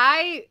 like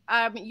I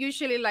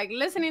usually like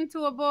listening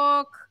to a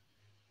book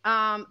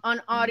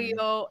on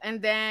audio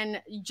and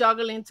then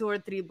juggling 2 or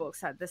 3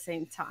 books at the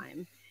same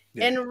time.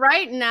 Yeah. And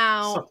right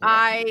now,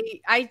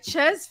 I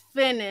just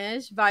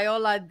finished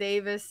Viola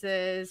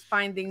Davis's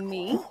Finding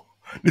Me.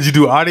 Did you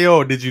do audio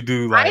or did you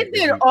do like? I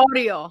did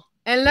audio.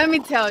 And let me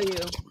tell you,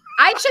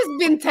 I just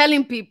been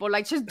telling people,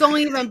 like, just don't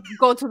even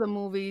go to the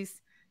movies.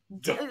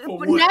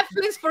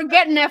 Netflix,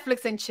 forget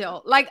Netflix and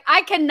chill. Like,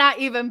 I cannot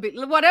even be,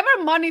 whatever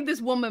money this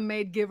woman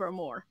made, give her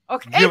more.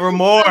 Okay? Give her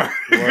more.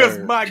 Because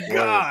my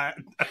God.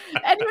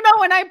 And you know,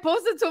 when I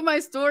posted to my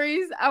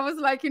stories, I was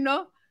like, you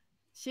know,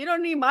 she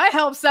don't need my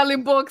help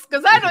selling books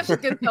because I know she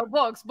can sell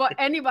books. But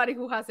anybody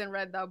who hasn't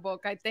read that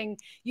book, I think,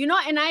 you know,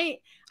 and I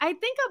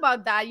think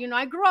about that. You know,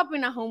 I grew up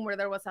in a home where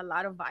there was a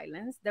lot of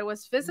violence. There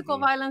was physical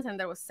violence and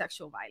there was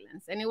sexual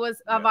violence. And it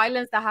was a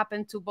violence that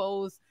happened to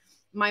both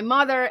my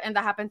mother and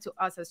that happened to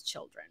us as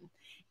children.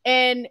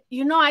 And,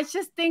 you know, I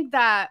just think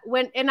that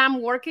and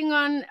I'm working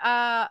on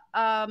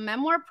a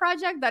memoir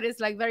project that is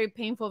like very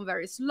painful and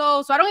very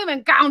slow. So I don't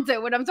even count it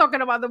when I'm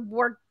talking about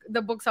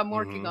the books I'm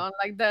working on.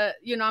 Like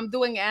I'm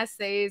doing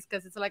essays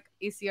because it's like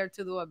easier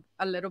to do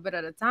a little bit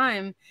at a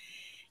time.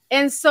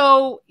 And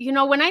so, you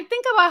know, when I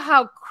think about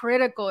how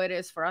critical it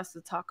is for us to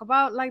talk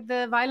about like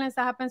the violence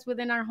that happens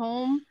within our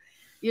home,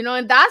 you know,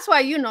 and that's why,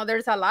 you know,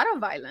 there's a lot of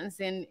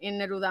violence in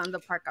Neruda and the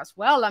park as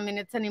well. I mean,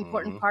 it's an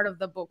important part of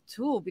the book,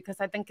 too,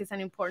 because I think it's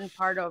an important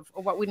part of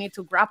what we need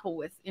to grapple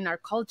with in our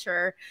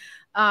culture.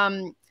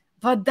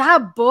 But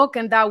that book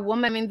and that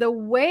woman, I mean, the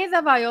way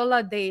that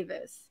Viola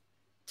Davis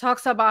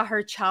talks about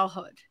her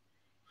childhood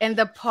and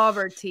the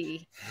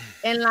poverty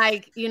and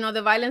like, you know,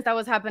 the violence that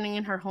was happening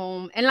in her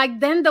home. And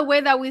like then the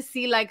way that we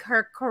see like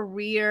her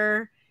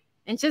career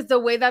and just the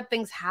way that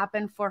things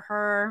happen for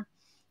her.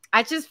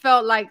 I just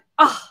felt like,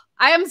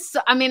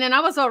 and I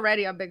was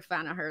already a big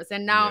fan of hers.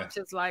 And now I'm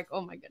just like,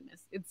 oh my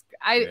goodness.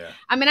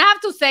 I mean, I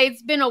have to say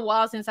it's been a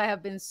while since I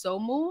have been so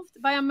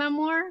moved by a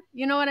memoir.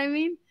 You know what I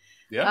mean?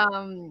 Yeah.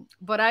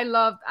 But I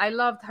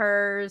loved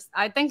hers.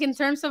 I think in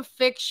terms of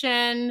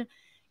fiction,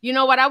 you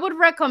know what I would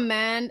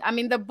recommend? I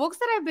mean, the books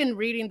that I've been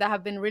reading that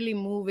have been really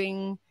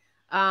moving.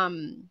 I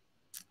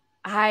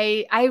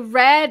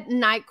read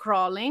Night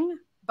Crawling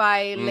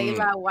by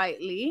Layla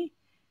Whiteley.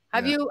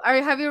 Have you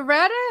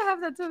read it?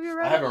 Have the two of you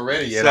read it? I haven't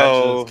read it yet.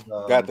 So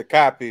got the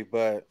copy,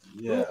 but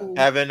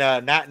haven't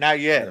not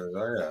yet.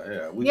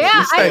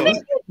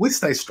 We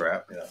stay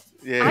strapped.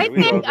 Yeah. I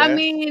think. I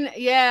mean,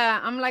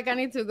 I'm like, I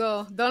need to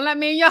go. Don't let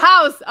me in your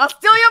house. I'll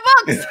steal your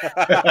books.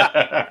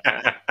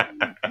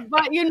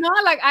 But you know,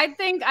 like I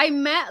think I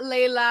met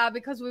Layla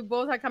because we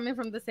both are coming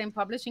from the same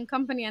publishing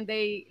company, and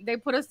they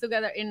put us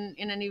together in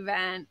an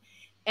event.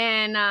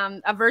 And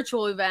a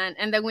virtual event,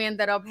 and then we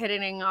ended up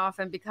hitting off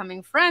and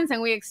becoming friends,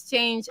 and we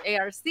exchanged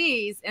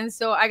ARCs, and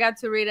so I got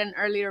to read an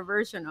earlier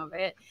version of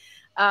it,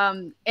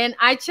 and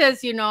I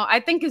just, you know, I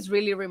think it's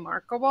really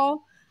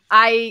remarkable.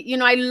 I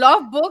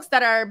love books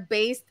that are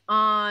based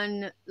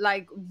on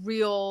like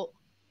real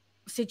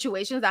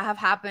situations that have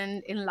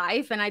happened in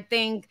life, and I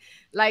think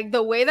like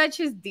the way that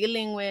she's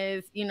dealing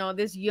with, you know,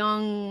 this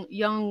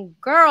young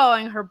girl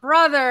and her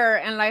brother,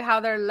 and like how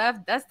they're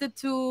left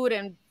destitute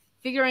and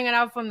figuring it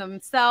out for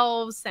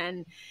themselves,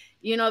 and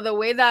you know the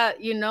way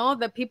that, you know,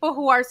 the people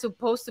who are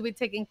supposed to be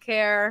taking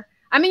care,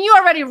 I mean, you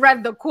already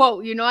read the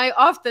quote, you know, I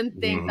often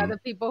think that the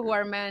people who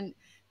are meant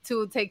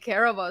to take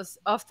care of us,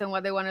 often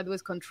what they want to do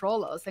is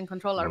control us and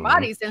control our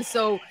bodies. And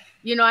so,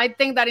 you know, I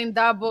think that in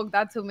that book,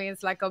 that to me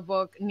is like a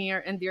book near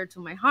and dear to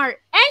my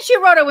heart. And she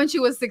wrote it when she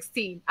was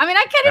 16. I mean,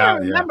 I can't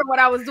even remember what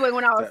I was doing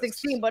when I was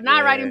 16, but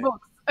not writing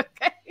books.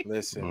 Okay.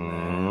 Listen,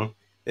 man.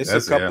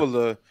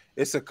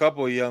 It's a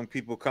couple of young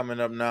people coming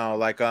up now.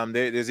 Like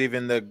there's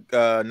even the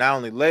not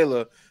only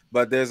Layla,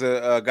 but there's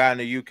a guy in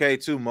the UK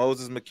too.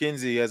 Moses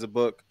McKenzie has a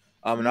book.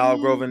 And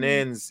Olive Grove and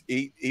Inns.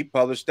 He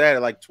published that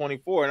at like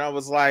 24, and I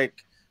was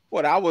like,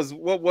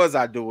 what was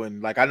I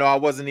doing? Like I know I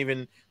wasn't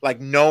even like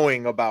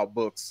knowing about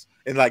books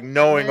and like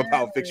knowing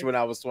about fiction when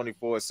I was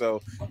 24.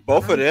 So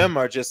both of them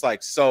are just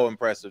like so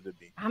impressive to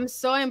me. I'm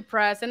so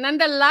impressed. And then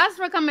the last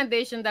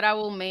recommendation that I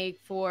will make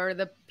for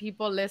the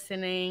people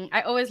listening,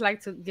 I always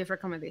like to give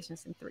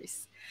recommendations in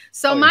threes.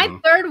 So my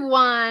third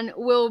one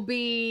will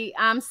be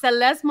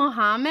Celeste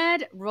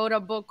Mohammed wrote a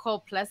book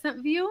called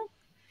Pleasant View.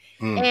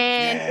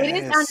 And it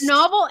is a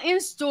novel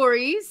in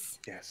stories.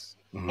 Yes.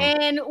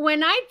 And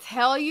when I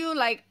tell you,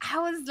 like, I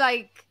was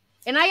like,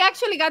 and I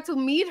actually got to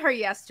meet her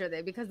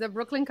yesterday because the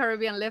Brooklyn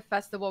Caribbean Lit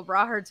Festival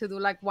brought her to do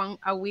like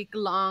a week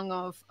long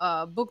of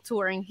book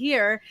touring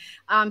here.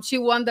 She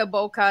won the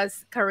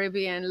BOCA's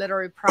Caribbean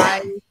Literary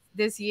Prize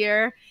this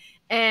year.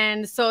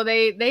 And so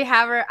they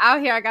have her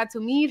out here. I got to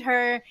meet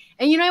her.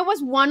 And, you know, it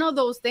was one of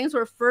those things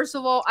where, first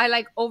of all, I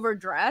like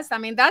overdressed. I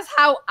mean, that's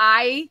how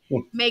I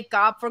make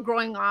up for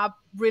growing up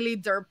really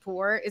dirt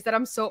poor, is that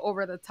I'm so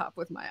over the top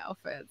with my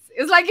outfits.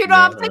 It's like, you know,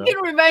 I'm taking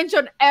revenge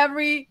on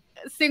every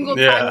single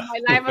time in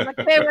my life. I was like,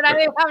 hey, but I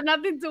didn't have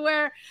nothing to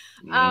wear.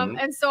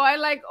 And so I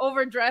like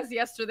overdressed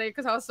yesterday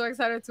because I was so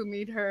excited to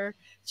meet her.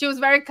 She was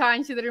very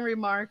kind. She didn't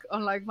remark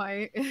on like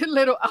my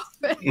little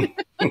outfit.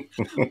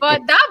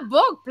 But that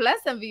book,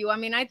 Pleasant View, I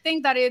mean, I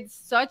think that it's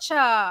such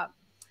a,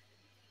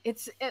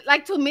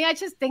 like, to me, I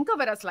just think of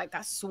it as like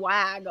a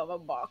swag of a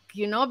book,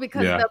 you know,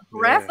 because the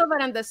breadth of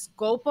it and the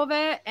scope of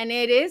it, and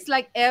it is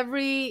like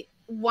every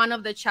one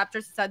of the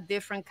chapters is a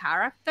different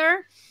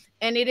character.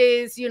 And it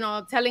is, you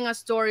know, telling a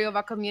story of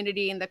a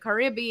community in the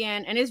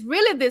Caribbean. And it's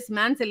really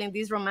dismantling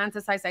these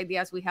romanticized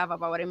ideas we have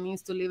about what it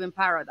means to live in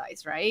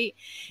paradise, right?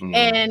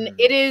 And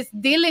it is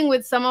dealing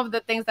with some of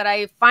the things that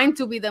I find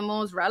to be the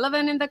most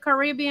relevant in the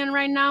Caribbean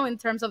right now in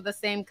terms of the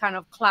same kind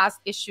of class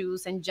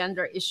issues and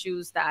gender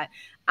issues that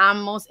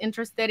I'm most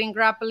interested in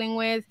grappling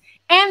with.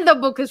 And the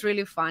book is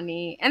really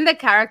funny. And the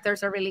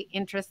characters are really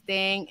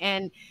interesting.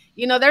 And,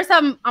 you know, there's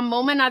a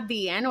moment at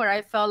the end where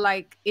I felt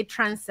like it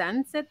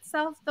transcends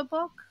itself, the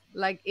book.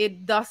 Like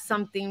it does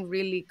something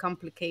really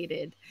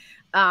complicated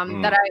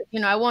that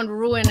I won't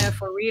ruin it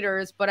for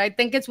readers, but I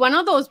think it's one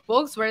of those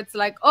books where it's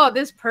like, oh,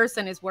 this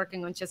person is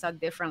working on just a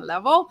different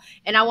level,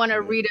 and I want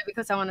to read it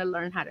because I want to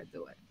learn how to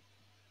do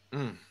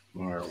it.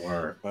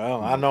 Word.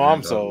 Well, I know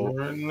I'm sold.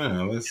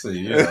 Now, let's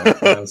see.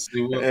 Let's see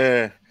what...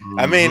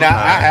 I mean, I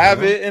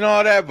have it and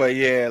all that, but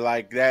yeah,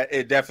 like that,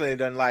 it definitely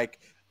done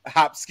like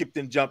hop, skipped,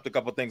 and jumped a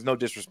couple things. No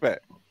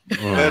disrespect, but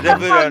it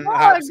definitely done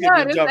hop, skipped,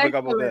 and jumped a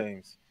couple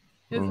things.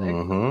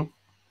 Okay.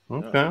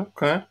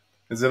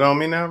 Is it on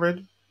me now,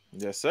 Reggie?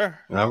 Yes, sir.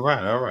 All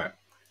right.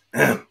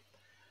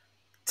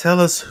 Tell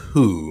us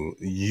who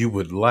you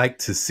would like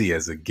to see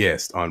as a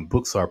guest on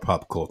Books Are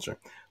Pop Culture.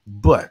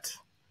 But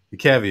the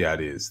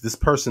caveat is this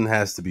person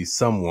has to be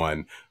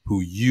someone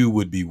who you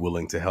would be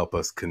willing to help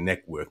us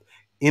connect with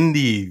in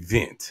the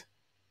event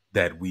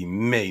that we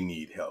may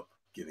need help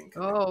getting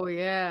connected. Oh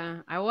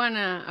yeah, I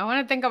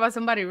wanna think about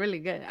somebody really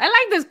good. I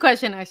like this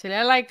question actually.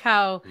 I like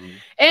how,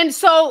 and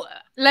so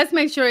let's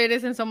make sure it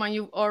isn't someone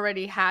you've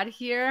already had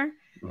here,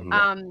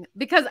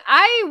 because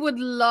I would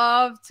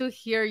love to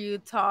hear you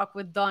talk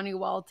with Donnie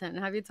Walton.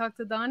 Have you talked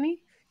to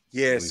Donnie?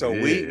 Yeah, so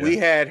we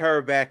had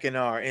her back in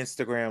our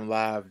Instagram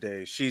live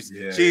day. She's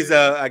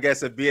I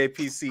guess a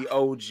BAPC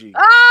OG. She's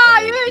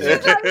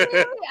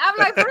like, I'm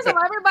like, first of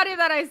all, everybody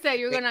that I say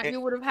you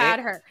would have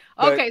had her.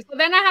 Okay, so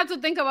then I have to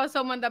think about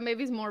someone that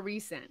maybe is more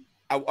recent.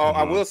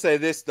 I will say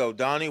this though,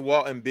 Donnie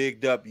Walton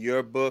bigged up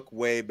your book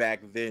way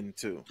back then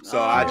too.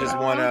 So I just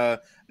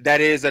wanna. That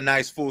is a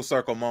nice full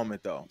circle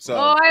moment though. So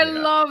I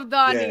love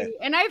Donnie,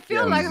 and I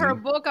feel like her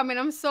book. I mean,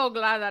 I'm so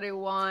glad that it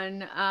won.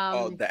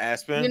 The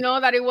Aspen. You know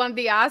that it won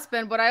the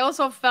Aspen, but I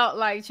also felt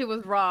like she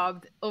was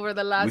robbed over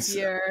the last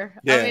year.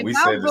 I mean, we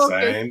said the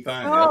same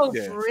thing. Oh,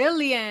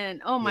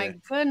 brilliant! Oh my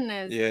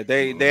goodness. Yeah,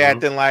 they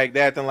acting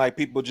like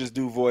people just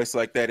do voice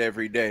like that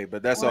every day,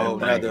 but that's a whole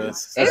nother.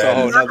 That's a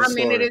whole nother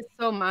story. I mean, it is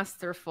so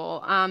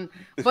masterful.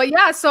 But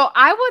yeah, so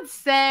I would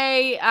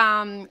say,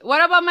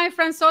 what about my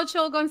friend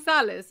Xochitl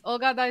Gonzalez?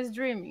 Olga Dies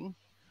Dreaming.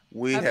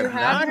 We have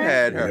not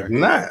had her.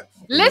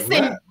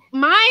 Listen,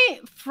 my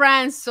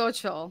friend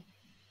Xochitl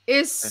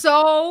is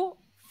so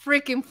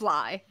freaking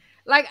fly.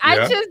 Like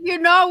I just, you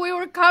know, we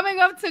were coming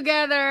up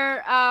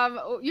together.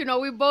 You know,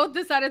 we both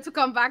decided to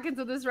come back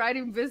into this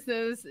writing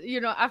business,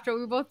 you know, after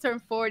we both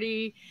turned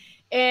 40.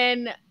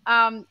 And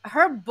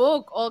her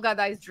book, Olga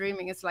Dies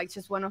Dreaming, is like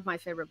just one of my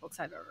favorite books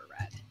I've ever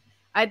read.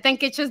 I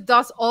think it just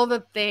does all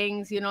the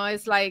things, you know,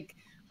 it's like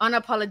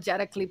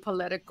unapologetically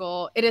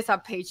political. It is a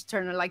page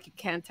turner, like you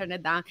can't turn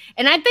it down.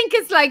 And I think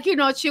it's like, you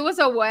know, she was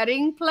a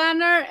wedding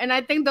planner. And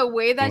I think the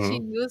way that she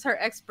used her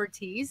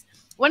expertise,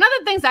 one of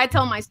the things I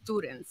tell my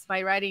students,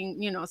 my writing,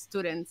 you know,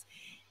 students,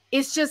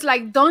 is just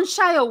like, don't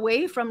shy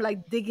away from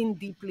like digging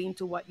deeply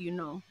into what you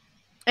know.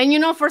 And, you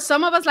know, for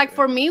some of us, like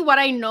for me, what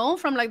I know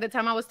from like the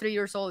time I was 3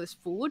 years old is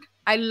food.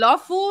 I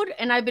love food,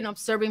 and I've been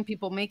observing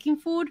people making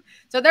food.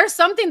 So there's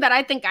something that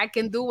I think I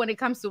can do when it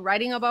comes to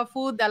writing about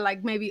food that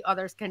like maybe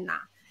others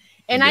cannot.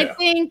 And I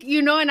think,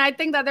 you know, and I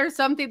think that there's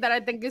something that I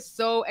think is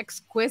so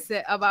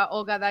exquisite about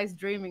Olga Dies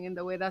Dreaming in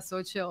the way that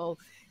Xochitl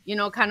you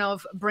know, kind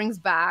of brings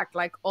back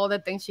like all the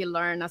things she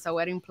learned as a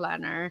wedding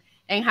planner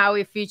and how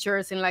it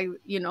features in like,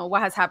 you know,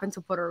 what has happened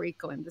to Puerto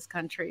Rico in this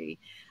country.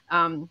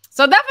 So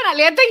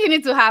definitely, I think you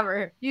need to have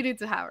her. You need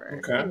to have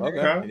her. Okay. You know?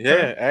 Okay.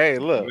 Yeah. Hey,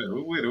 look,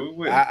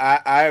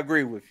 I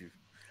agree with you.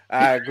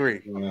 I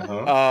agree.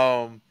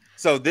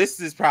 So this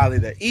is probably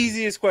the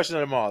easiest question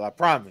of them all. I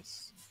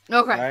promise.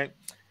 Okay.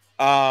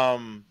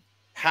 Right.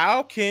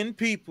 How can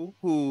people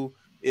who,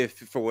 if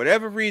for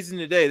whatever reason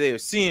today they are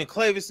seeing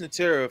Cleyvis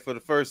Natera for the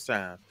first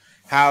time,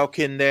 how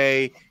can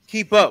they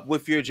keep up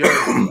with your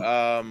journey?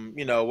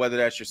 You know, whether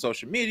that's your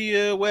social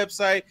media,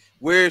 website,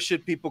 where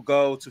should people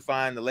go to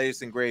find the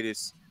latest and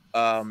greatest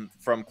from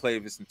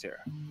Cleyvis Natera?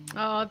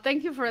 Oh,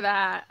 thank you for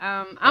that.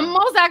 I'm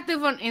most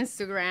active on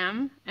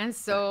Instagram, and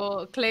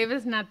so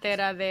Cleyvis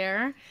Natera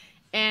there.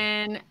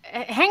 And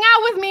hang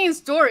out with me in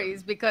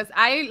stories because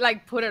I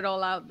like put it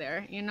all out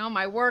there, you know,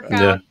 my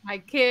workouts, my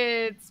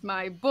kids,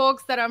 my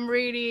books that I'm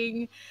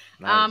reading.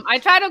 Nice. I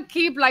try to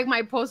keep like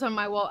my posts on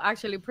my wall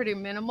actually pretty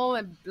minimal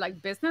and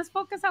like business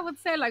focused, I would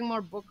say, like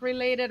more book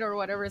related or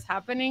whatever is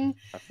happening.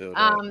 I feel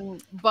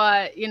that.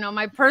 But you know,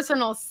 my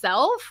personal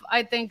self,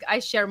 I think I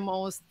share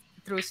most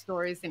through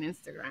stories in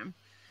Instagram.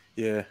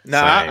 Yeah.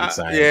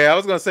 I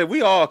was gonna say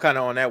we all kind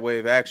of on that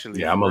wave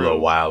actually. Yeah, I'm a little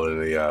wild in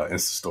the Insta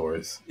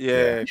stories.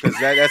 Yeah, because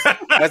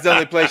that's the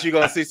only place you're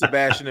gonna see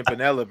Sebastian and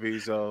Penelope.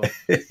 So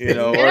you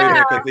know,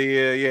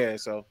 yeah.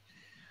 So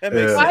that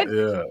makes sense.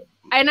 Yeah.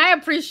 And I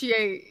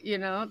appreciate, you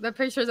know, the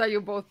pictures that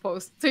you both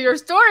post to your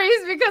stories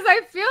because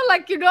I feel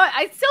like, you know,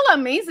 it still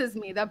amazes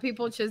me that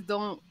people just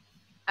don't.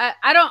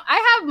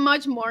 I have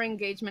much more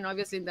engagement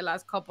obviously in the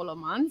last couple of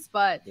months,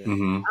 but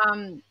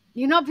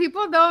you know,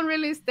 people don't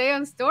really stay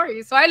on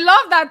stories. So I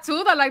love that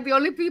too, that like the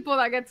only people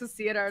that get to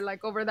see it are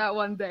like over that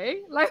one day.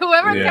 Like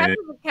whoever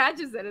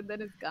catches it and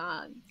then it's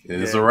gone.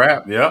 It's a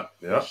wrap. Yep.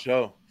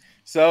 Sure.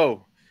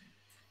 So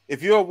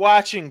if you're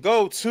watching,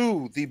 go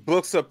to the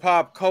Books of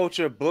Pop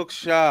Culture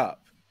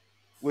Bookshop,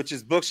 which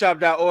is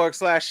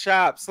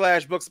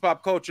bookshop.org/shop/Books of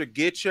Pop Culture.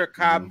 Get your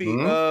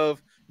copy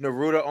of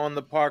Neruda on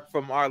the Park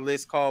from our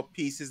list called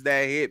Pieces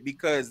That Hit,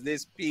 because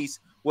this piece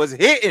was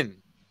hitting.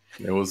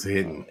 It was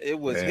hitting.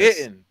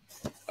 Hitting.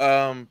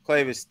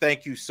 Cleyvis,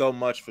 thank you so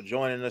much for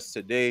joining us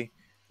today.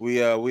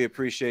 We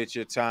appreciate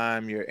your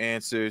time, your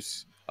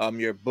answers,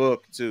 your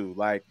book too.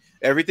 Like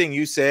everything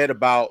you said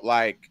about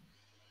like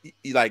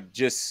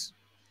just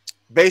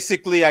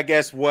basically, I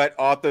guess what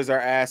authors are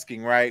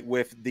asking, right?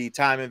 With the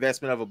time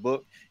investment of a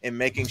book and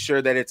making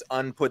sure that it's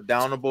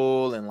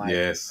unputdownable and like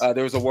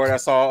there was a word I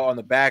saw on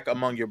the back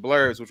among your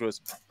blurbs, which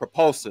was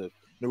propulsive.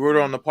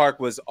 Neruda on the Park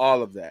was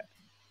all of that.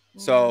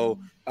 So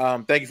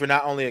thank you for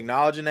not only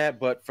acknowledging that,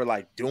 but for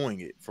like doing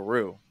it for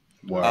real.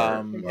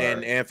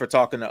 And for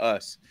talking to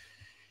us.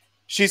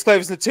 She's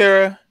Cleyvis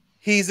Natera.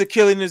 He's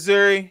Akili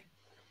Reggie.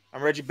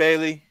 I'm Reggie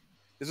Bailey.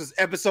 This was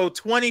episode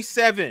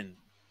 27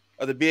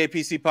 of the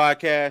BAPC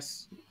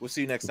podcast. We'll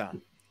see you next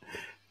time.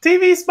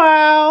 TV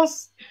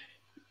smiles.